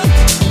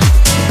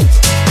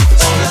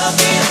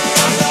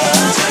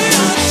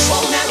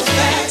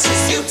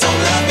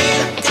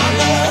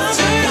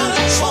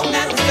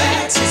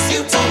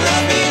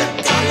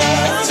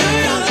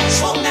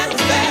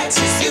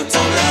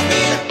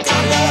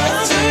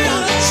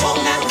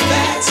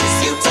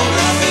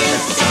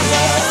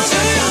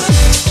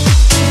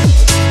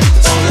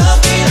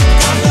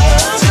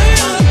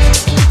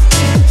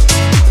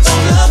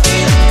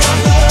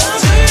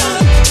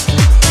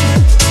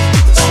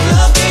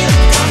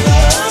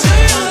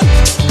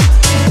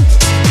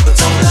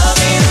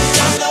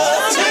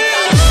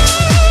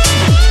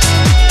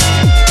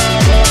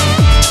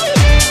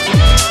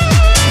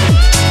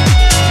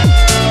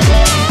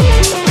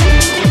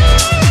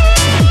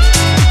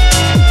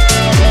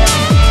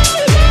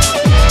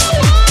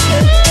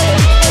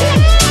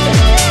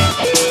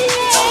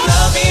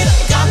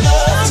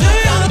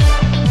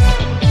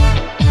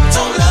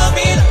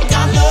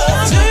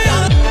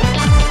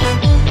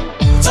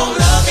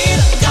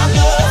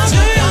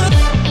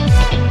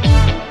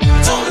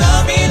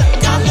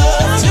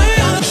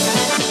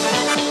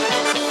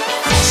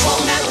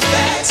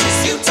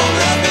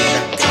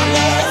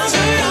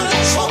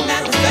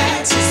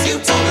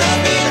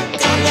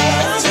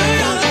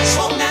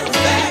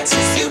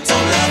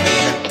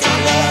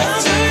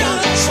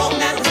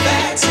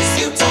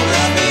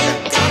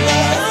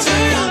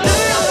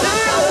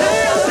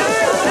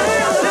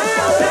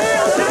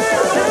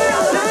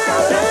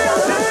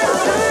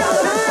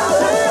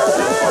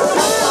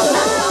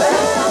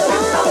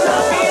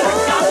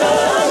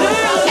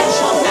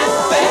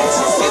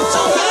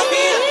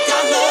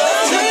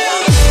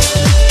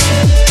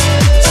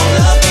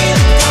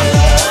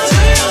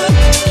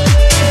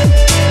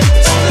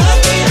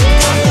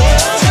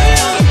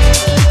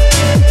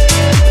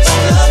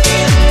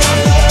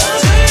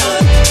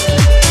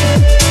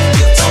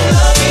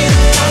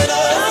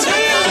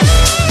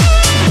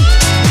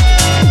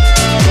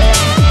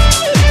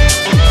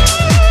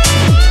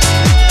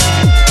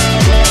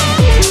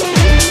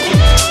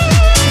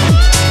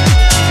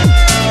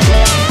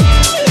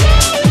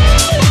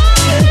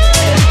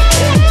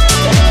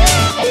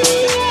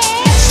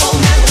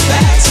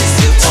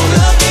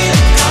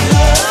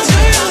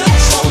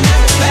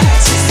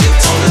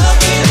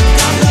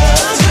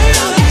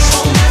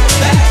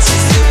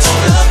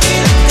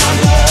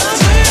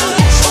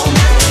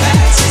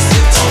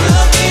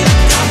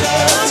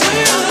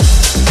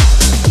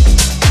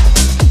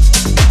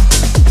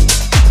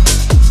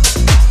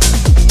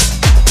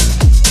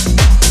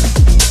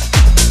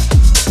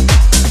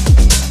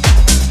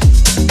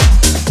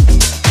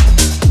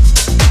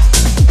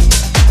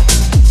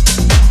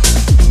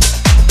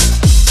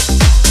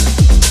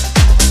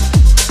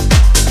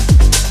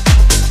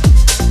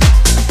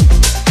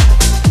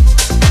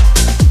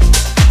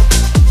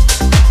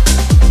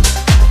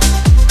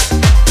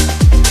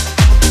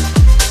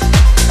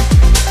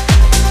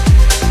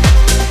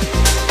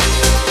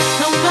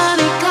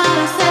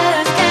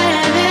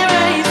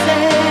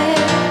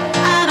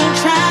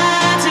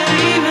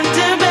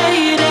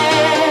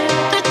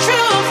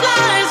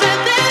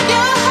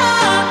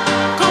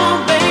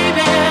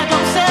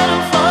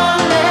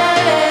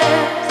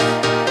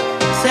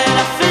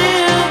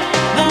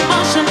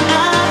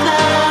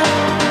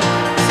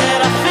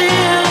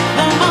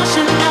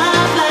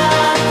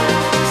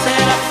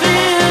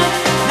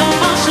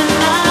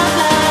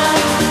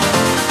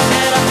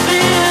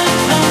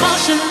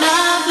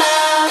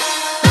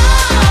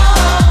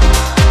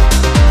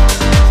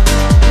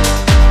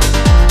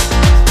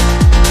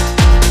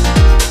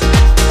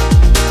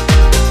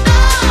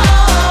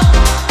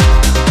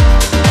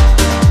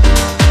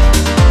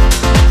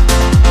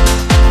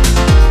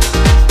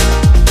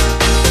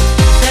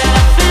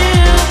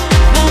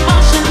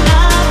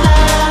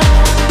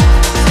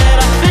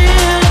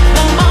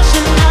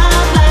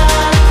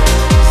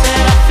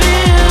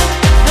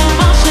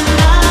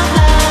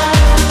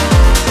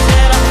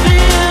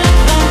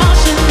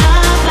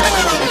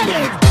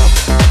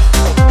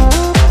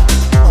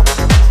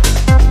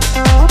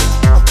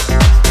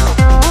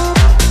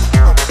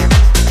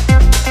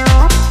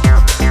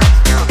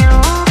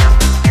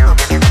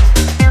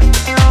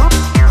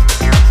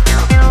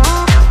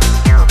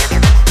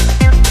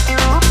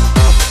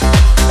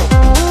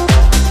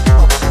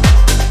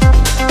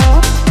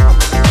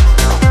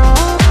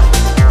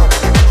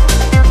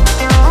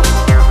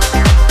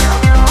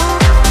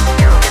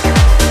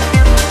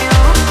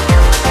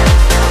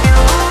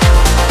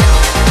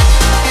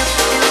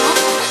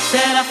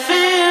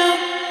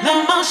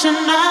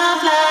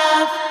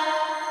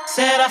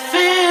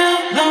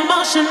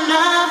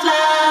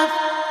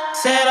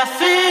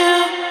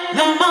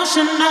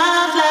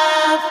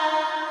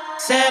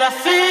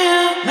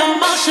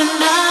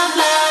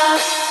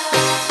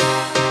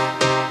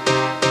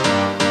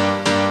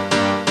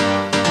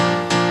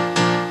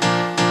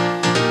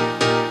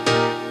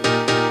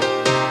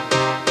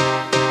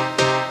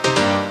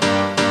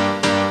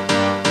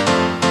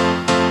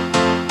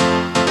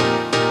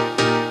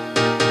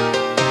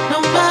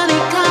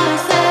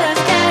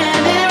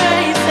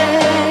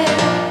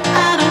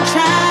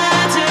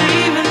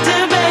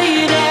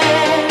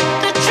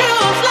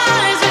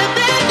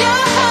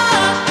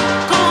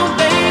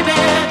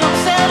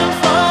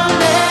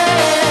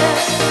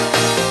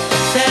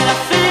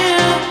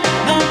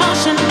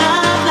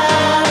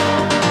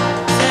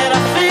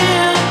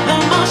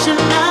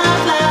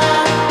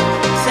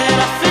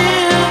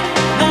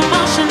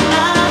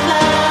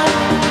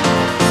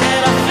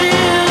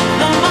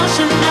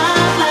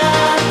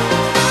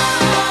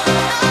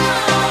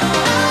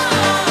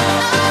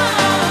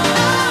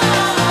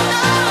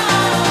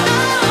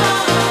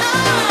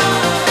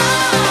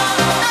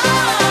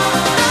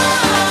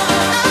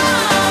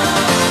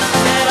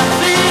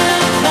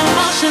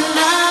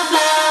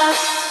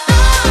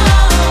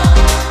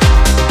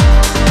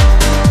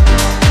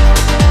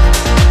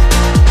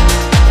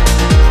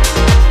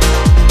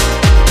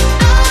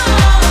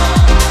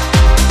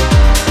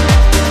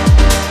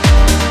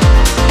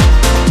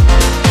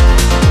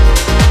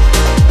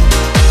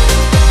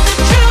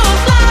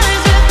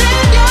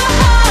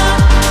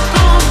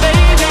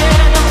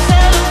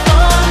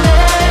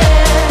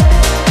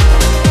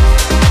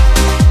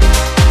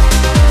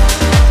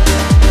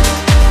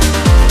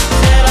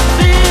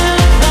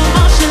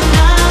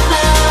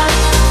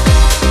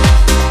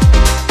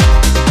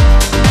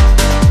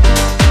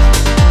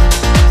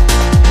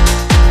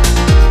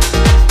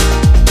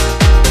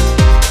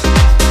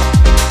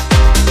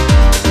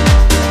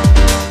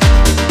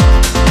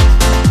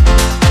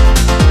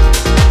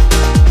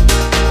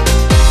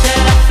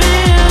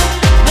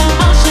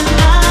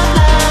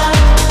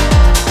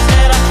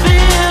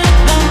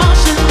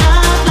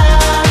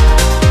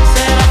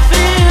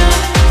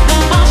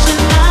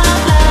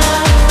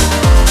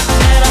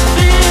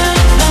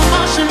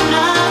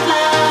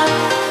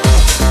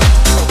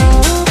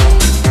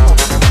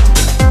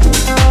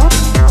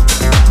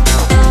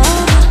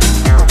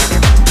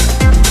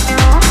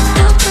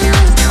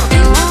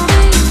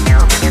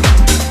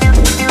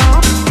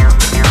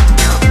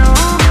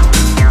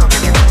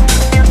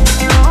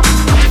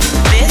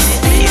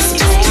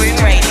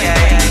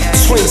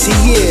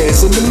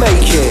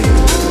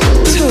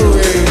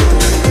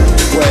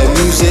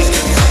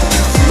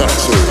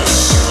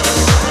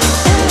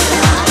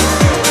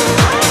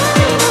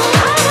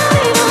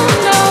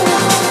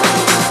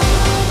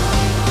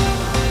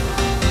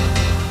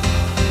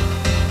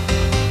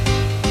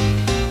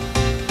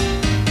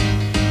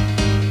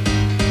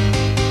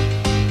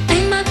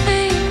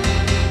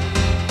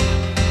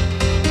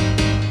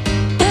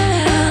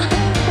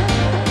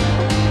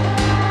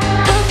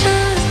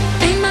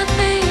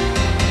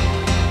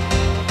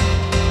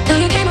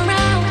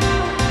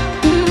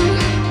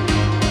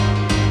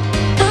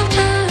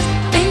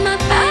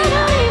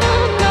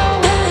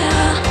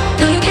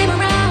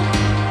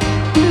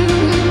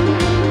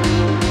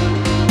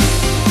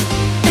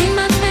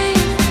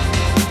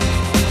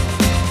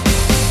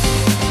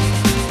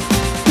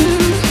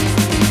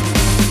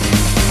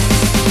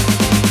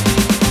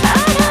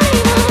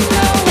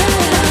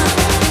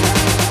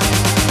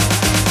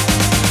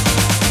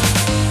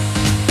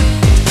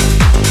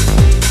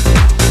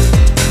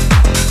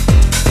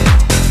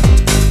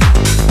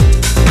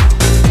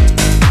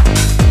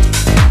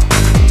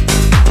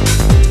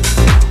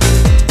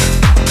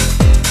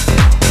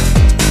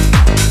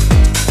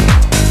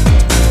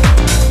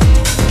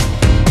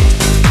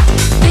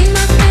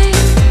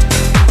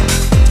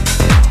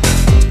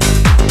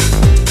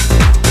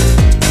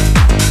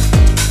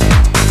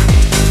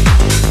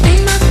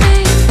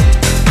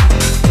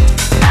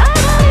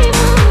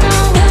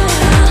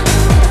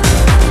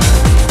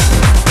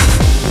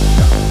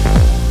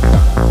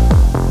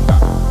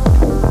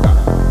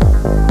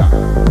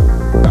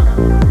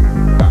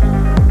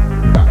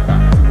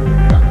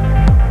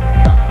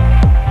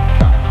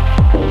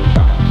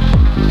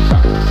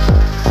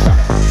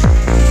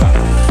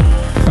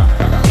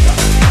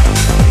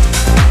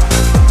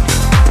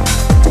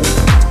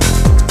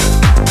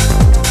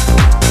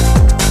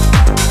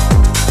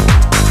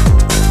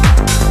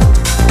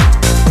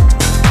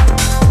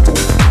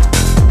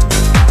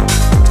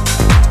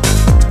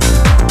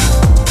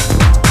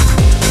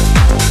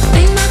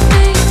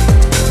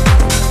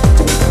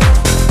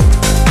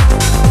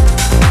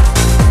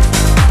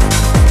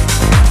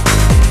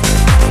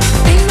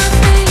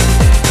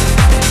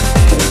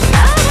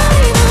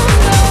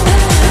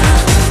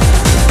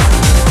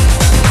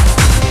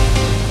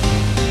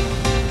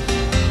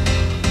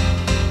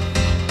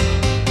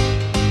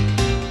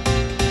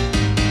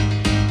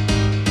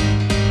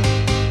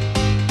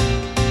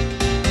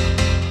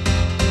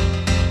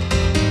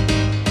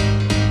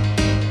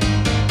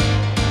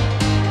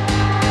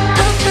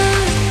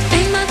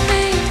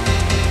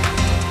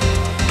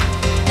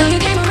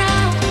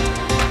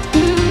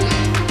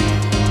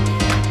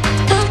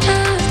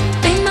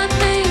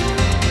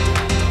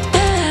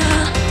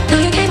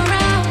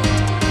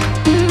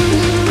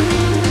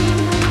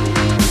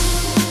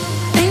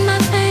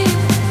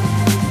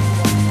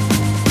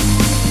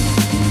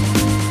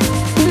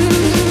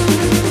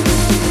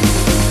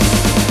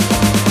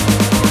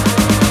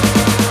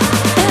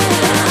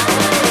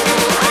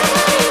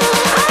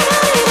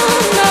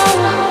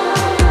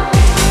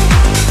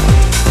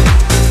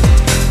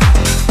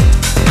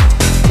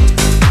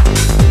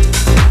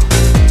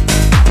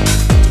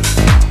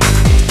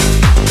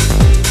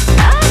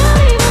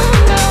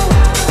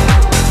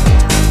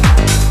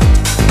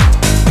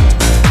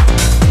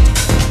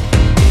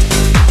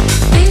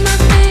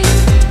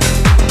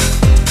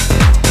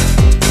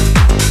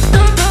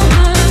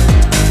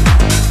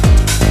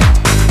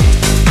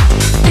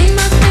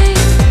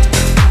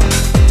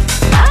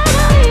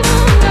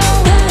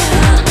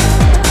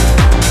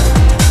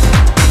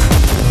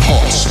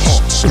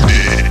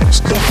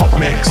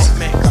 Mix.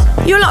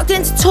 You're locked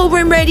into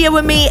Toolroom Radio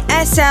with me,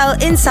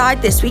 ESSEL,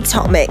 inside this week's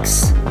Hot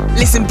Mix.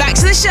 Listen back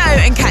to the show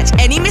and catch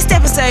any missed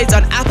episodes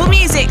on Apple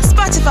Music,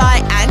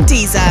 Spotify, and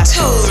Deezer.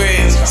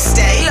 Toolroom.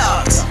 Stay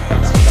locked.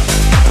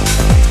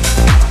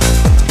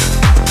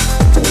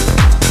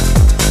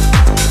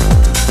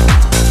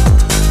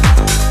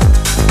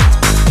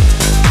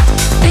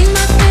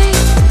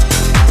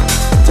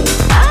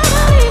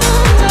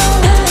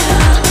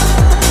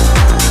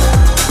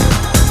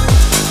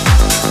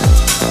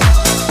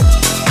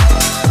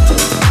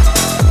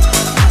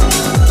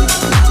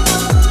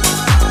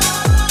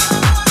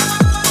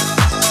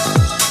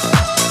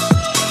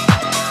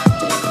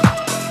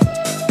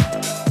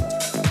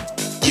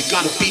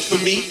 Got a beat for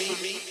me?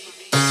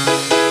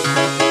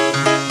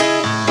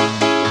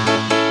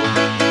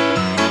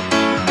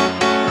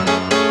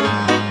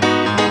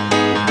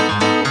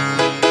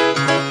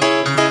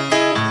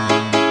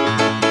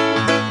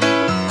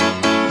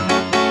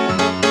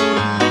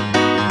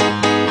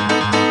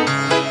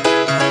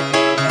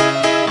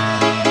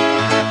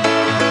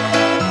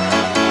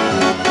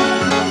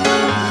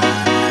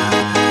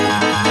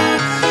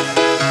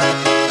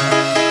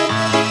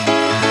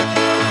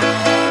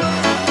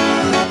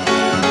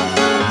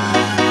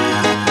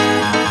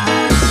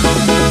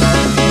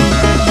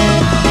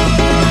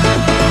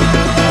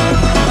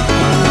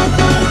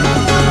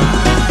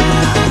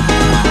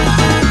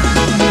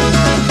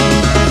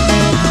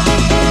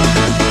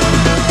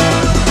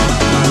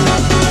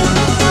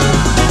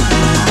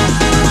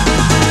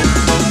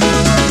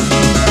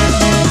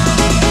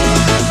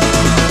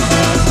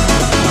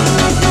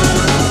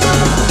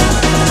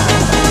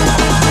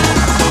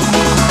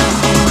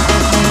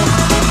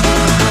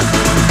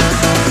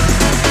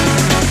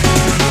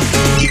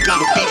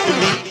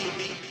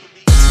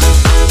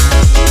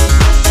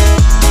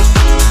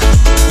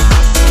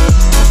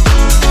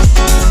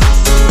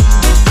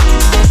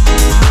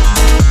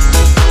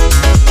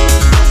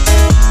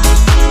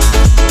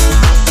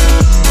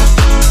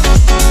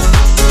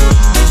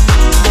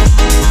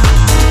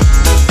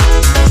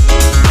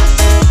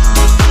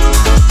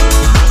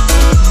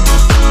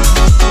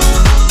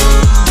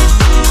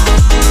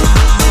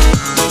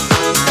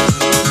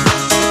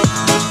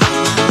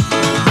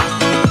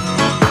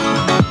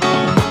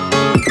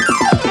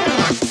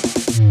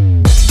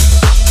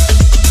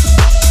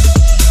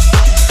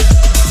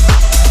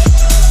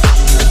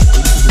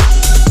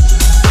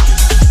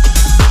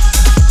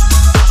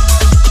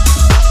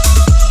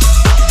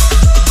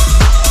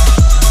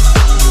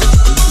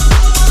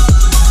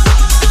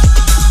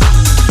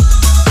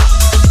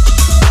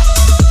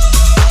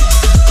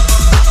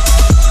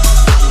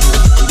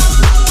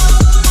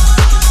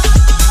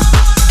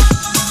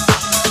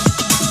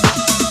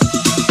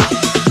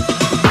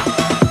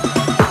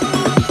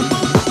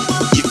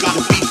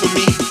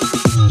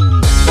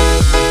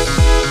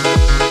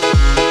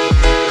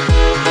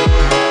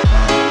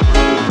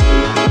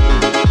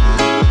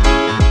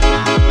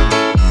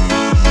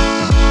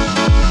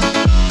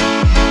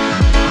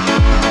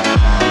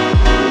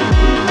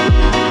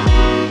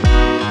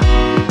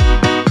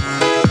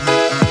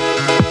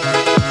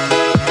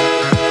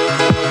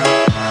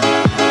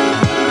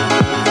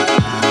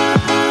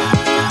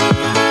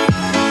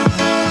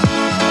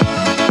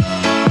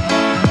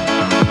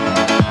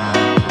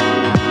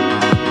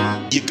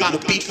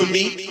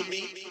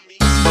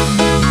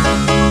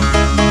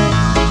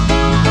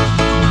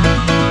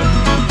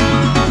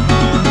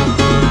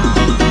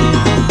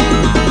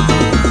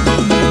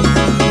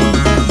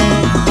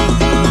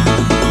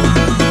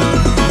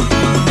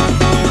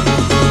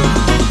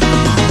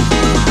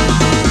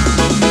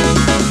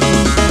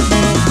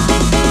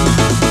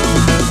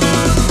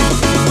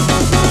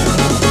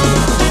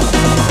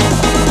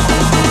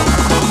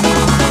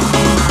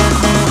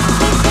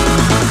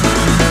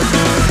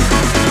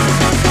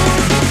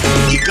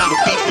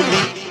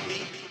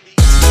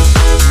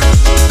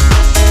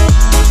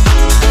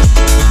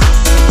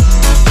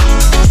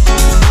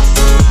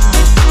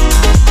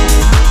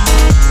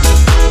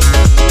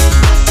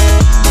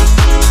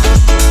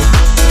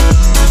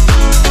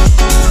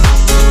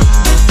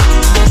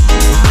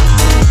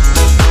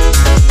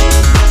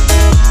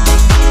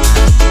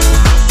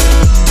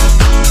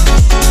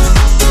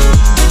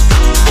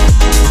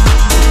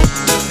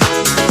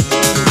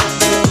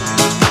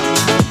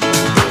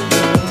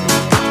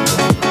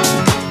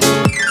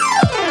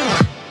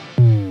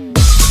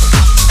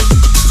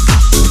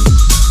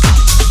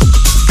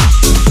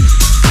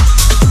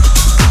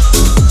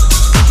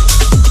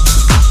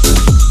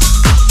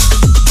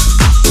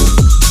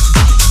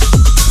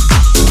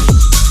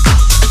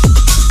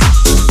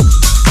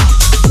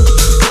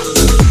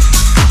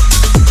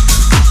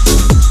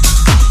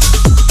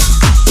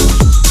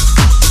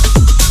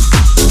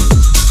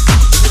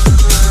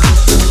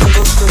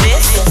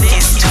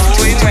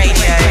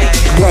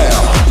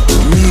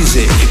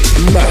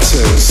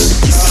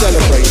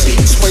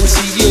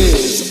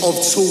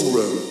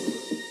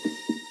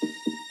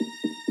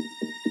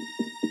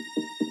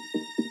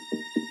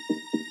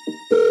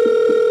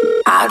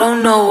 I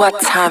don't know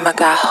what time I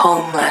got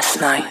home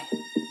last night.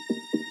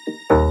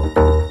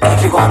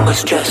 Everyone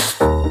was just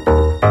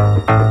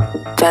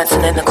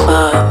dancing in the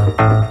club.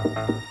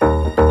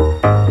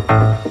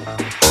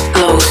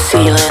 Low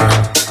ceiling,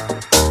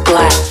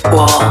 black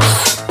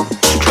walls,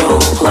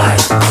 strobe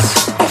lights.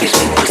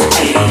 Everything was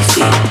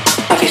hazy.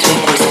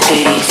 Everything was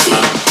hazy.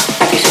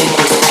 Everything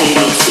was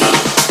hazy.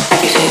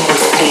 Everything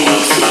was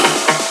hazy.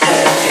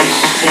 Everything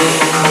was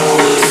hazy.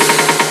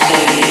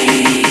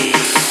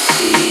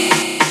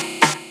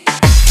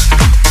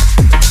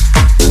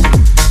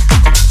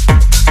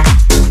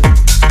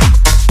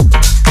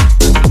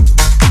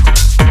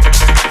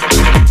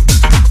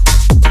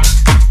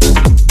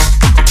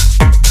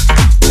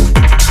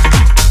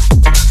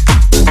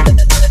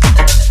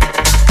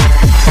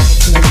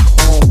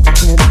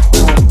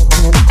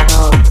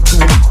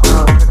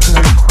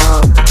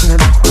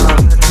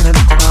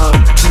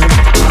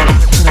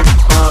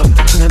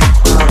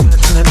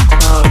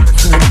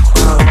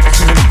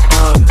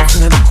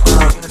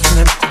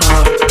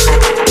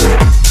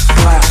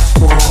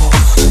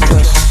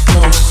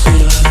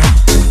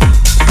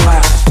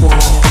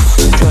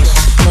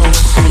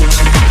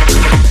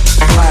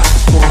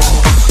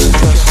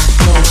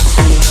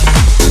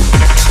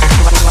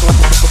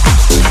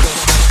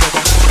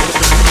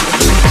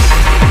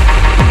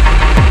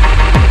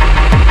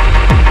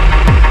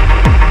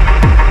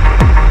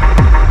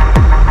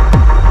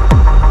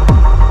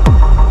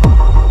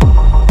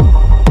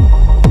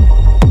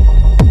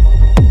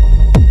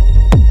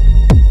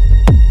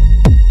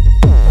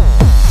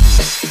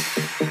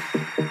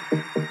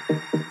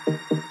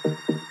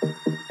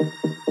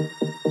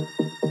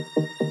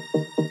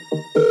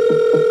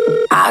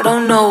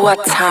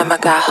 What time I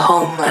got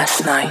home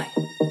last night?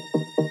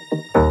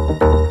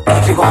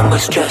 Everyone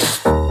was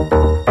just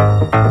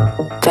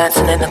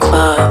dancing in the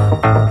club.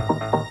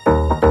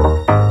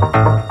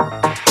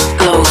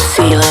 Low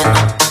ceiling,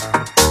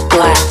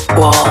 black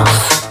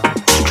walls,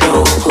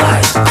 strobe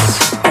lights.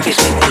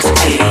 Everything was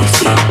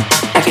hazy.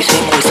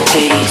 Everything was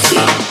hazy.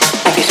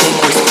 Everything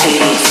was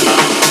hazy.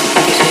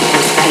 Everything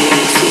was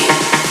hazy.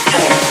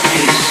 Everything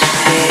was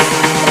hazy.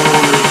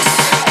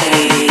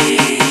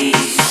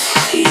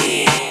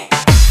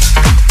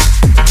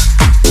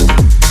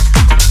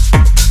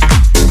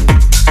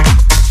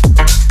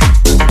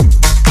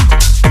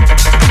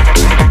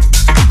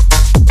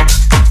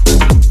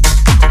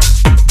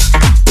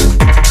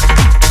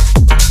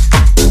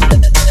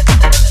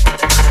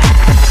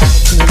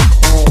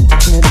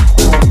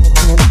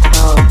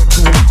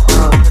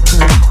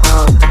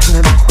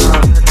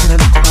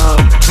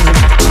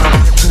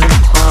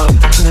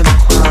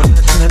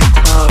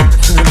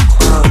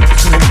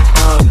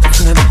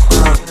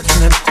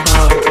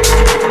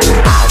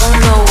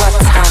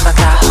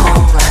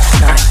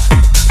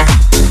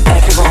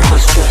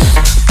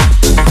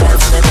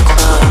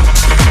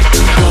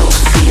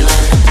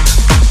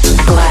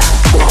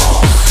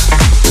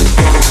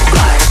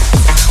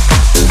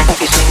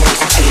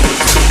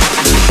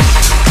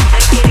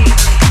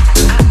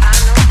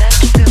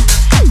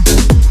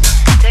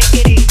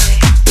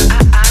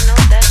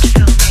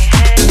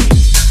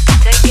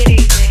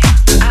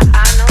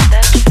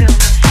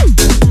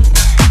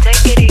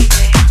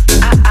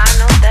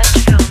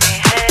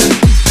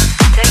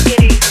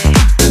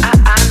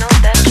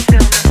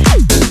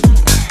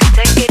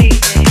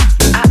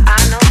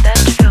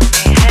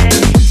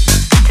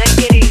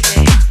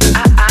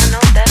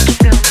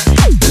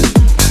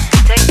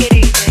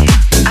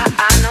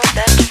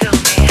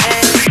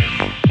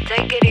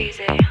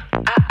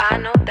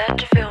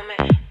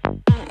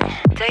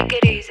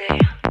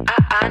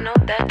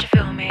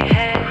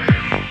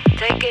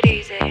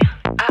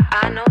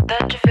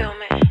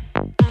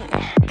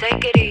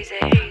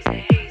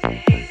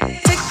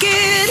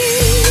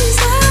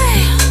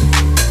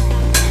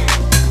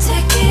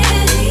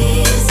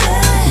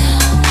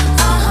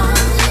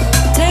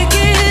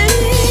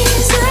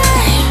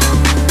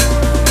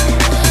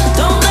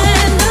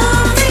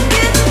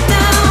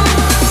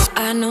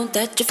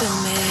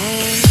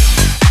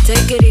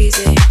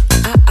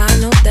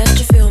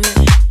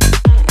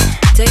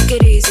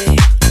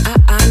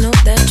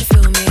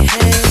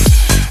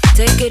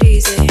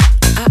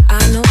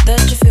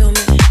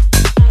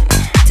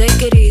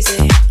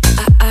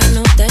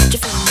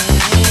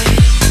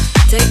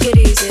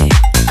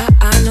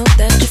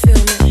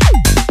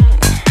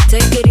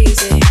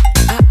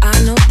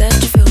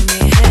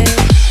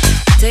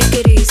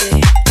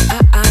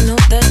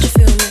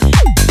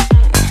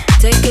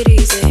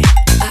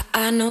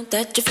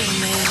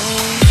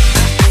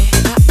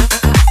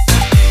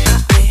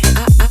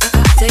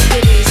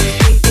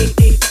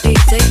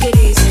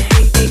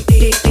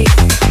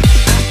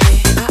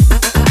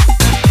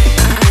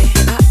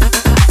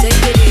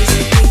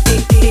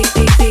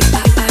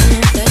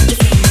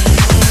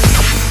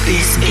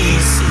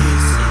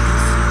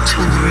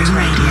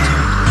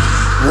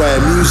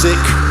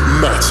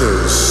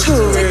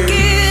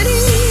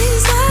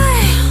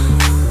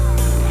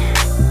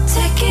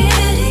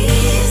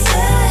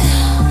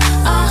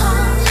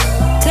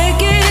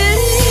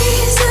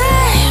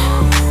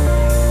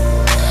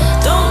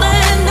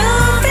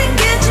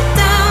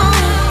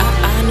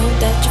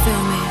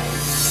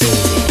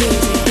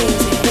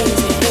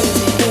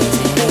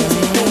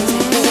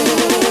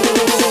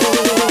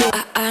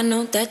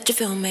 that you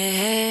feel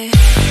me.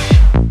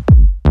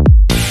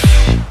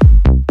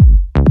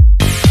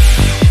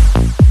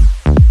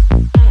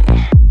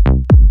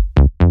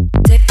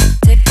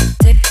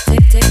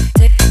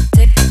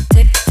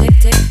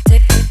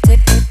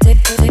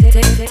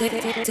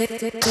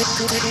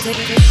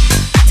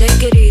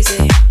 Take it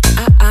easy,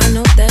 I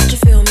know that you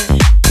feel me.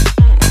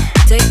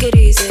 Take it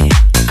easy,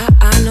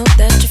 I know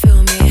that you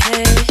feel me.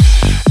 Hey,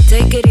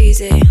 take it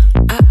easy,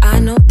 I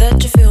know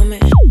that you feel me.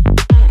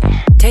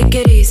 Take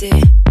it easy,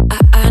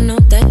 I know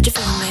that you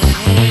feel me.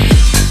 Hey.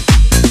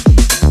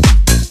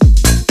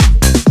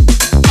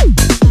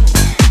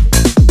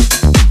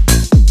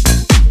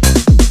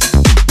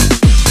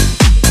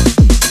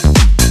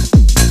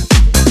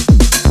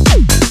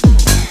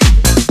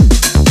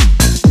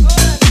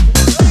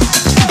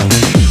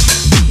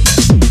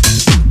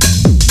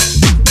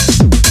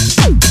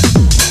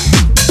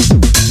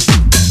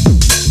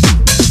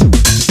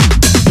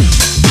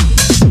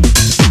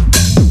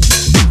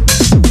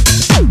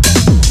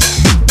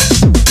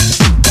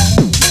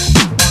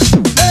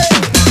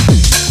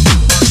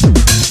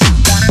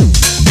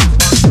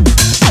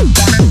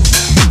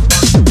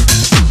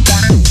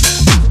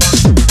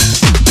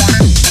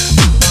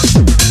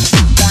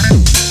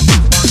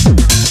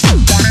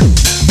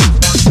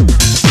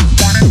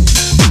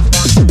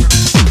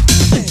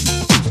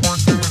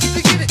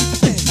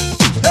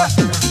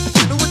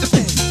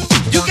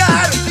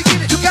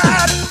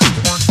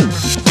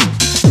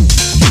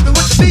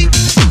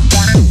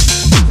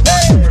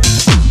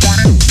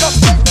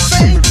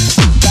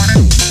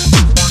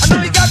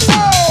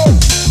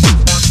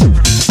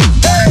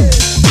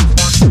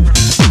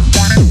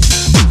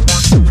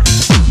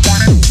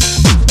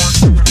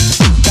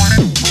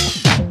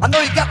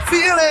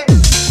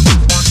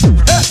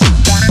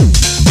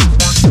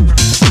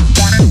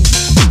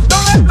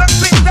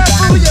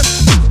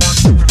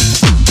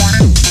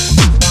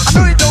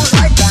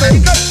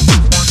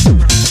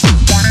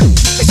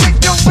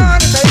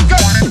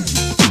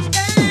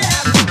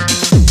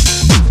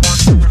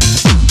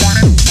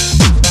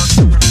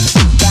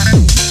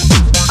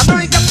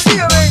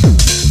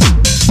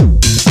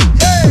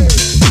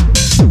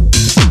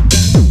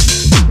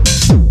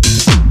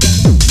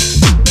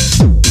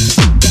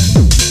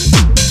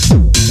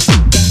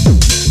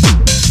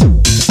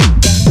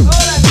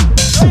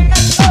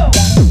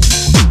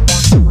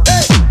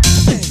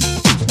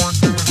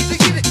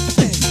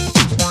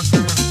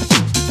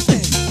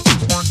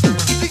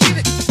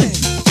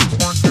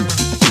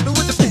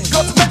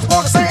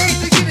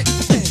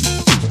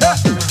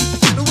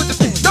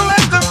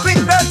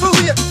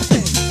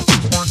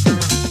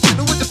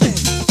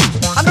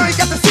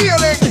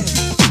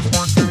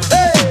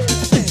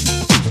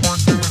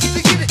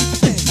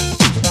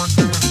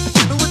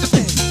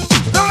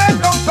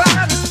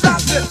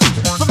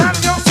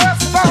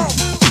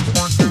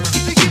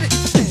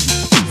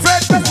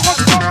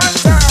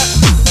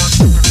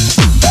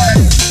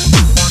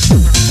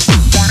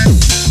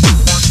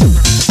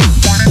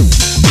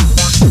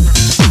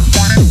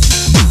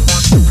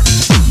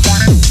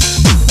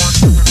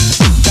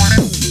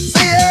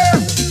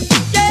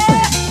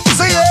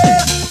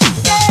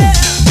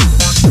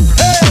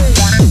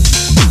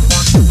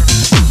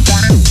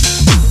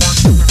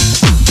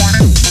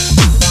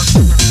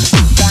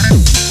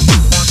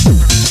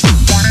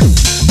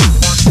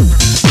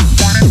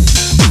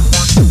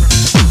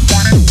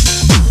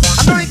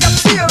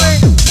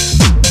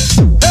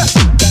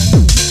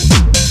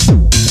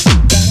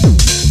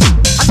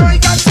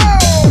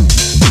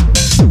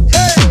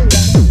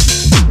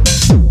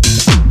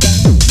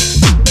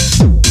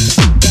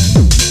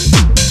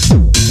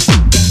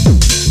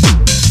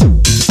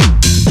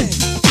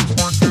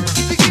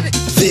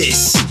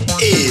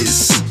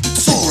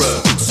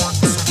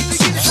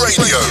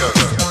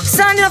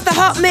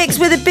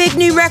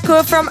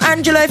 From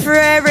Angelo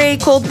Ferreri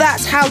called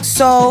That's House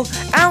Soul,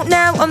 out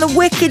now on the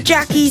Wicked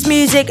Jackie's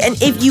music. And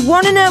if you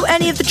want to know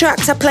any of the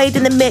tracks I played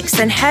in the mix,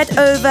 then head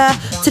over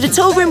to the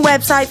Toolroom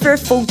website for a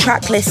full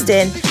track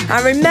listing.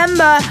 And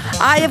remember,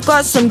 I have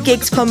got some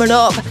gigs coming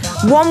up,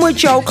 one with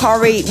Joe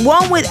Corey,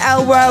 one with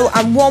Elro,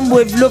 and one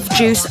with Love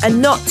Juice,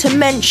 and not to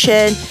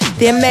mention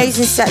the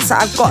amazing sets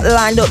that I've got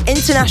lined up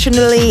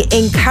internationally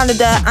in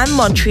Canada and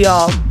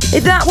Montreal.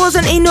 If that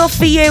wasn't enough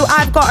for you,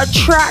 I've got a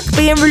track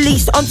being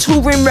released on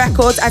Toolroom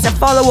Records as a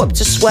follow-up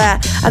to Swear,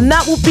 and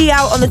that will be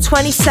out on the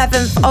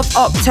 27th of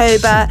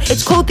October.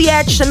 It's called The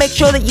Edge, so make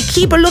sure that you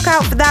keep a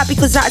lookout for that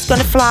because that's going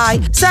to fly.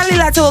 Sadly,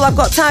 that's all I've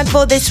got time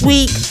for this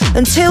week.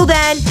 Until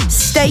then,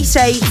 stay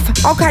safe.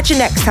 I'll catch you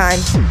next time.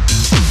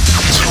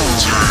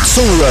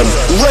 Toolroom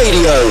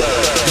Radio.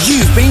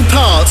 You've been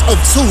part of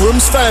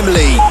Toolroom's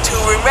family.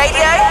 Toolroom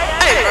Radio,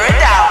 over and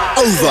out.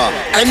 Over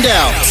and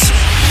out.